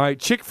 All right,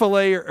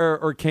 Chick-fil-A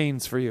or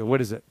Cane's for you? What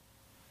is it?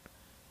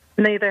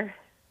 Neither.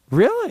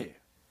 Really?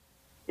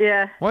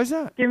 Yeah. Why is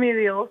that? Give me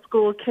the old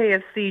school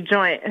KFC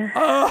joint.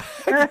 Oh,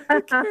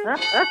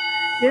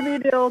 Give me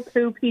the old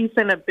 2-piece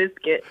and a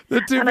biscuit. I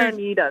don't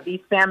need these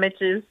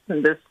sandwiches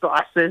and the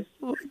sauces.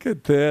 Look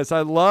at this.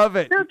 I love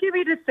it. No, give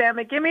me the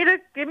salmon. Give me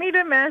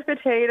the mashed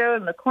potato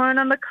and the corn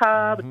on the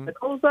cob, and the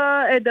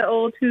coleslaw and the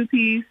old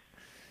 2-piece.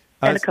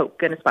 And a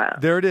Coke and a smile.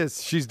 There it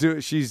is. She's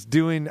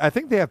doing. I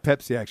think they have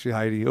Pepsi actually,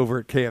 Heidi, over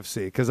at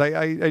KFC because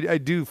I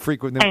do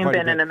frequent them. I ain't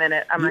been in a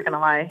minute. I'm not gonna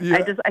lie. Yeah.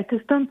 I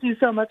just don't do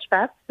so much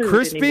fast food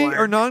crispy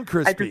anymore. or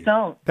non-crispy? I just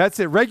don't. That's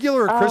it.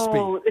 Regular or crispy?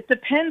 Oh, it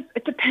depends.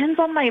 It depends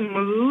on my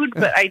mood,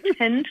 but I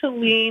tend to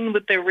lean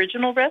with the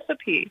original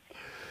recipe.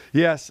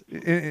 Yes,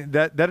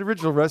 that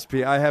original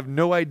recipe. I have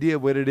no idea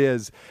what it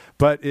is,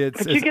 but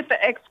it's. But you get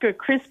the extra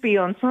crispy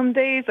on some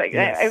days. Like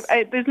yes.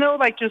 There's no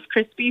just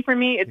crispy for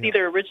me. It's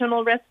either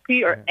original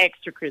recipe or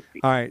extra crispy.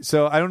 All right,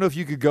 so I don't know if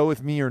you could go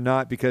with me or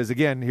not because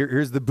again,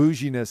 here's the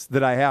bouginess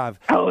that I have.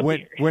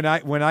 When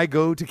I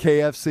go to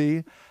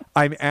KFC,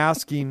 I'm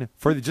asking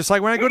for just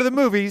like when I go to the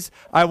movies,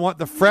 I want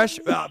the fresh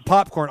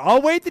popcorn.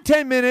 I'll wait the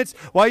 10 minutes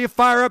while you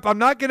fire up. I'm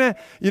not gonna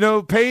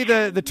pay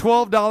the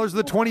 $12 or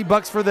the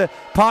 $20 for the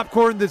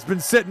popcorn that's been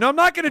sitting. No, I'm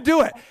not going to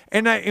do it.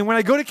 And when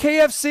I go to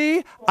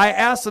KFC, I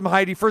ask them,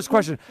 Heidi, first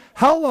question,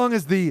 how long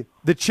has the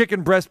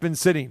chicken breast been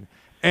sitting?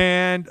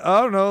 And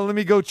I don't know. Let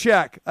me go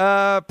check.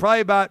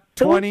 Probably about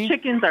 20. Those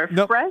chickens are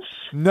fresh?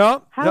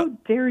 No. How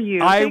dare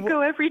you? They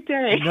go every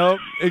day. No,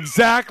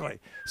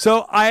 exactly.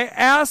 So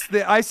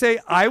I say,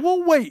 I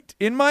will wait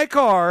in my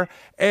car.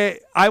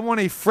 I want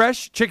a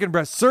fresh chicken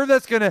breast. Sir,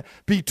 that's going to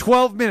be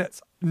 12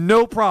 minutes.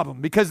 No problem.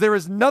 Because there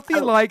is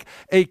nothing like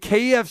a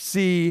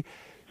KFC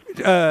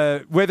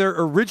whether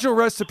original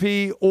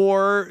recipe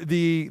or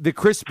the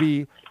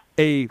crispy,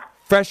 a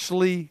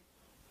freshly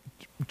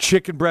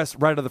chicken breast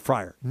right out of the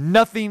fryer.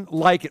 Nothing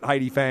like it,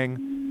 Heidi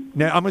Fang.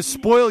 Now, I'm going to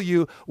spoil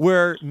you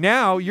where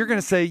now you're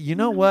going to say, you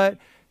know what?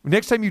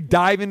 Next time you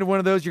dive into one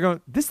of those, you're going,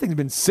 this thing's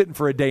been sitting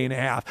for a day and a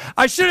half.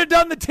 I should have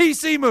done the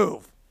TC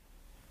move.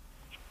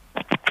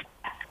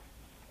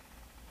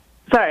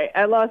 Sorry,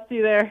 I lost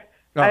you there.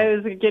 Oh. I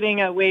was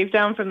getting a wave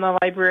down from the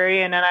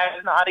librarian, and I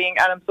was nodding,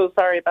 and I'm so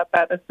sorry about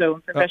that. That's so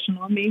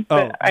unprofessional of me.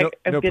 But I'm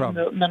getting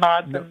the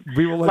nods.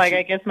 We will let you...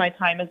 I guess my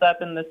time is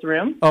up in this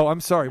room. Oh,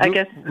 I'm sorry. I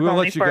guess it's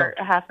only for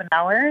half an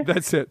hour.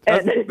 That's it.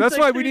 That's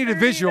why we need a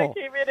visual. I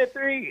came in at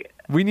 3.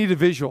 We need a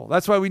visual.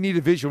 That's why we need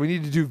a visual. We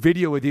need to do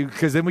video with you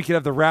because then we can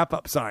have the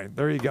wrap-up sign.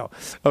 There you go.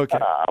 Okay.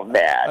 Oh,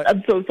 man.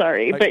 I'm so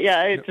sorry. But,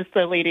 it's just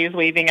the lady is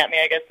waving at me.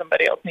 I guess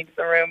somebody else needs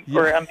the room,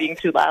 or I'm being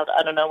too loud.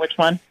 I don't know which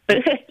one.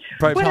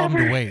 Probably tell them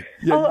to wait.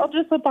 Yeah. I'll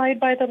just abide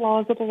by the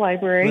laws of the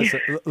library.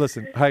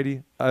 Listen,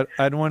 Heidi, I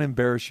don't want to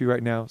embarrass you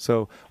right now.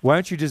 So why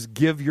don't you just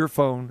give your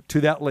phone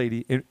to that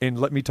lady and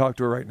let me talk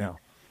to her right now?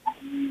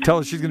 Tell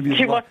her she's going to be.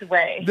 She walked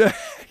away.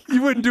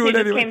 You wouldn't do She it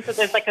just anyway. came so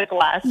there's like a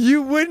glass.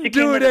 You wouldn't She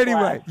do came it with a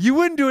anyway. glass. You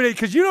wouldn't do it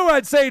because you know what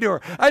I'd say to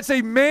her? I'd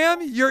say, ma'am,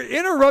 you're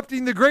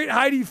interrupting the great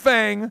Heidi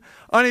Fang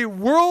on a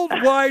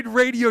worldwide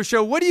radio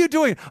show. What are you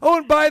doing? Oh,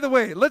 and by the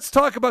way, let's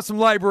talk about some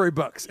library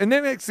books. And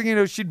then next thing you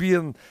know, she'd be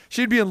in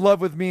love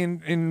with me,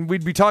 and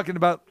we'd be talking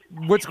about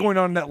what's going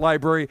on in that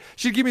library.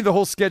 She'd give me the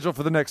whole schedule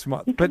for the next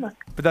month. But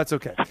that's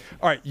okay.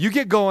 All right, you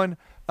get going.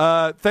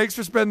 Thanks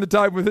for spending the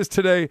time with us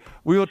today.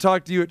 We will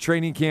talk to you at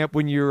training camp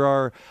when you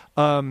are,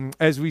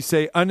 as we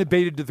say,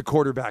 unabated to the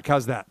quarterback.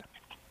 How's that?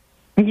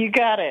 You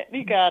got it.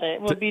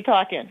 We'll be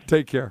talking.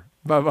 Take care.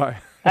 Bye-bye.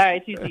 All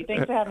right, TC.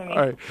 Thanks for having me. All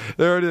right,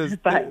 there it is.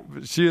 Bye.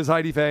 She is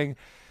Heidi Fang.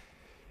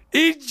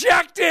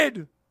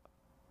 Ejected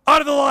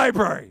out of the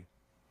library.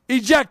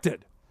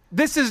 Ejected.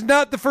 This is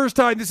not the first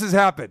time this has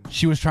happened.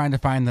 She was trying to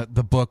find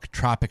the book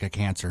Tropic of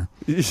Cancer.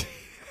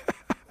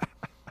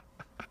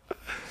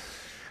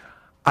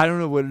 I don't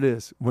know what it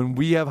is. When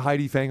we have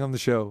Heidi Fang on the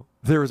show,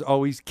 there is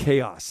always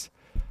chaos.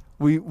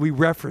 We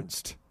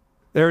referenced.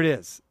 There it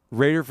is.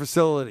 Raider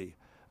facility.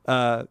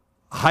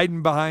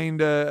 Hiding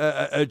behind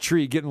a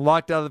tree, getting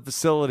locked out of the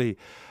facility.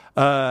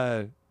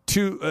 To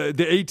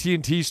the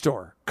AT&T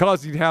store,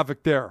 causing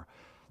havoc there.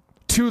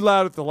 Too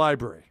loud at the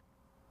library.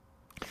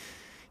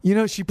 You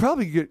know, she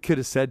probably could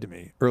have said to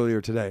me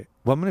earlier today,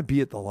 well, I'm going to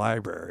be at the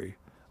library.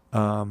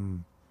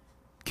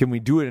 Can we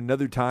do it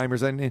another time or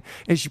something?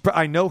 And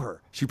I know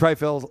her. She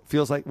probably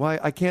feels like, well,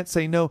 I can't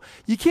say no.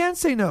 You can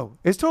say no.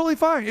 It's totally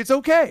fine. It's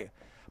okay.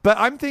 But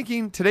I'm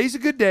thinking today's a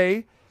good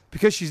day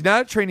because she's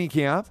not at training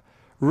camp.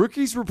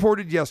 Rookies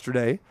reported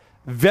yesterday.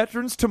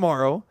 Veterans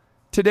tomorrow.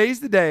 Today's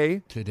the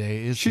day.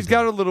 She's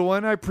got a little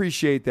one. I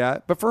appreciate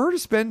that. But for her to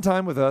spend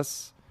time with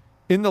us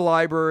in the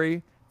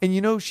library, and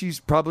you know she's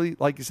probably,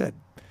 like you said,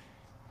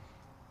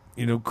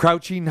 you know,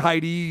 crouching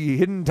Heidi,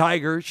 hidden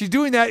tiger. She's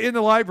doing that in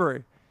the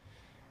library.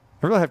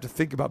 I really have to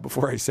think about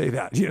before I say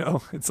that, you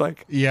know. It's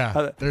like,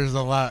 there's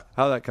a lot.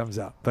 How that comes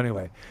out. But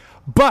anyway,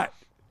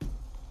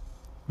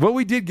 what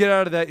we did get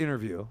out of that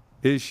interview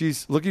is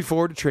she's looking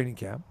forward to training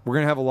camp. We're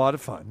going to have a lot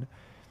of fun.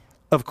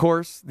 Of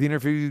course, the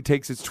interview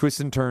takes its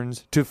twists and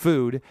turns to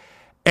food,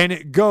 and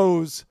it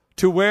goes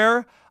to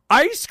where?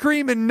 Ice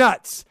cream and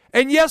nuts.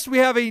 And yes, we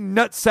have a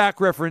nut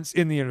sack reference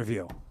in the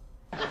interview.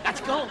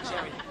 That's gold,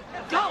 Jerry.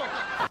 Gold.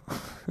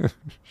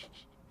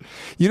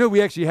 You know,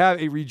 we actually have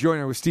a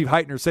rejoiner with Steve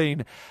Heitner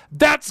saying,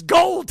 that's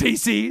gold,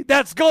 TC.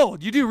 That's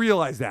gold. You do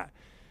realize that.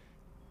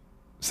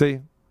 See?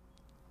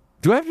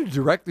 Do I have to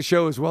direct the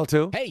show as well,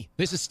 too? Hey,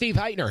 this is Steve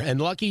Heitner, and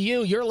lucky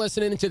you're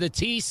listening to the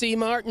T.C.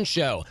 Martin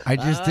Show. I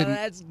just didn't.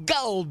 That's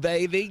gold,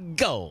 baby,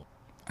 gold.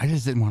 I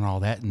just didn't want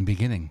all that in the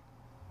beginning.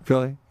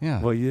 Really?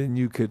 Yeah. Well, then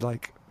you could,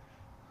 like,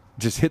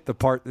 just hit the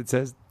part that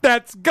says,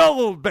 that's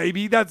gold,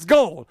 baby. That's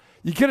gold.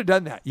 You could have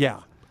done that.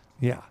 Yeah.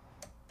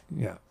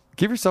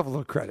 Give yourself a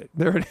little credit.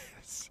 There it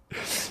is.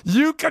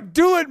 You can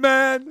do it,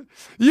 man.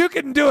 You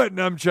can do it,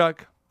 Numchuck.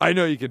 I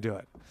know you can do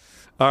it.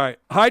 All right.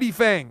 Heidi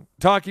Fang,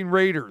 talking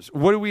Raiders.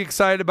 What are we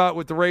excited about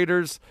with the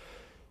Raiders?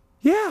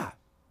 Yeah.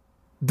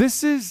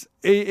 This is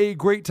a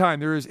great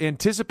time. There is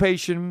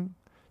anticipation.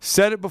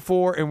 Said it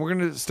before, and we're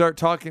going to start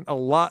talking a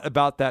lot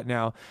about that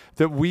now,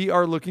 that we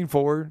are looking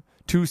forward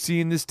to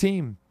seeing this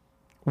team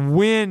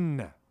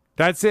win.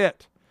 That's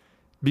it.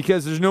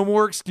 Because there's no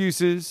more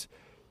excuses.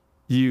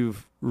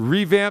 You've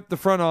revamped the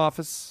front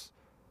office.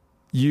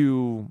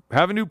 You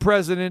have a new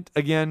president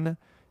again.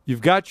 You've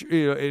got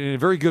a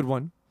very good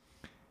one.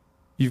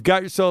 You've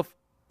got yourself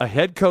a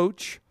head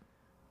coach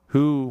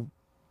who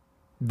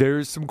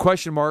there's some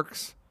question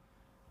marks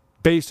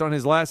based on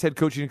his last head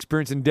coaching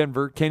experience in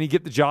Denver. Can he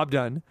get the job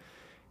done?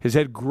 Has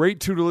had great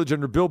tutelage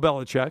under Bill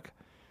Belichick.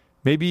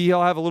 Maybe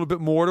he'll have a little bit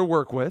more to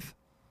work with.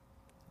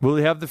 Will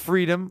he have the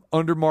freedom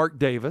under Mark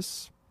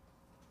Davis?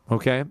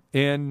 Okay.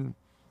 And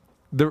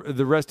the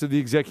rest of the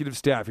executive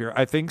staff here?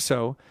 I think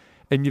so.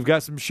 And you've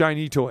got some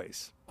shiny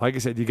toys. Like I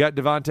said, you got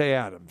Devontae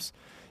Adams.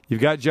 You've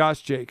got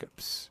Josh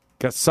Jacobs.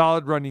 Got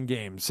solid running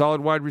game,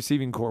 solid wide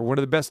receiving core. One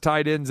of the best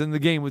tight ends in the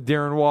game with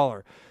Darren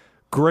Waller.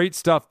 Great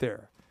stuff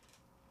there.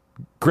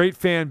 Great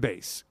fan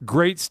base.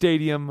 Great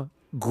stadium.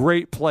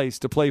 Great place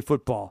to play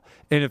football.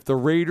 And if the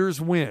Raiders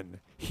win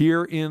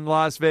here in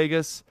Las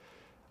Vegas,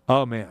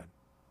 oh, man,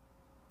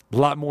 a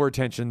lot more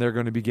attention they're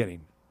going to be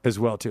getting as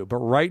well, too. But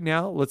right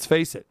now, let's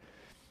face it,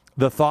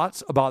 the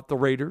thoughts about the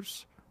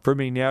Raiders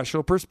from a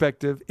national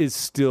perspective is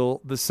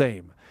still the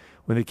same.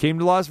 When they came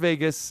to Las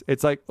Vegas,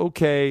 it's like,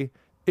 okay,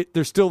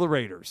 they're still the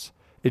Raiders.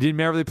 It didn't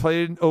matter if they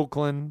played in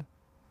Oakland,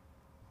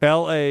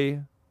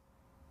 L.A.,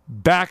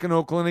 back in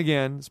Oakland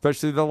again,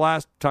 especially the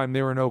last time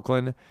they were in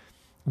Oakland.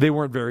 They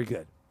weren't very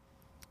good.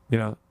 You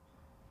know,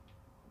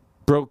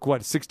 broke, a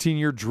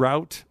 16-year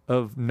drought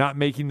of not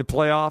making the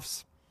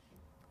playoffs?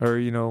 Or,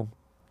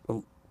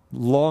 a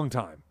long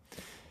time.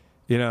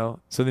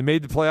 So they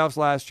made the playoffs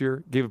last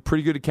year, gave a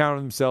pretty good account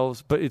of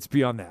themselves, but it's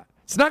beyond that.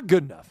 It's not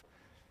good enough.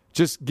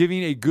 Just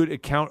giving a good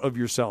account of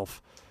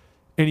yourself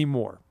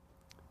anymore.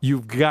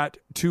 You've got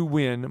to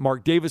win.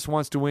 Mark Davis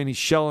wants to win. He's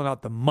shelling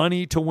out the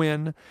money to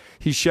win.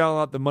 He's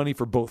shelling out the money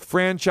for both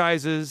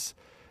franchises,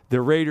 the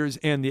Raiders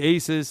and the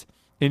Aces.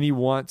 and he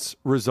wants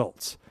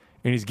results.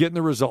 And he's getting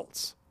the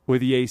results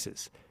with the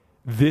Aces.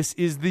 This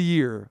is the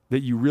year that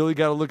you really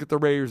got to look at the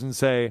Raiders and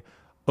say,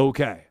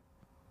 okay,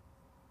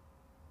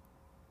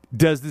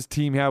 does this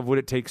team have what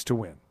it takes to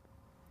win?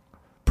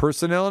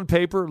 Personnel and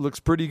paper looks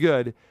pretty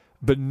good,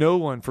 but no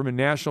one from a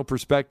national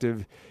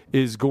perspective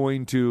is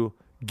going to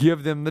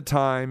give them the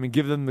time and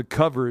give them the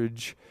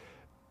coverage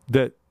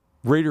that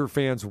Raider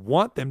fans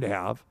want them to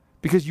have,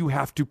 because you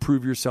have to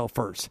prove yourself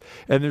first.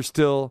 And they're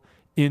still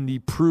in the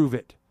prove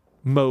it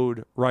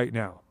mode right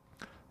now.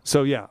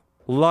 So, yeah,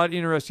 a lot of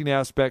interesting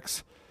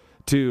aspects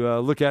to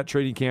look at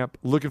training camp.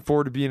 Looking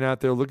forward to being out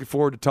there. Looking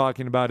forward to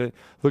talking about it.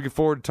 Looking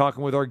forward to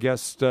talking with our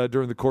guests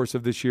during the course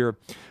of this year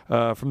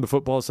from the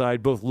football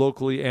side, both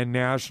locally and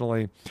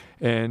nationally.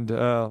 And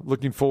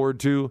looking forward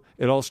to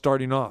it all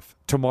starting off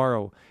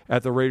tomorrow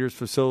at the Raiders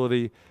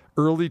facility.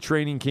 Early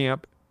training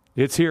camp.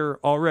 It's here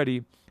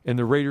already. And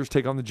the Raiders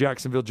take on the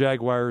Jacksonville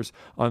Jaguars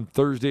on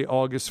Thursday,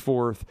 August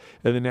 4th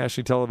at the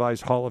nationally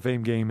televised Hall of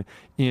Fame game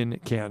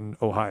in Canton,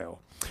 Ohio.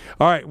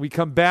 All right, we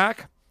come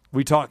back.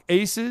 We talk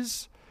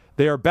Aces.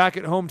 They are back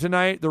at home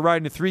tonight. They're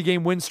riding a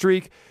 3-game win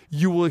streak.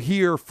 You will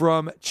hear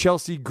from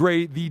Chelsea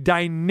Gray, the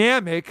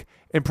dynamic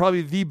and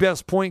probably the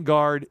best point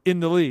guard in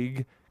the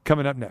league,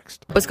 coming up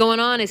next. What's going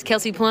on? It's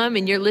Kelsey Plum,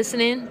 and you're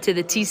listening to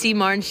the TC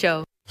Martin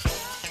Show.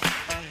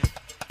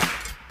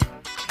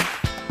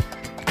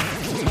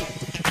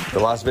 The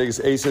Las Vegas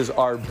Aces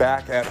are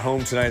back at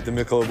home tonight at the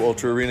Michelob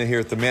Ultra Arena here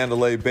at the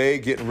Mandalay Bay,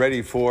 getting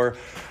ready for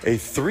a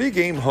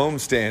 3-game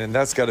homestand, and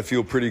that's got to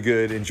feel pretty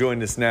good. And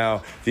joining us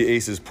now, the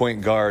Aces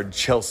point guard,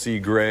 Chelsea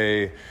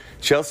Gray.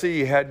 Chelsea,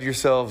 you had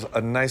yourselves a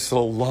nice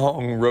little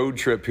long road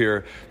trip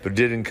here, but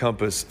did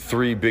encompass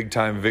 3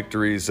 big-time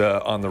victories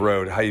on the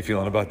road. How you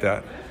feeling about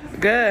that?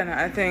 Good.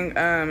 I think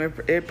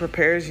it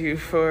prepares you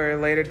for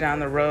later down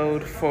the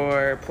road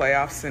for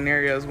playoff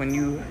scenarios when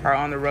you are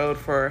on the road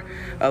for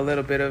a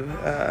little bit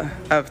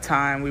of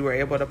time. We were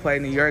able to play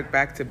New York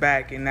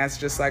back-to-back, and that's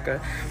just like a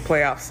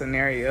playoff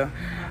scenario.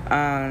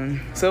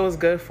 So it was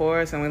good for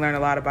us, and we learned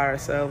a lot about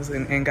ourselves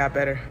and got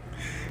better.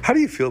 How do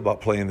you feel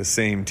about playing the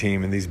same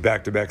team in these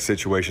back-to-back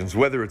situations,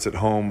 whether it's at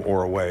home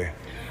or away?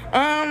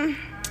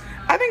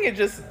 I think it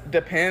just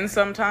depends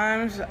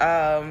sometimes.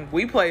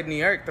 We played New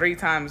York 3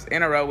 times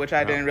in a row, which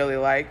I didn't really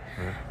like.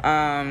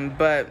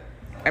 But,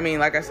 I mean,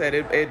 like I said,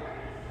 it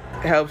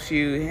helps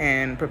you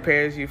and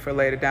prepares you for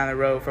later down the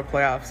road for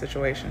playoff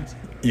situations.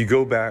 You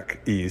go back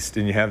east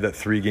and you have that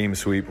 3-game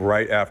sweep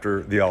right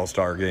after the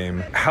All-Star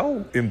game.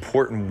 How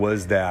important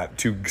was that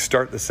to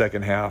start the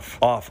second half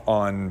off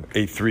on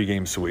a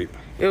 3-game sweep?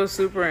 It was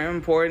super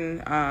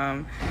important.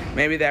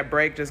 Maybe that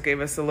break just gave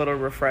us a little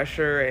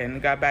refresher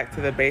and got back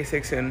to the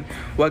basics and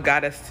what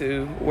got us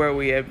to where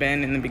we had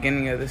been in the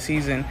beginning of the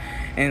season.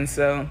 And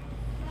so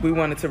we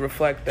wanted to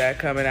reflect that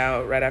coming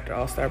out right after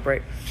All-Star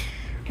break.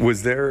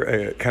 Was there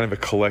a kind of a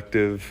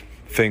collective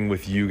thing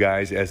with you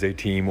guys as a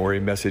team, or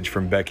a message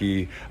from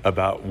Becky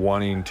about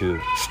wanting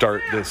to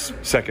start this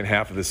second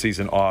half of the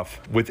season off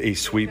with a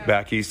sweep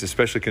back east,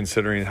 especially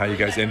considering how you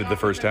guys ended the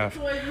first half?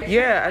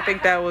 Yeah, I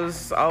think that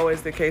was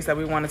always the case, that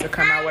we wanted to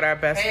come out with our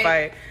best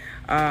fight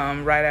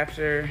right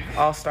after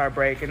All-Star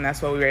break, and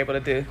that's what we were able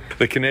to do.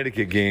 The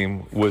Connecticut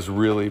game was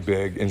really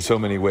big in so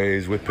many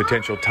ways with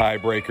potential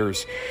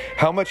tiebreakers.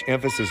 How much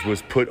emphasis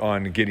was put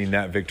on getting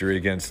that victory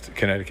against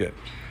Connecticut?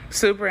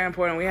 Super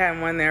important. We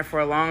hadn't won there for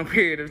a long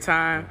period of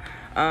time,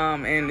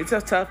 and it's a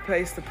tough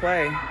place to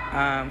play.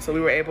 So we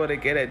were able to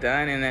get it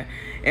done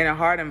in a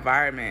hard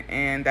environment,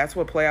 and that's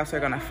what playoffs are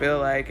going to feel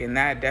like. And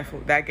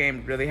that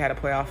game really had a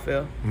playoff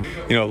feel.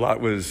 You know, a lot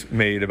was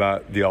made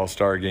about the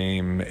All-Star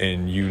game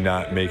and you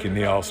not making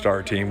the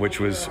All-Star team, which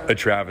was a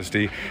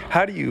travesty.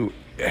 How do you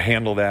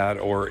handle that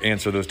or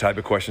answer those type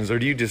of questions, or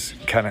do you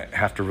just kind of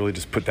have to really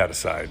just put that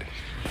aside?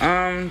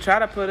 Try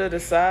to put it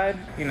aside.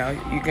 You know,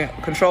 you can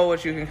control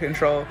what you can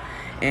control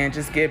and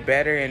just get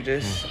better. And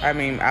just,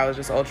 I was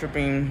just ultra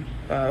beam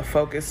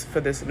focused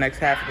for this next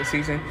half of the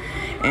season.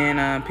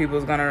 And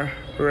people's going to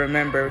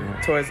remember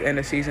towards the end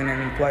of the season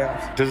and in the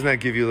playoffs. Doesn't that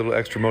give you a little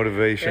extra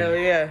motivation? Hell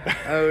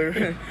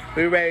yeah.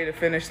 We're ready to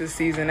finish this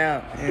season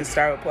out and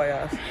start with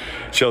playoffs.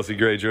 Chelsea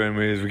Gray joining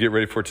me as we get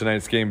ready for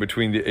tonight's game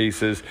between the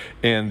Aces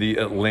and the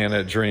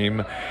Atlanta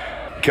Dream.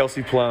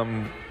 Kelsey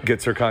Plum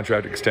gets her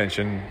contract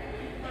extension,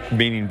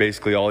 meaning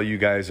basically all you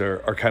guys are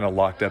kind of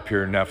locked up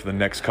here now for the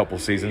next couple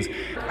seasons.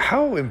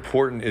 How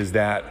important is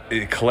that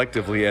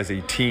collectively as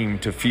a team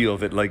to feel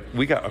that, like,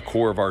 we got a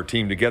core of our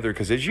team together?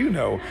 Because as you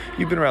know,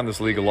 you've been around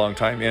this league a long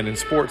time, and in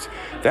sports,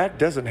 that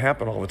doesn't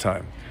happen all the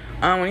time.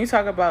 When you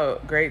talk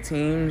about great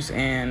teams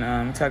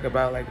and talk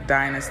about like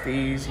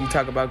dynasties, you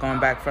talk about going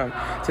back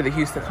to the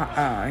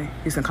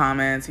Houston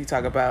Comets, you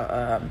talk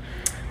about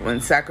when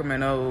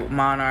Sacramento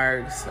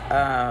Monarchs,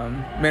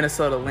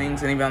 Minnesota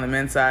Lynx, and even on the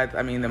men's side,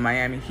 the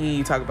Miami Heat,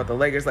 you talk about the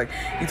Lakers, like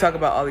you talk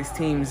about all these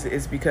teams,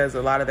 is because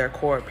a lot of their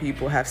core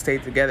people have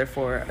stayed together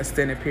for an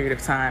extended period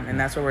of time, and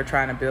that's what we're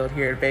trying to build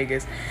here in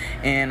Vegas,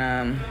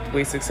 and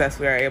we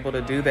successfully are able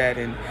to do that,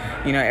 and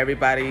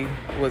everybody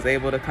was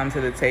able to come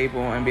to the table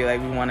and be like,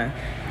 we want to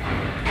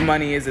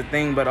money is a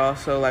thing, but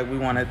also like we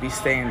want to be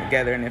staying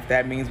together. And if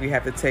that means we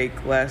have to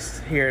take less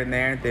here and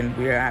there, then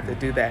we have to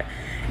do that.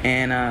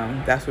 And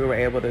that's what we're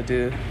able to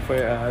do for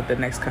the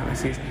next coming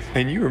seasons.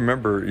 And you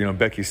remember,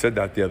 Becky said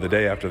that the other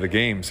day after the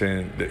game,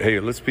 saying, that, hey,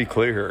 let's be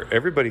clear here.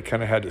 Everybody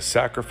kind of had to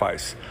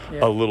sacrifice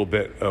a little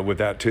bit with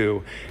that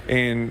too.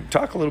 And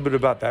talk a little bit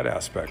about that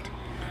aspect.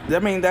 I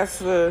mean,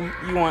 that's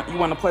you want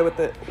to play with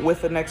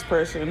the next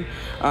person.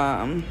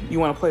 You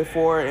want to play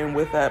for and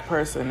with that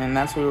person, and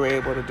that's what we were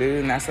able to do.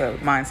 And that's a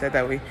mindset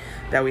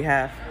that we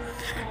have.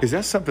 Is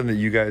that something that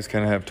you guys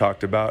kind of have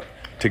talked about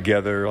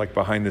together, like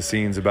behind the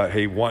scenes, about,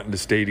 hey, wanting to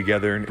stay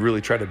together and really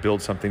try to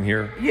build something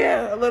here?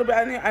 Yeah, a little bit.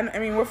 I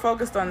mean, we're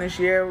focused on this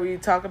year. We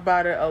talk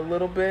about it a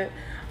little bit,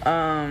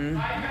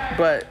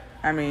 but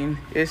I mean,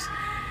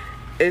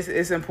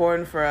 it's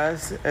important for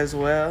us as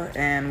well,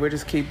 and we'll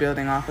just keep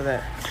building off of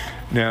that.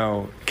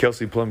 Now,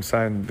 Kelsey Plum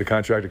signed the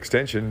contract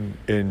extension,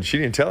 and she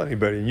didn't tell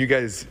anybody, and you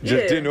guys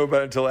just didn't know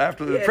about it until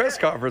after the press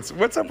conference.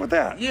 What's up with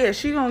that? Yeah,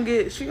 she gonna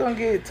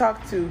get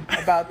talked to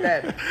about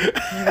that.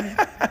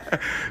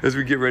 As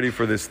we get ready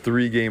for this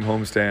 3-game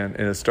homestand,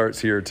 and it starts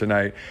here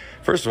tonight.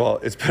 First of all,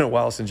 it's been a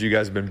while since you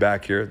guys have been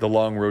back here, the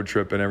long road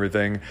trip and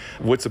everything.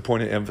 What's the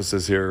point of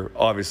emphasis here,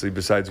 obviously,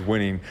 besides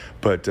winning,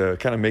 but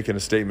kind of making a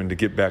statement to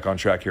get back on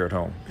track here at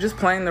home? Just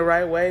playing the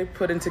right way,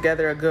 putting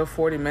together a good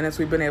 40 minutes.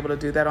 We've been able to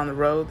do that on the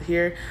road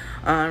here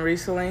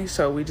recently,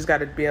 so we just got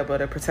to be able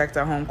to protect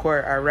our home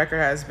court. Our record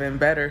has been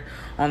better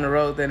on the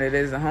road than it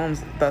is at home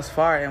thus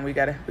far, and we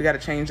got to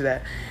change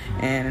that.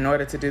 And in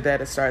order to do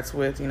that, it starts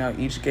with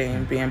each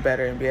game being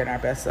better and being our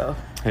best self.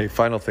 Hey,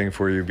 final thing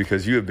for you,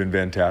 because you have been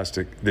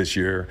fantastic this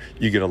year.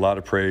 You get a lot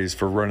of praise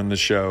for running the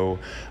show,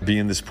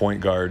 being this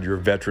point guard. You're a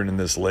veteran in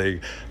this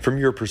league. From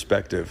your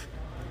perspective,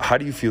 how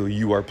do you feel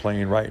you are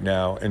playing right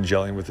now and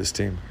gelling with this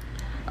team?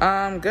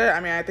 Good.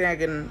 I mean, I think I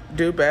can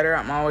do better.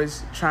 I'm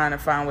always trying to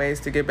find ways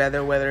to get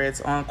better, whether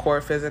it's on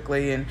court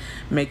physically and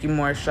making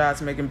more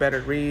shots, making better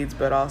reads,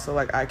 but also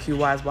like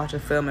IQ-wise, watching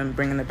film and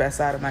bringing the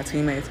best out of my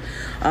teammates.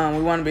 We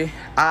want to be,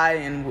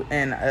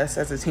 and us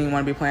as a team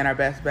want to be playing our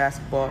best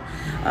basketball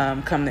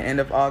come the end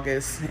of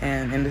August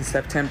and into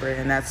September,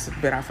 and that's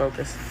been our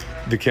focus.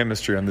 The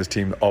chemistry on this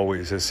team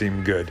always has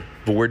seemed good,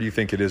 but where do you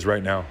think it is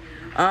right now?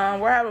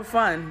 We're having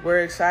fun.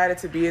 We're excited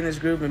to be in this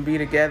group and be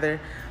together.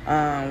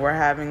 We're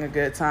having a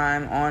good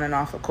time on and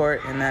off the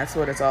court, and that's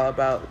what it's all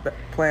about.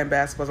 Playing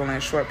basketball is only a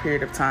short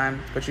period of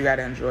time, but you got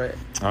to enjoy it.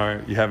 All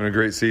right. You're having a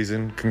great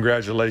season.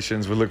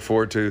 Congratulations. We look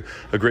forward to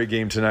a great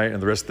game tonight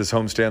and the rest of this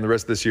homestand, the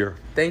rest of this year.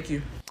 Thank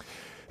you.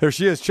 There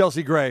she is,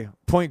 Chelsea Gray,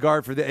 point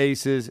guard for the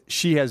Aces.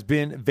 She has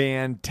been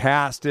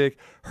fantastic.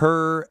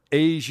 Her,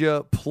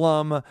 Asia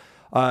Plum,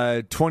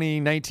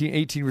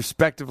 2019-18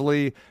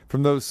 respectively,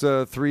 from those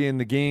three in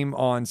the game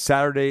on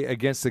Saturday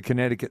against the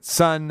Connecticut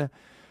Sun.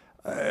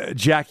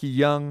 Jackie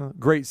Young,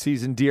 great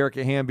season.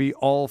 Dearica Hamby,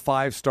 all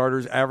 5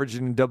 starters,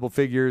 averaging in double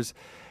figures.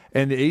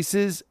 And the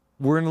Aces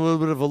were in a little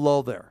bit of a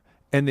lull there.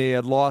 And they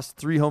had lost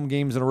 3 home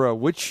games in a row,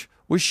 which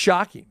was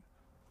shocking,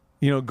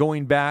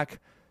 going back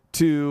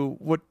to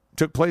what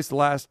took place the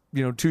last,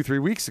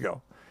 2-3 weeks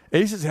ago.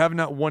 Aces have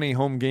not won a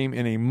home game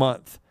in a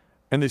month.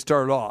 And they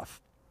started off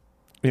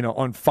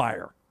on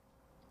fire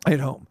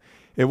at home.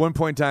 At one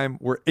point in time,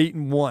 we're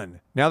 8-1.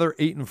 Now they're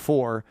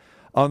 8-4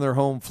 on their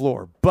home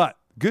floor. But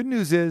good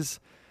news is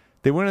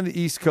they went on the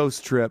East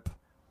Coast trip.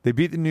 They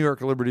beat the New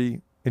York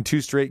Liberty in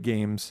 2 straight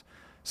games.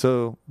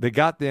 So they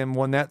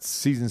won that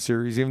season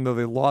series, even though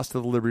they lost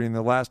to the Liberty in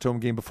the last home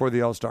game before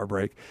the All-Star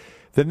break.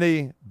 Then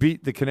they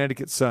beat the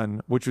Connecticut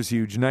Sun, which was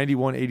huge,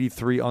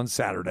 91-83 on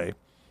Saturday.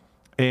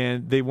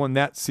 And they won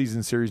that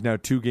season series now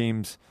 2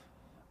 games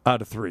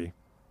out of 3.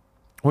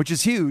 Which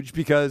is huge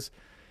because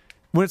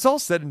when it's all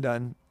said and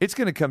done, it's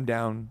going to come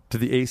down to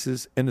the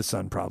Aces and the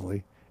Sun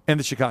probably, and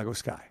the Chicago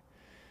Sky.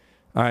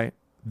 All right?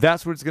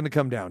 That's what it's going to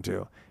come down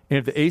to. And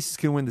if the Aces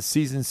can win the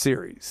season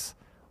series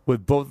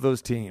with both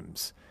those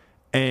teams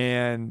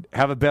and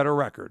have a better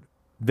record,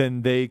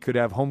 then they could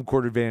have home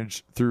court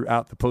advantage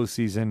throughout the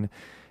postseason,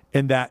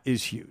 and that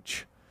is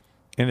huge.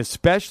 And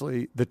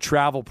especially the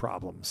travel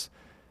problems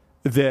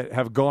that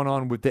have gone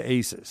on with the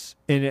Aces.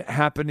 And it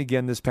happened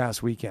again this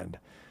past weekend.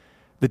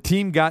 The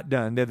team got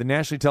done. They had the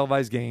nationally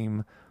televised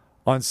game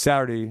on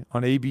Saturday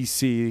on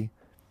ABC.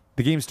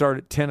 The game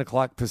started at 10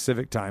 o'clock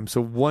Pacific time, so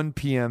 1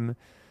 p.m.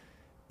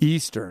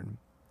 Eastern.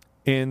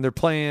 And they're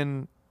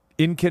playing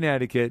in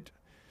Connecticut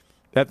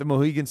at the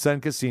Mohegan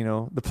Sun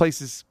Casino. The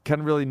place is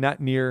kind of really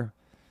not near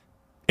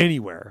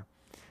anywhere.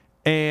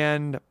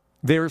 And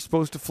they were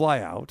supposed to fly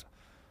out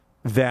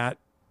that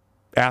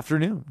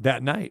afternoon,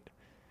 that night.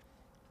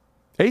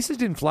 Aces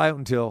didn't fly out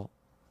until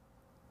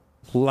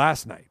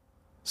last night,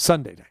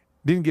 Sunday night.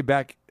 Didn't get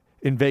back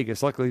in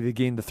Vegas. Luckily, they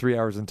gained the 3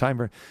 hours in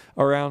time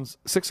around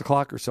 6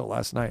 o'clock or so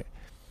last night.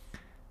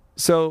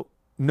 So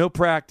no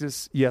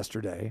practice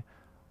yesterday.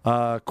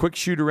 Quick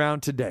shoot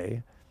around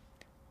today.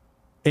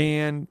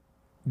 And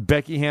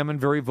Becky Hammon,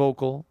 very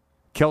vocal.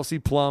 Kelsey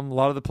Plum, a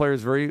lot of the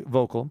players very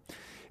vocal.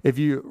 If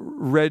you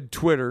read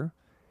Twitter,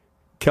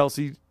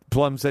 Kelsey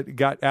Plum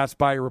got asked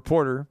by a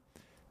reporter.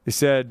 They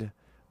said,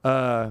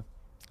 the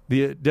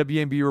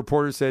WNBA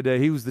reporter said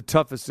he was the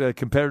toughest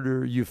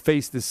competitor you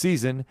faced this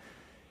season.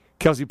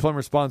 Kelsey Plum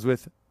responds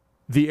with,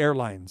 the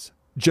airlines,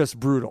 just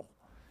brutal.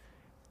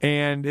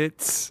 And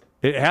it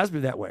has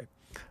been that way.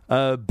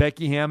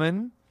 Becky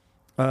Hammon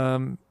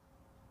has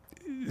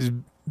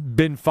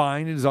been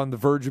fined, is on the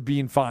verge of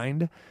being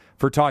fined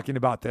for talking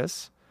about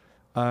this.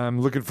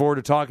 I'm looking forward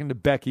to talking to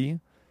Becky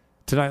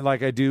tonight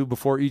like I do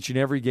before each and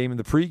every game in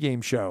the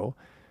pregame show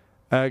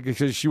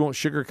because she won't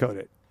sugarcoat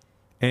it.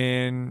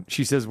 And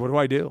she says, what do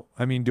I do?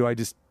 I mean, do I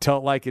just tell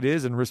it like it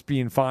is and risk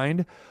being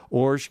fined?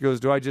 Or she goes,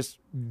 do I just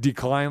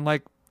decline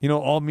like,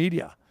 all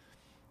media?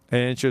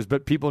 And she goes,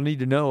 but people need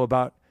to know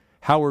about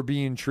how we're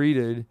being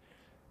treated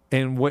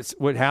and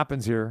what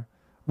happens here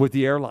with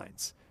the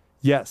airlines.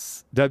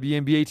 Yes,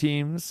 WNBA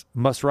teams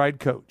must ride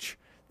coach.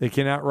 They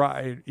cannot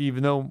ride,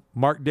 even though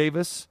Mark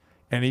Davis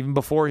and even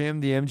before him,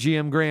 the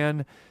MGM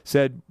Grand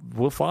said,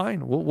 we'll fly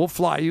you.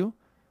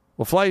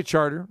 We'll fly you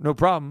charter, no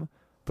problem.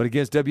 But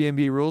against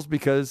WNBA rules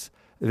because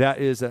that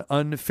is an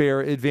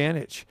unfair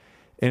advantage.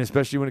 And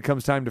especially when it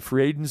comes time to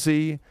free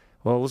agency,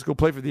 well, let's go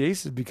play for the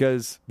Aces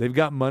because they've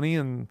got money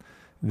and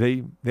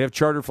they have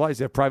charter flights.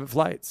 They have private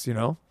flights,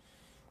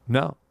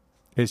 No,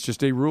 it's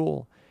just a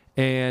rule.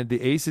 And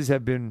the Aces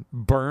have been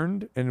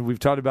burned, and we've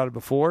talked about it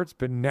before. It's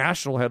been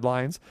national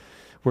headlines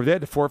where they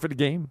had to forfeit a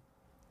game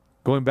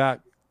going back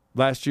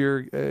last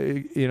year,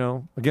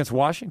 against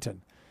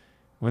Washington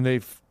when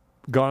they've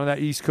gone on that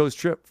East Coast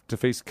trip to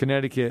face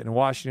Connecticut and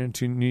Washington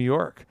to New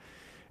York.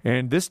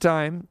 And this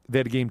time, they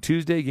had a game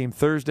Tuesday, game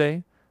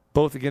Thursday,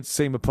 both against the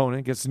same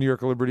opponent, against the New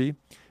York Liberty,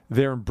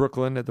 there in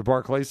Brooklyn at the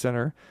Barclays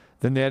Center.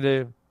 Then they had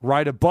to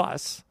ride a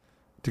bus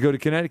to go to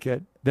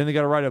Connecticut. Then they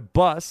got to ride a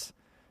bus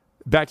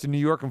back to New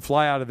York and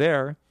fly out of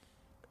there.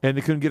 And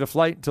they couldn't get a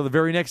flight until the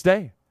very next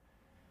day.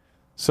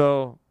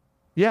 So,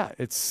 yeah,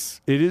 it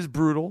is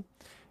brutal.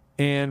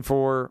 And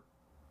for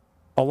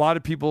a lot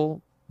of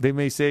people, they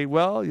may say,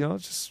 well,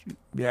 it's just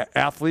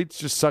athletes,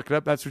 just suck it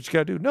up. That's what you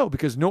got to do. No,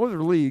 because no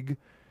other league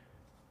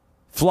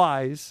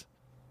flies,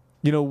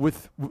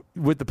 with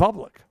the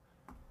public.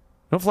 They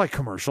don't fly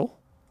commercial.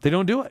 They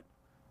don't do it.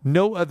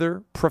 No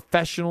other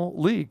professional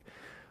league.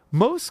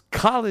 Most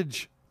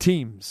college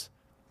teams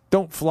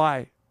don't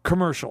fly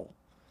commercial,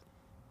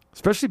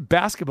 especially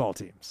basketball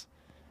teams.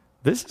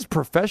 This is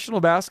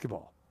professional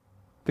basketball.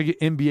 I think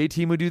an NBA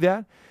team would do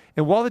that.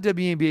 And while the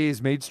WNBA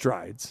has made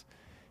strides,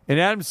 and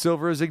Adam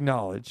Silver has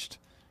acknowledged,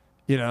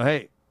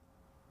 hey,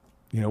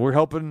 we're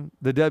helping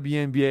the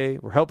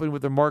WNBA. We're helping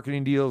with their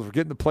marketing deals. We're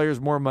getting the players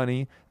more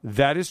money.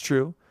 That is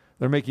true.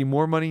 They're making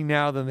more money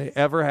now than they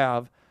ever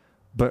have.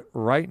 But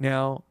right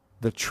now,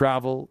 the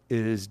travel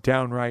is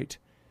downright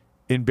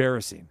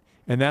embarrassing.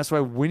 And that's why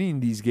winning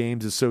these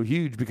games is so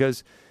huge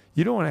because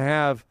you don't want to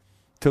have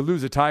to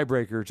lose a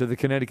tiebreaker to the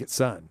Connecticut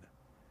Sun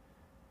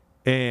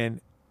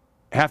and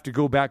have to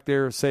go back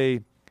there,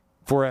 say,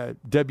 for a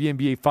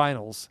WNBA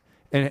finals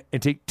and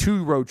take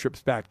 2 road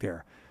trips back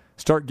there.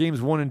 Start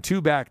games 1 and 2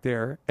 back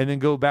there, and then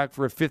go back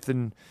for a 5th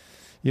and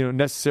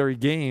necessary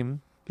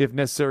game, if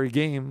necessary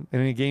game,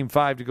 and in game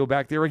 5 to go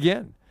back there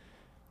again.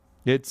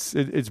 It's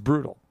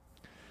brutal.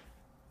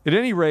 At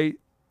any rate,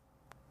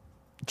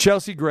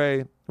 Chelsea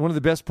Gray, one of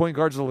the best point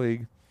guards of the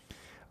league.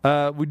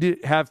 We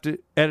did have to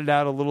edit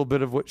out a little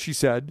bit of what she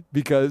said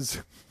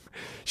because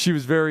she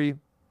was very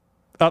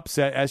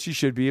upset, as she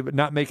should be, but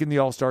not making the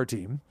All-Star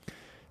team,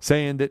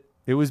 saying that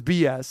it was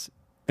BS,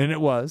 and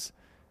it was.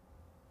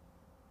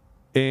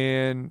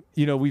 And,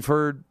 we've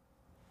heard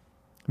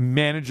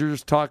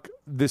managers talk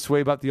this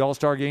way about the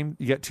All-Star game.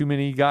 You got too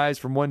many guys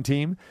from one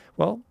team.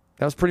 Well,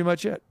 that was pretty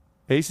much it.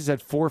 Aces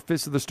had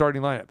 4/5 of the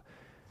starting lineup.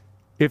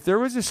 If there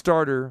was a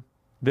starter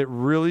that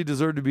really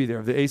deserved to be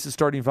there, the Aces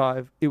starting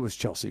 5, it was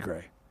Chelsea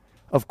Gray.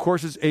 Of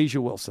course, it's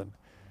A'ja Wilson.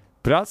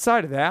 But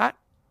outside of that,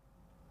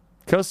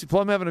 Kelsey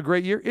Plum having a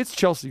great year, it's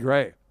Chelsea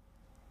Gray.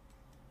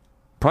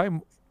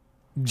 Probably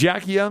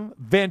Jackie Young,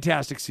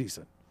 fantastic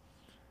season.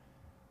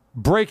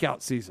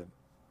 Breakout season.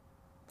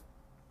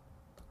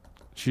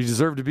 She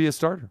deserved to be a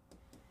starter.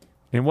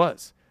 And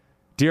was.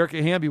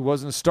 Dearica Hamby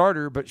wasn't a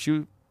starter, but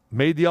she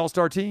made the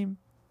All-Star team.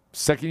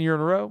 Second year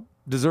in a row.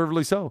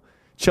 Deservedly so.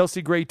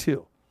 Chelsea Gray,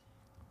 too.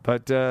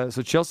 But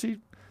so Chelsea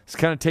has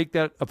kind of take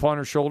that upon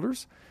her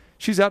shoulders.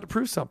 She's out to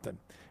prove something.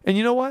 And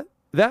you know what?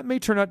 That may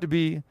turn out to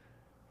be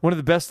one of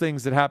the best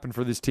things that happened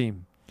for this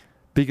team.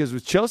 Because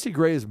with Chelsea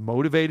Gray is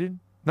motivated,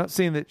 not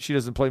saying that she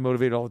doesn't play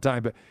motivated all the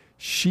time, but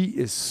she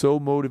is so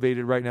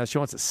motivated right now. She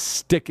wants to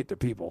stick it to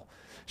people.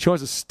 She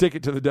wants to stick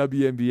it to the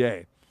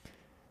WNBA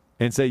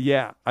and say,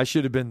 yeah, I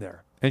should have been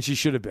there. And she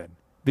should have been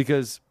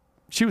because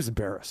she was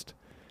embarrassed.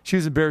 She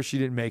was embarrassed she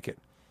didn't make it.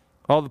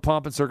 All the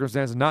pomp and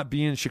circumstance of not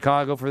being in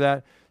Chicago for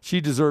that, she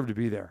deserved to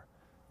be there.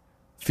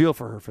 Feel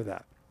for her for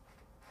that.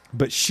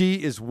 But she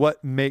is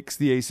what makes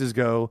the Aces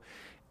go.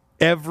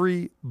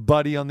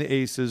 Everybody on the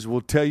Aces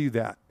will tell you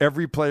that.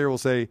 Every player will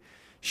say,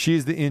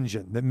 she's the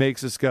engine that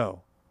makes us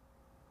go.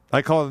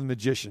 I call her the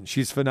magician.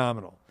 She's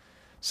phenomenal.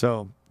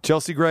 So,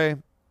 Chelsea Gray,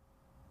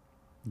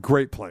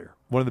 great player.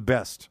 One of the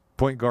best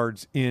point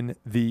guards in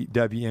the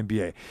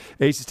WNBA.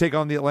 Aces take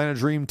on the Atlanta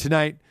Dream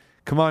tonight.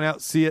 Come on out,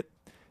 see it.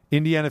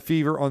 Indiana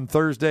Fever on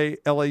Thursday,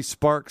 LA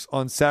Sparks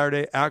on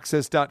Saturday.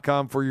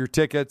 Access.com for your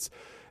tickets.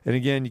 And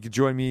again, you can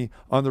join me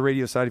on the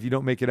radio side if you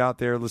don't make it out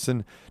there.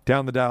 Listen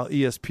down the dial,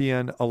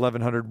 ESPN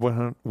 1100,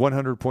 100.9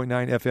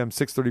 FM,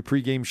 6:30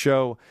 pregame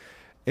show,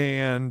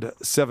 and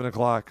 7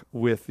 o'clock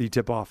with the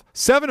tip-off.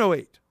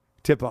 7:08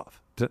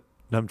 tip-off.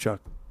 Numchuck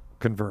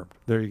confirmed.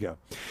 There you go.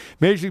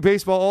 Major League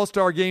Baseball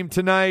All-Star Game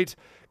tonight.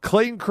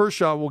 Clayton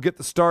Kershaw will get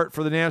the start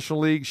for the National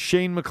League.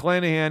 Shane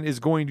McClanahan is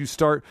going to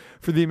start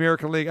for the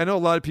American League. I know a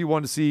lot of people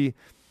want to see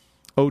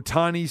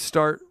Ohtani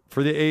start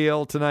for the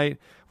AL tonight.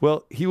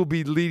 Well, he will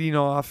be leading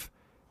off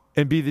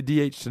and be the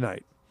DH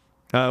tonight.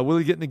 Will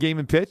he get in the game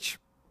and pitch?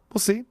 We'll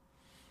see.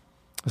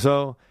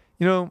 So,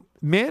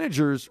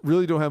 managers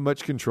really don't have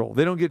much control.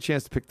 They don't get a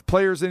chance to pick the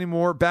players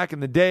anymore. Back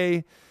in the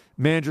day,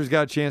 managers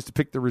got a chance to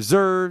pick the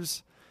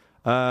reserves.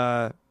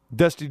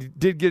 Dusty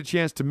did get a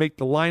chance to make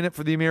the lineup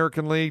for the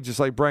American League, just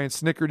like Brian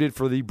Snitker did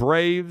for the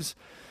Braves.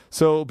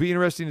 So it'll be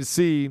interesting to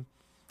see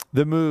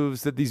the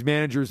moves that these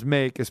managers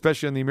make,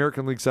 especially on the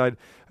American League side.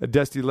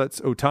 Dusty lets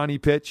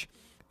Ohtani pitch.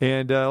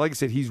 And like I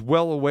said, he's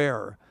well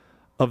aware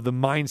of the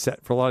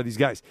mindset for a lot of these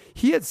guys.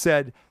 He had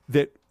said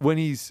that when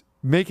he's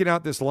making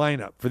out this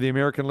lineup for the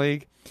American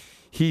League,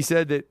 he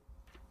said that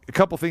a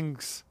couple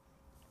things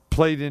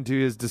played into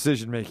his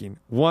decision-making.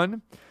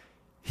 One,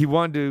 he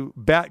wanted to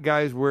bat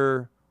guys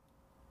where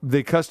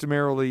they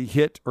customarily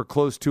hit or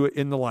close to it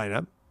in the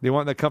lineup. They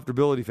want that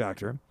comfortability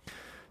factor.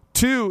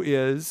 Two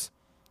is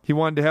he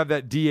wanted to have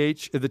that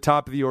DH at the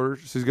top of the order,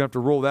 so he's going to have to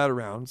roll that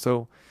around.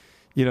 So,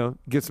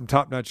 get some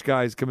top-notch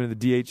guys coming in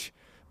the DH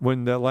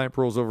when the lineup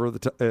rolls over,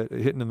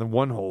 hitting in the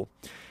one hole.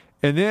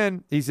 And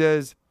then he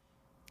says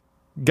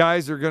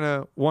guys are going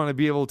to want to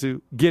be able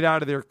to get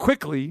out of there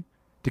quickly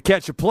to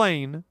catch a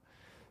plane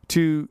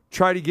to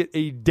try to get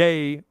a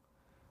day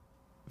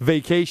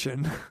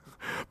vacation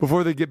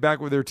before they get back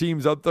with their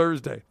teams on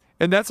Thursday.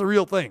 And that's a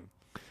real thing.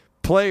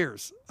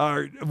 Players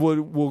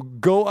will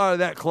go out of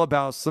that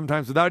clubhouse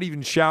sometimes without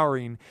even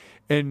showering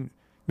and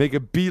make a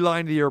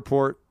beeline to the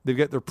airport. They've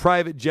got their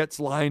private jets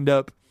lined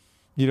up,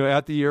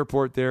 at the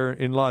airport there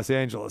in Los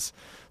Angeles.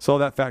 So all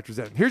that factors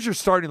in. Here's your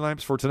starting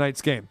lineups for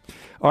tonight's game.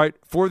 All right,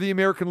 for the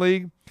American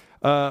League,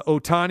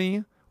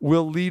 Ohtani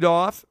will lead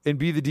off and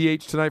be the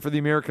DH tonight for the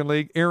American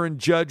League. Aaron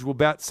Judge will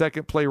bat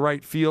second, play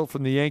right field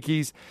from the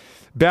Yankees.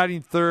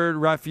 Batting third,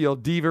 Rafael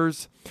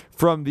Devers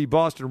from the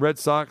Boston Red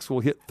Sox will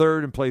hit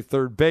third and play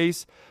third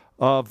base.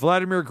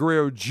 Vladimir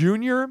Guerrero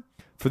Jr.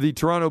 for the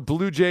Toronto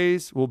Blue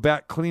Jays will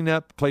bat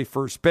cleanup, play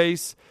first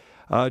base.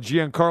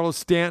 Giancarlo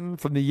Stanton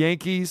from the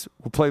Yankees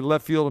will play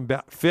left field and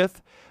bat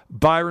fifth.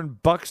 Byron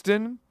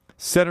Buxton,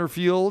 center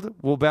field,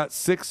 will bat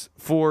sixth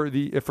from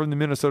the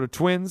Minnesota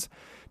Twins.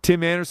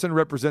 Tim Anderson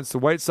represents the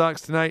White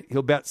Sox tonight.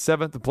 He'll bat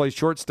seventh and play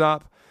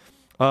shortstop.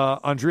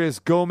 Andreas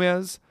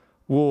Gomez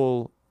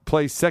will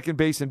play second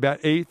base and bat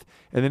eighth.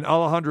 And then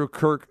Alejandro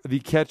Kirk, the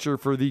catcher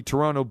for the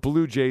Toronto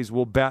Blue Jays,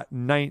 will bat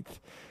ninth.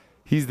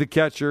 He's the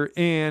catcher.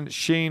 And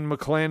Shane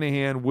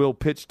McClanahan will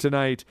pitch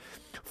tonight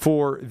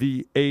for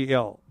the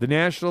AL. The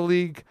National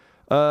League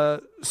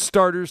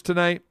starters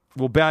tonight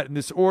will bat in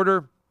this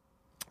order.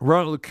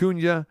 Ronald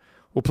Acuna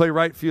will play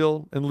right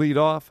field and lead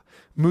off.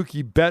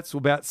 Mookie Betts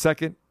will bat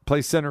second,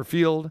 play center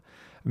field.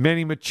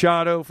 Manny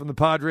Machado from the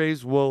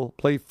Padres will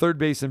play third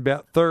base and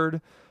bat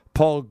third.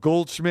 Paul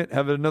Goldschmidt,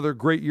 having another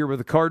great year with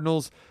the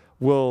Cardinals,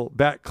 will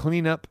bat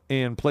cleanup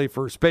and play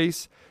first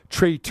base.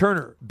 Trey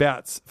Turner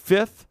bats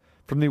fifth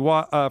from the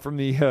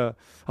I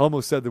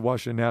almost said the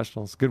Washington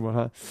Nationals. Good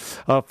one,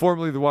 huh?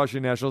 Formerly the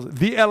Washington Nationals.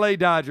 The LA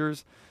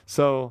Dodgers.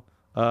 So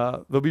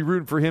they'll be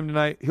rooting for him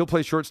tonight. He'll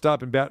play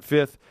shortstop and bat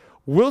fifth.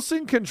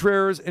 Wilson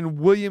Contreras and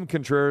William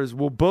Contreras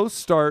will both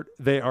start.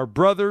 They are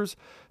brothers.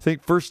 I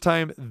think first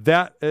time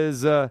that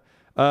has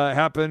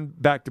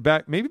happened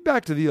back-to-back. Maybe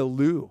back to the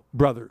Alou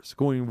brothers,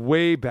 going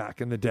way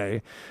back in the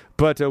day.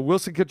 But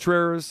Wilson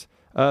Contreras,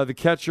 the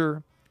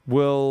catcher,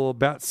 will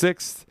bat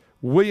sixth.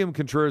 William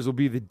Contreras will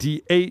be the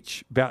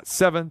DH, bat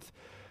seventh.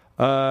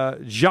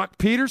 Jacques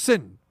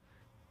Peterson,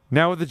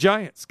 now with the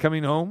Giants,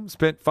 coming home,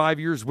 spent 5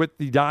 years with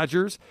the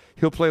Dodgers.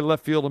 He'll play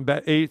left field and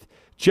bat eighth.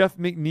 Jeff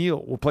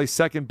McNeil will play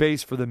second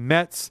base for the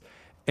Mets,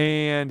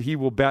 and he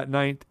will bat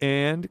ninth.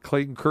 And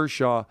Clayton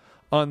Kershaw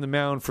on the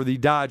mound for the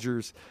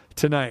Dodgers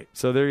tonight.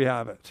 So there you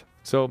have it.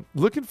 So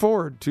looking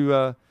forward to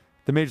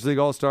the Major League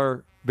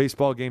All-Star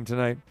Baseball game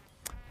tonight.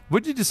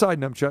 What did you decide,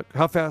 Numchuck?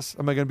 How fast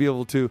am I going to be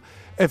able to?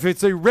 If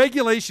it's a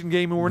regulation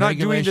game and we're not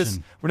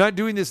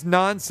doing this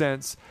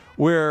nonsense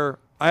where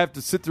I have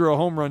to sit through a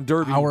home run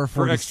derby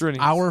for extra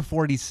innings. Hour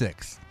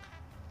 46.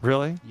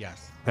 Really?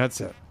 Yes.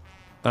 That's it.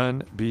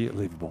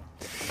 Unbelievable.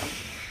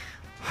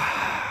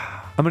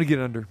 I'm going to get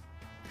under.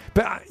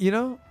 But, I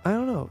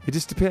don't know. It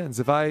just depends.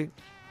 It really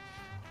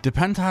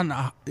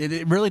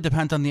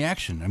depends on the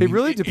action. I mean, it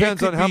really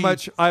depends on how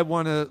much I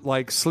want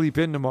to sleep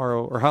in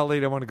tomorrow or how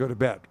late I want to go to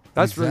bed.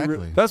 That's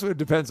exactly. that's what it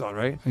depends on,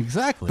 right?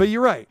 Exactly. But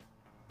you're right.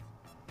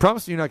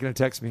 Promise me you're not going to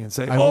text me and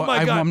say, my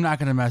God. I'm not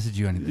going to message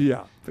you anything.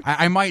 Yeah.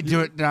 I might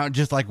do it now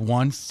just like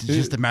once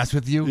just to mess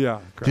with you.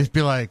 Yeah. Great. Just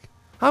be like,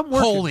 I'm working.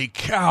 Holy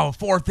cow,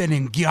 4th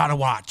inning, gotta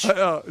watch.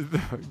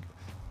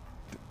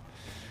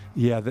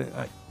 Yeah,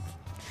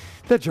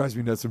 that drives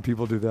me nuts when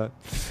people do that.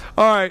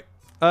 All right.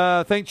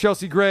 Thank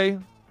Chelsea Gray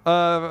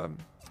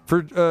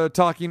for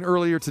talking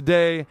earlier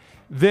today.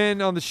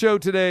 Then on the show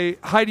today,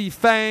 Heidi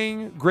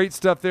Fang. Great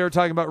stuff there,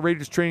 talking about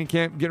Raiders training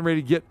camp, getting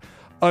ready to get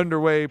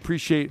underway.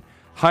 Appreciate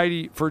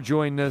Heidi for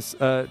joining us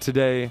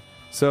today.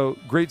 So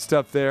great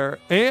stuff there.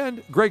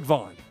 And Greg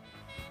Vaughn,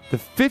 the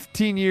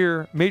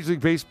 15-year Major League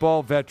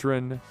Baseball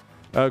veteran.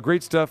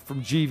 Great stuff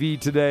from GV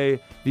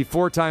today. The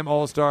 4-time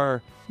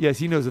All-Star. Yes,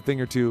 he knows a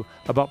thing or two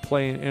about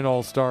playing in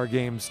All-Star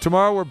games.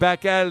 Tomorrow we're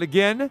back at it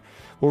again.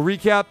 We'll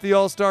recap the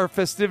All-Star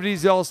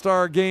festivities, the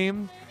All-Star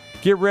game.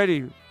 Get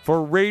ready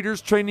for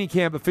Raiders training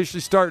camp officially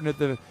starting at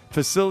the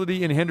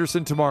facility in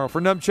Henderson tomorrow. For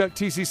Numchuck,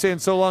 TC saying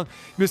so long.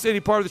 If you missed any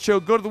part of the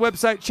show, go to the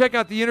website, check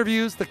out the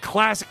interviews, the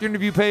classic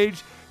interview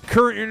page.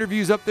 Current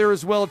interviews up there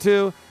as well,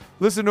 too.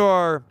 Listen to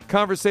our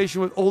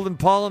conversation with Olden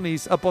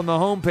Polynice up on the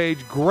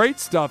homepage. Great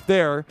stuff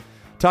there,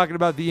 talking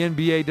about the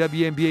NBA,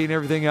 WNBA, and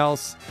everything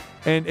else.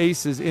 And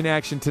Aces in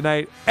action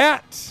tonight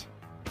at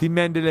the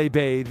Mandalay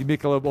Bay, the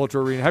Michelob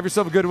Ultra Arena. Have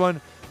yourself a good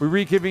one. We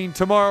reconvene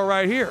tomorrow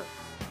right here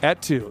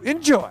at 2.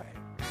 Enjoy.